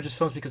still like the Avengers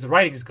films because the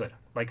writing is good.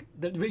 Like,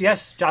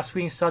 yes, Joss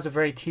Whedon still has a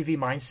very TV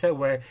mindset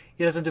where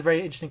he doesn't do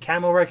very interesting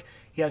camera work.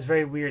 He has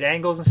very weird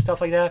angles and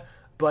stuff like that.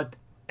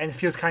 And it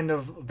feels kind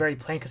of very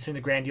plain considering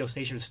the grandiose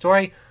nature of the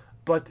story.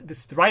 But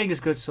the writing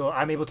is good, so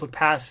I'm able to look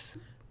past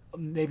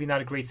maybe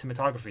not a great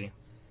cinematography.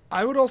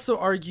 I would also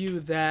argue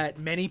that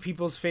many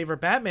people's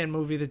favorite Batman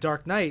movie, The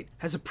Dark Knight,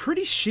 has a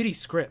pretty shitty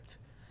script.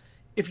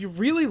 If you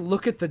really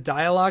look at the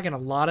dialogue in a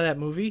lot of that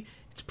movie,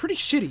 It's pretty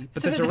shitty,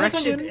 but So the it depends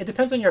on direction. it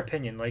depends on your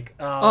opinion. Like,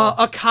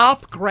 A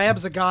cop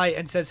grabs a guy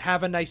and says,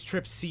 "Have a nice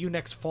trip. See you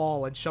next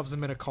fall," and shoves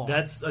him in a car.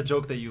 That's a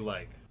joke that you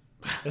like.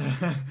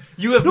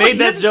 You have No, made he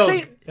that doesn't joke. say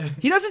it.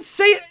 He doesn't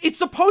say it. It's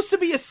supposed to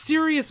be a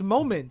serious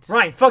moment.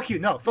 Ryan, fuck you.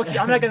 No, fuck you.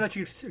 I'm not gonna let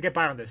you get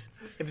by on this.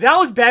 If that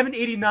was Batman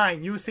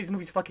 '89, you would say this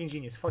movie's fucking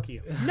genius. Fuck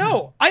you.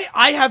 No,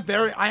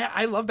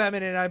 I love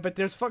Batman and but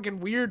there's fucking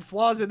weird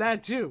flaws in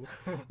that too.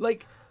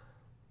 Like,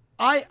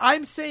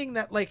 I'm saying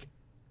that like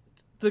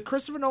the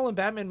Christopher Nolan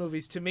Batman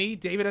movies, to me,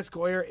 David S.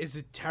 Goyer is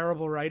a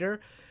terrible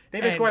writer.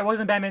 David And- Squire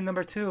wasn't Batman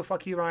 #2.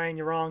 Fuck you, Ryan.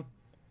 You're wrong.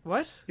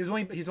 What? He was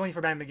only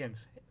for Batman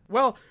Begins.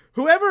 Well,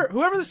 whoever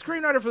the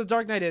screenwriter for The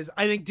Dark Knight is,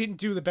 I think didn't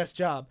do the best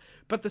job.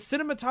 But the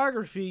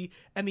cinematography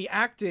and the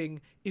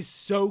acting is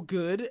so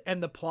good,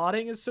 and the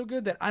plotting is so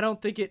good that I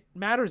don't think it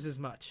matters as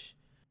much.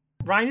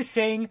 Ryan is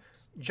saying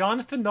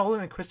Jonathan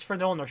Nolan and Christopher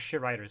Nolan are shit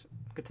writers.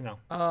 Good to know.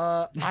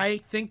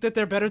 I think that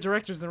they're better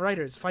directors than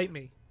writers. Fight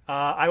me.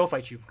 I will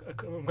fight you.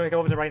 I'm gonna go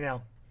over there right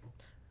now.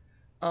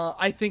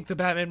 I think the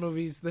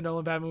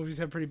Nolan Batman movies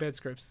have pretty bad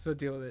scripts, so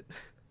deal with it.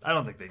 I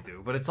don't think they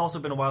do, but it's also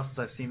been a while since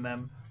I've seen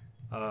them.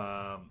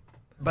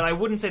 But I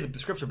wouldn't say that the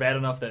scripts are bad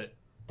enough that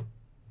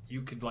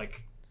you could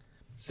like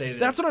say that.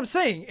 That's what I'm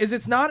saying. Is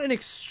it's not an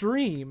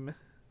extreme.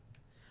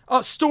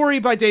 Oh, story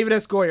by David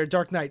S. Goyer,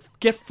 Dark Knight.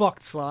 Get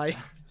fucked, Sly.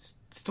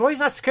 Story's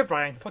not script,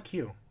 Ryan. Fuck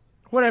you.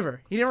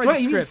 Whatever. He didn't write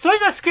the script.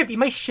 Story's not script. You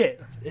my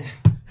shit.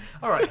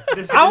 All right.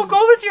 This, I will this-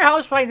 go over to your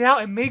house right now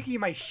and make you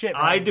my shit. I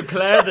Ryan.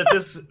 declare that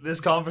this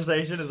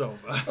conversation is over.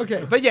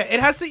 Okay, but yeah, it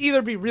has to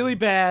either be really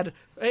bad.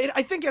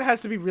 I think it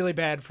has to be really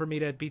bad for me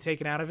to be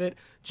taken out of it.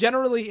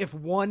 Generally, if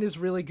one is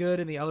really good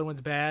and the other one's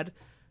bad,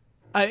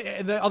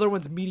 the other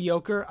one's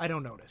mediocre, I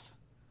don't notice.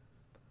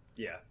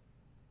 Yeah.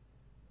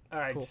 All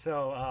right. Cool.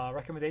 So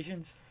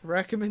recommendations.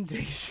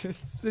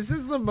 Recommendations. This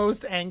is the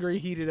most angry,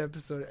 heated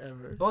episode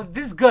ever. Well,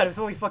 this is good. It's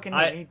what we fucking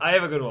need. I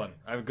have a good one.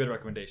 I have a good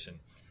recommendation.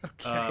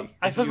 Okay.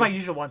 I if suppose you- my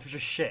usual ones, which are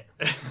shit.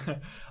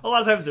 A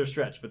lot of times they're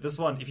stretched, but this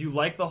one, if you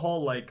like the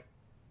whole like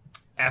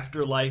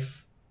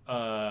afterlife,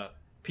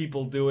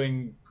 people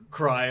doing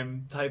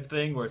crime type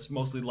thing, where it's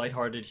mostly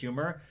lighthearted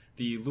humor,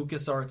 the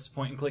LucasArts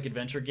point and click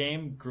adventure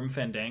game Grim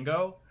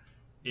Fandango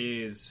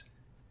is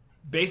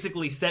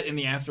basically set in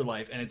the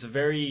afterlife, and it's a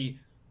very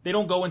they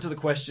don't go into the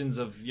questions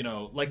of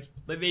like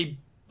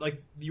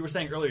you were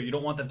saying earlier, you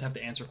don't want them to have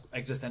to answer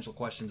existential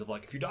questions of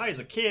like, if you die as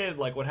a kid,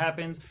 like what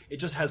happens. It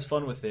just has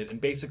fun with it, and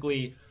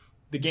basically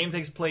the game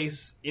takes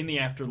place in the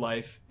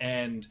afterlife,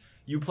 and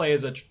you play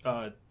as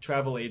a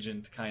travel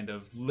agent, kind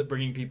of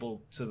bringing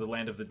people to the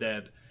land of the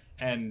dead,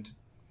 and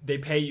they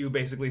pay you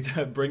basically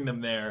to bring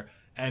them there.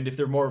 And if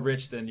they're more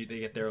rich, then they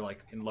get there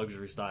like in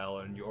luxury style,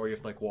 or you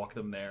have to like walk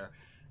them there.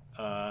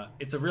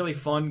 It's a really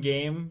fun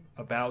game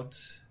about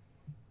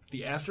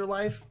the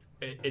afterlife.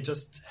 It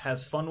just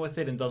has fun with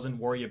it and doesn't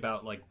worry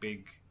about like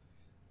big,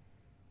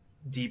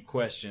 deep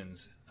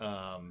questions.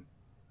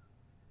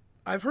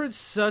 I've heard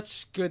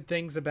such good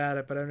things about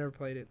it, but I've never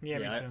played it. Yeah,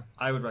 me too.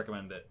 I would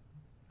recommend it.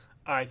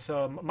 All right,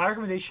 so my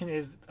recommendation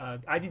is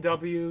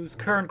IDW's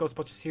current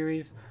Ghostbusters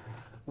series,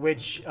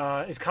 which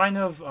is kind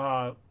of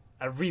a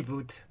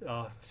reboot,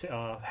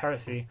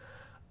 heresy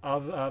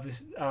of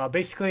this.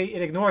 Basically,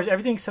 it ignores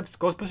everything except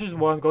Ghostbusters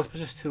 1,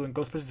 Ghostbusters 2, and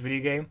Ghostbusters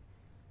video game.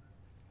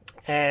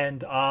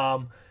 And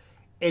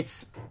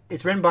it's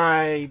written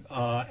by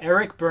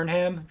Eric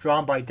Burnham,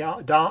 drawn by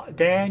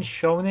Dan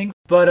Schoening.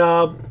 But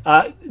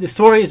the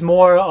story is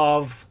more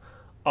of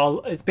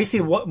it's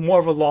basically more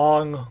of a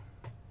long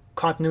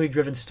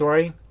continuity-driven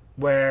story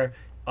where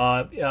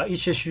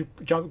each issue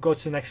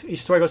goes to the next.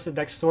 Each story goes to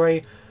the next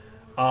story.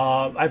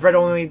 I've read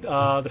only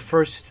the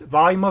first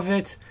volume of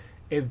it.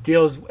 It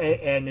deals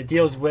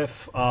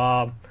with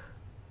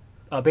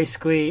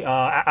basically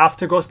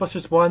after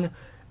Ghostbusters 1.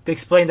 They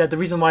explained that the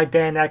reason why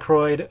Dan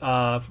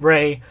Aykroyd,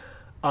 Ray,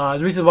 the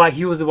reason why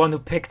he was the one who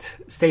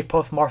picked Stay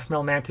Puft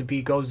Marshmallow Man to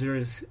be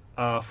Gozer's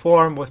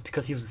form was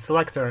because he was a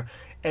selector,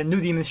 and new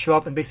demons show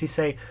up and basically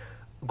say,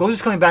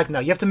 Gozer's coming back now.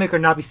 You have to make her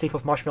not be Stay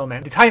Puft Marshmallow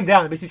Man. They tie him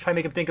down and basically try to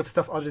make him think of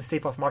stuff other than Stay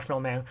Puft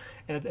Marshmallow Man.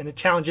 And the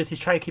challenge is he's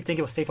trying to keep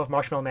thinking of Stay Puft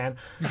Marshmallow Man,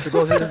 so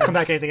Gozer doesn't come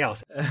back to anything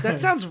else. That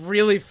sounds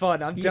really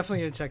fun. I'm definitely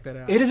going to check that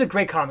out. It is a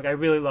great comic. I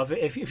really love it.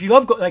 If you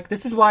love,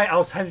 this is why I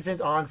was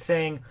hesitant on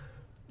saying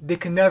they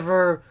can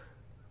never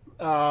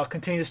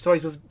continue the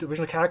stories with the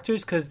original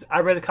characters, because I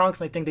read the comics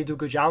and I think they do a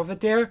good job of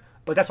it there.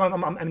 But that's why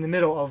I'm in the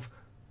middle of.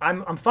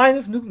 I'm fine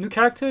with new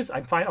characters.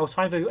 I'm fine. I was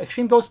fine with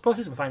Extreme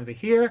Ghostbusters. I'm fine with it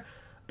here,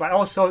 but I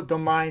also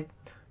don't mind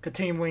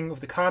continuing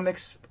with the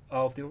comics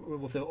with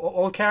the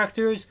old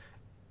characters.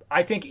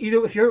 I think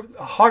either if you're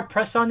hard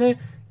pressed on it,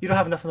 you don't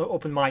have enough of an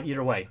open mind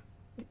either way.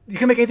 You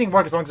can make anything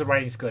work as long as the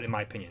writing is good, in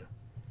my opinion.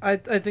 I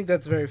think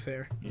that's very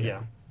fair.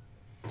 Yeah.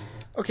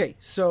 Okay,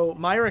 so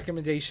my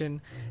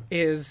recommendation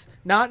is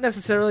not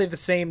necessarily the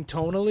same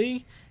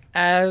tonally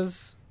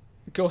as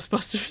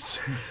Ghostbusters,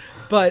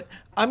 but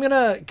I'm going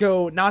to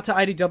go not to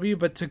IDW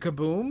but to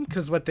Kaboom,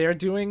 because what they're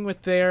doing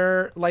with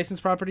their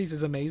licensed properties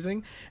is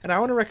amazing. And I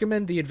want to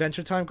recommend the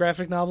Adventure Time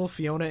graphic novel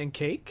Fiona and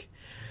Cake,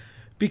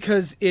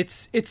 because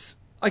it's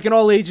like an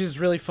all ages,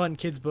 really fun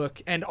kids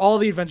book, and all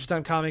the Adventure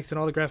Time comics and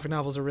all the graphic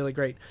novels are really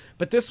great.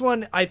 But this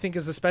one I think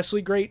is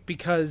especially great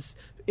because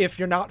if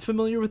you're not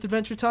familiar with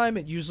Adventure Time,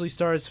 it usually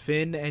stars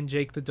Finn and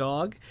Jake the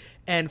dog,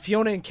 and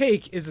Fiona and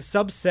Cake is a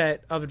subset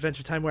of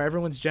Adventure Time where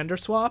everyone's gender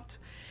swapped,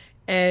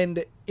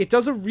 and it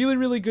does a really,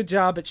 really good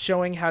job at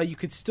showing how you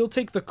could still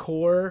take the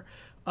core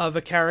of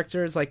a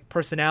character's like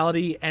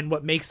personality and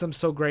what makes them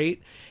so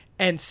great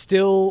and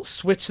still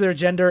switch their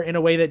gender in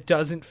a way that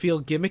doesn't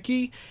feel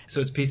gimmicky. So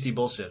it's PC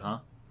bullshit, huh?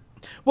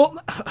 Well,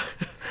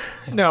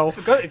 no.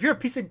 If you're a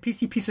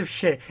PC piece of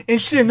shit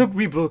interested in Nuke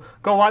Reboot,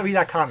 go read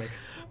that comic.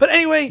 But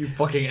anyway, You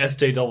fucking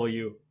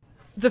SJW.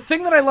 the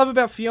thing that I love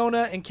about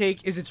Fiona and Cake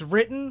is it's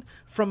written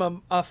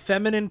from a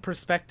feminine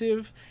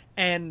perspective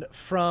and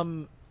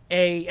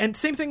and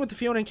same thing with the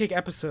Fiona and Cake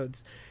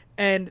episodes.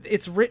 And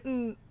it's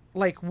written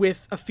like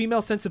with a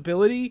female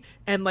sensibility,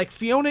 and like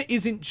Fiona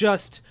isn't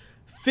just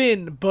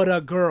Finn but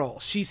a girl.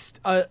 She's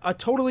a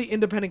totally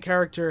independent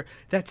character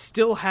that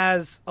still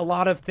has a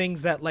lot of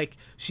things that like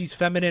she's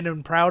feminine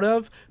and proud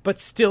of, but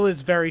still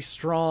is very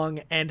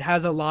strong and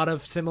has a lot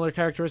of similar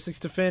characteristics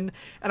to Finn.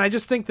 And I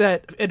just think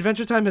that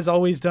Adventure Time has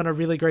always done a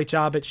really great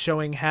job at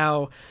showing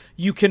how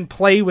you can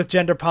play with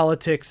gender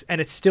politics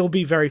and it still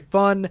be very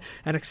fun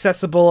and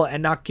accessible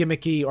and not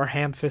gimmicky or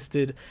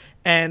ham-fisted.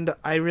 And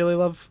I really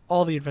love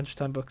all the Adventure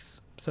Time books,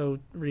 so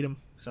read them.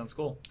 Sounds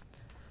cool.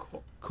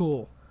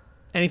 Cool.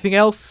 Anything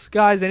else,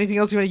 guys? Anything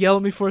else you want to yell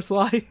at me for,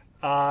 Sly?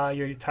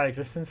 Your entire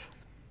existence.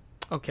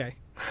 Okay.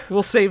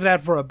 We'll save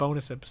that for a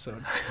bonus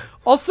episode.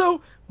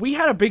 Also, we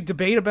had a big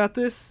debate about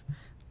this.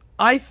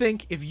 I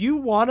think if you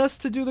want us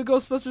to do the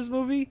Ghostbusters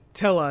movie,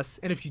 tell us.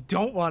 And if you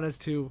don't want us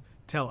to,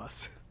 tell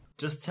us.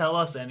 Just tell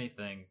us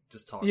anything.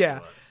 Just talk Yeah.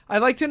 to us.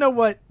 I'd like to know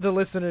what the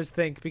listeners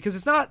think, because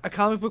it's not a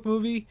comic book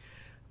movie,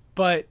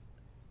 but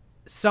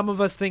some of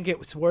us think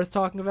it's worth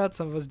talking about,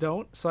 some of us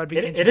don't. So I'd be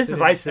interested It is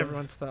divisive. in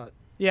everyone's thought.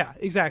 Yeah,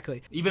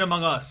 exactly. Even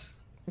among us.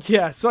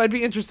 Yeah, so I'd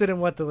be interested in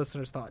what the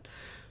listeners thought.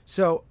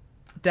 So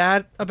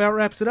that about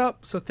wraps it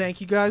up. So thank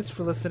you guys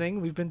for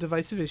listening. We've been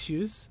Divisive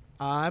Issues.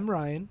 I'm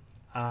Ryan.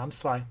 I'm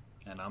Sly.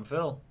 And I'm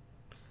Phil.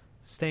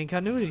 Stay in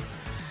continuity.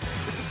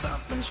 If there's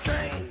something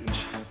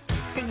strange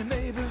in your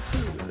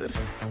neighborhood,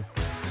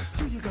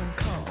 who you gonna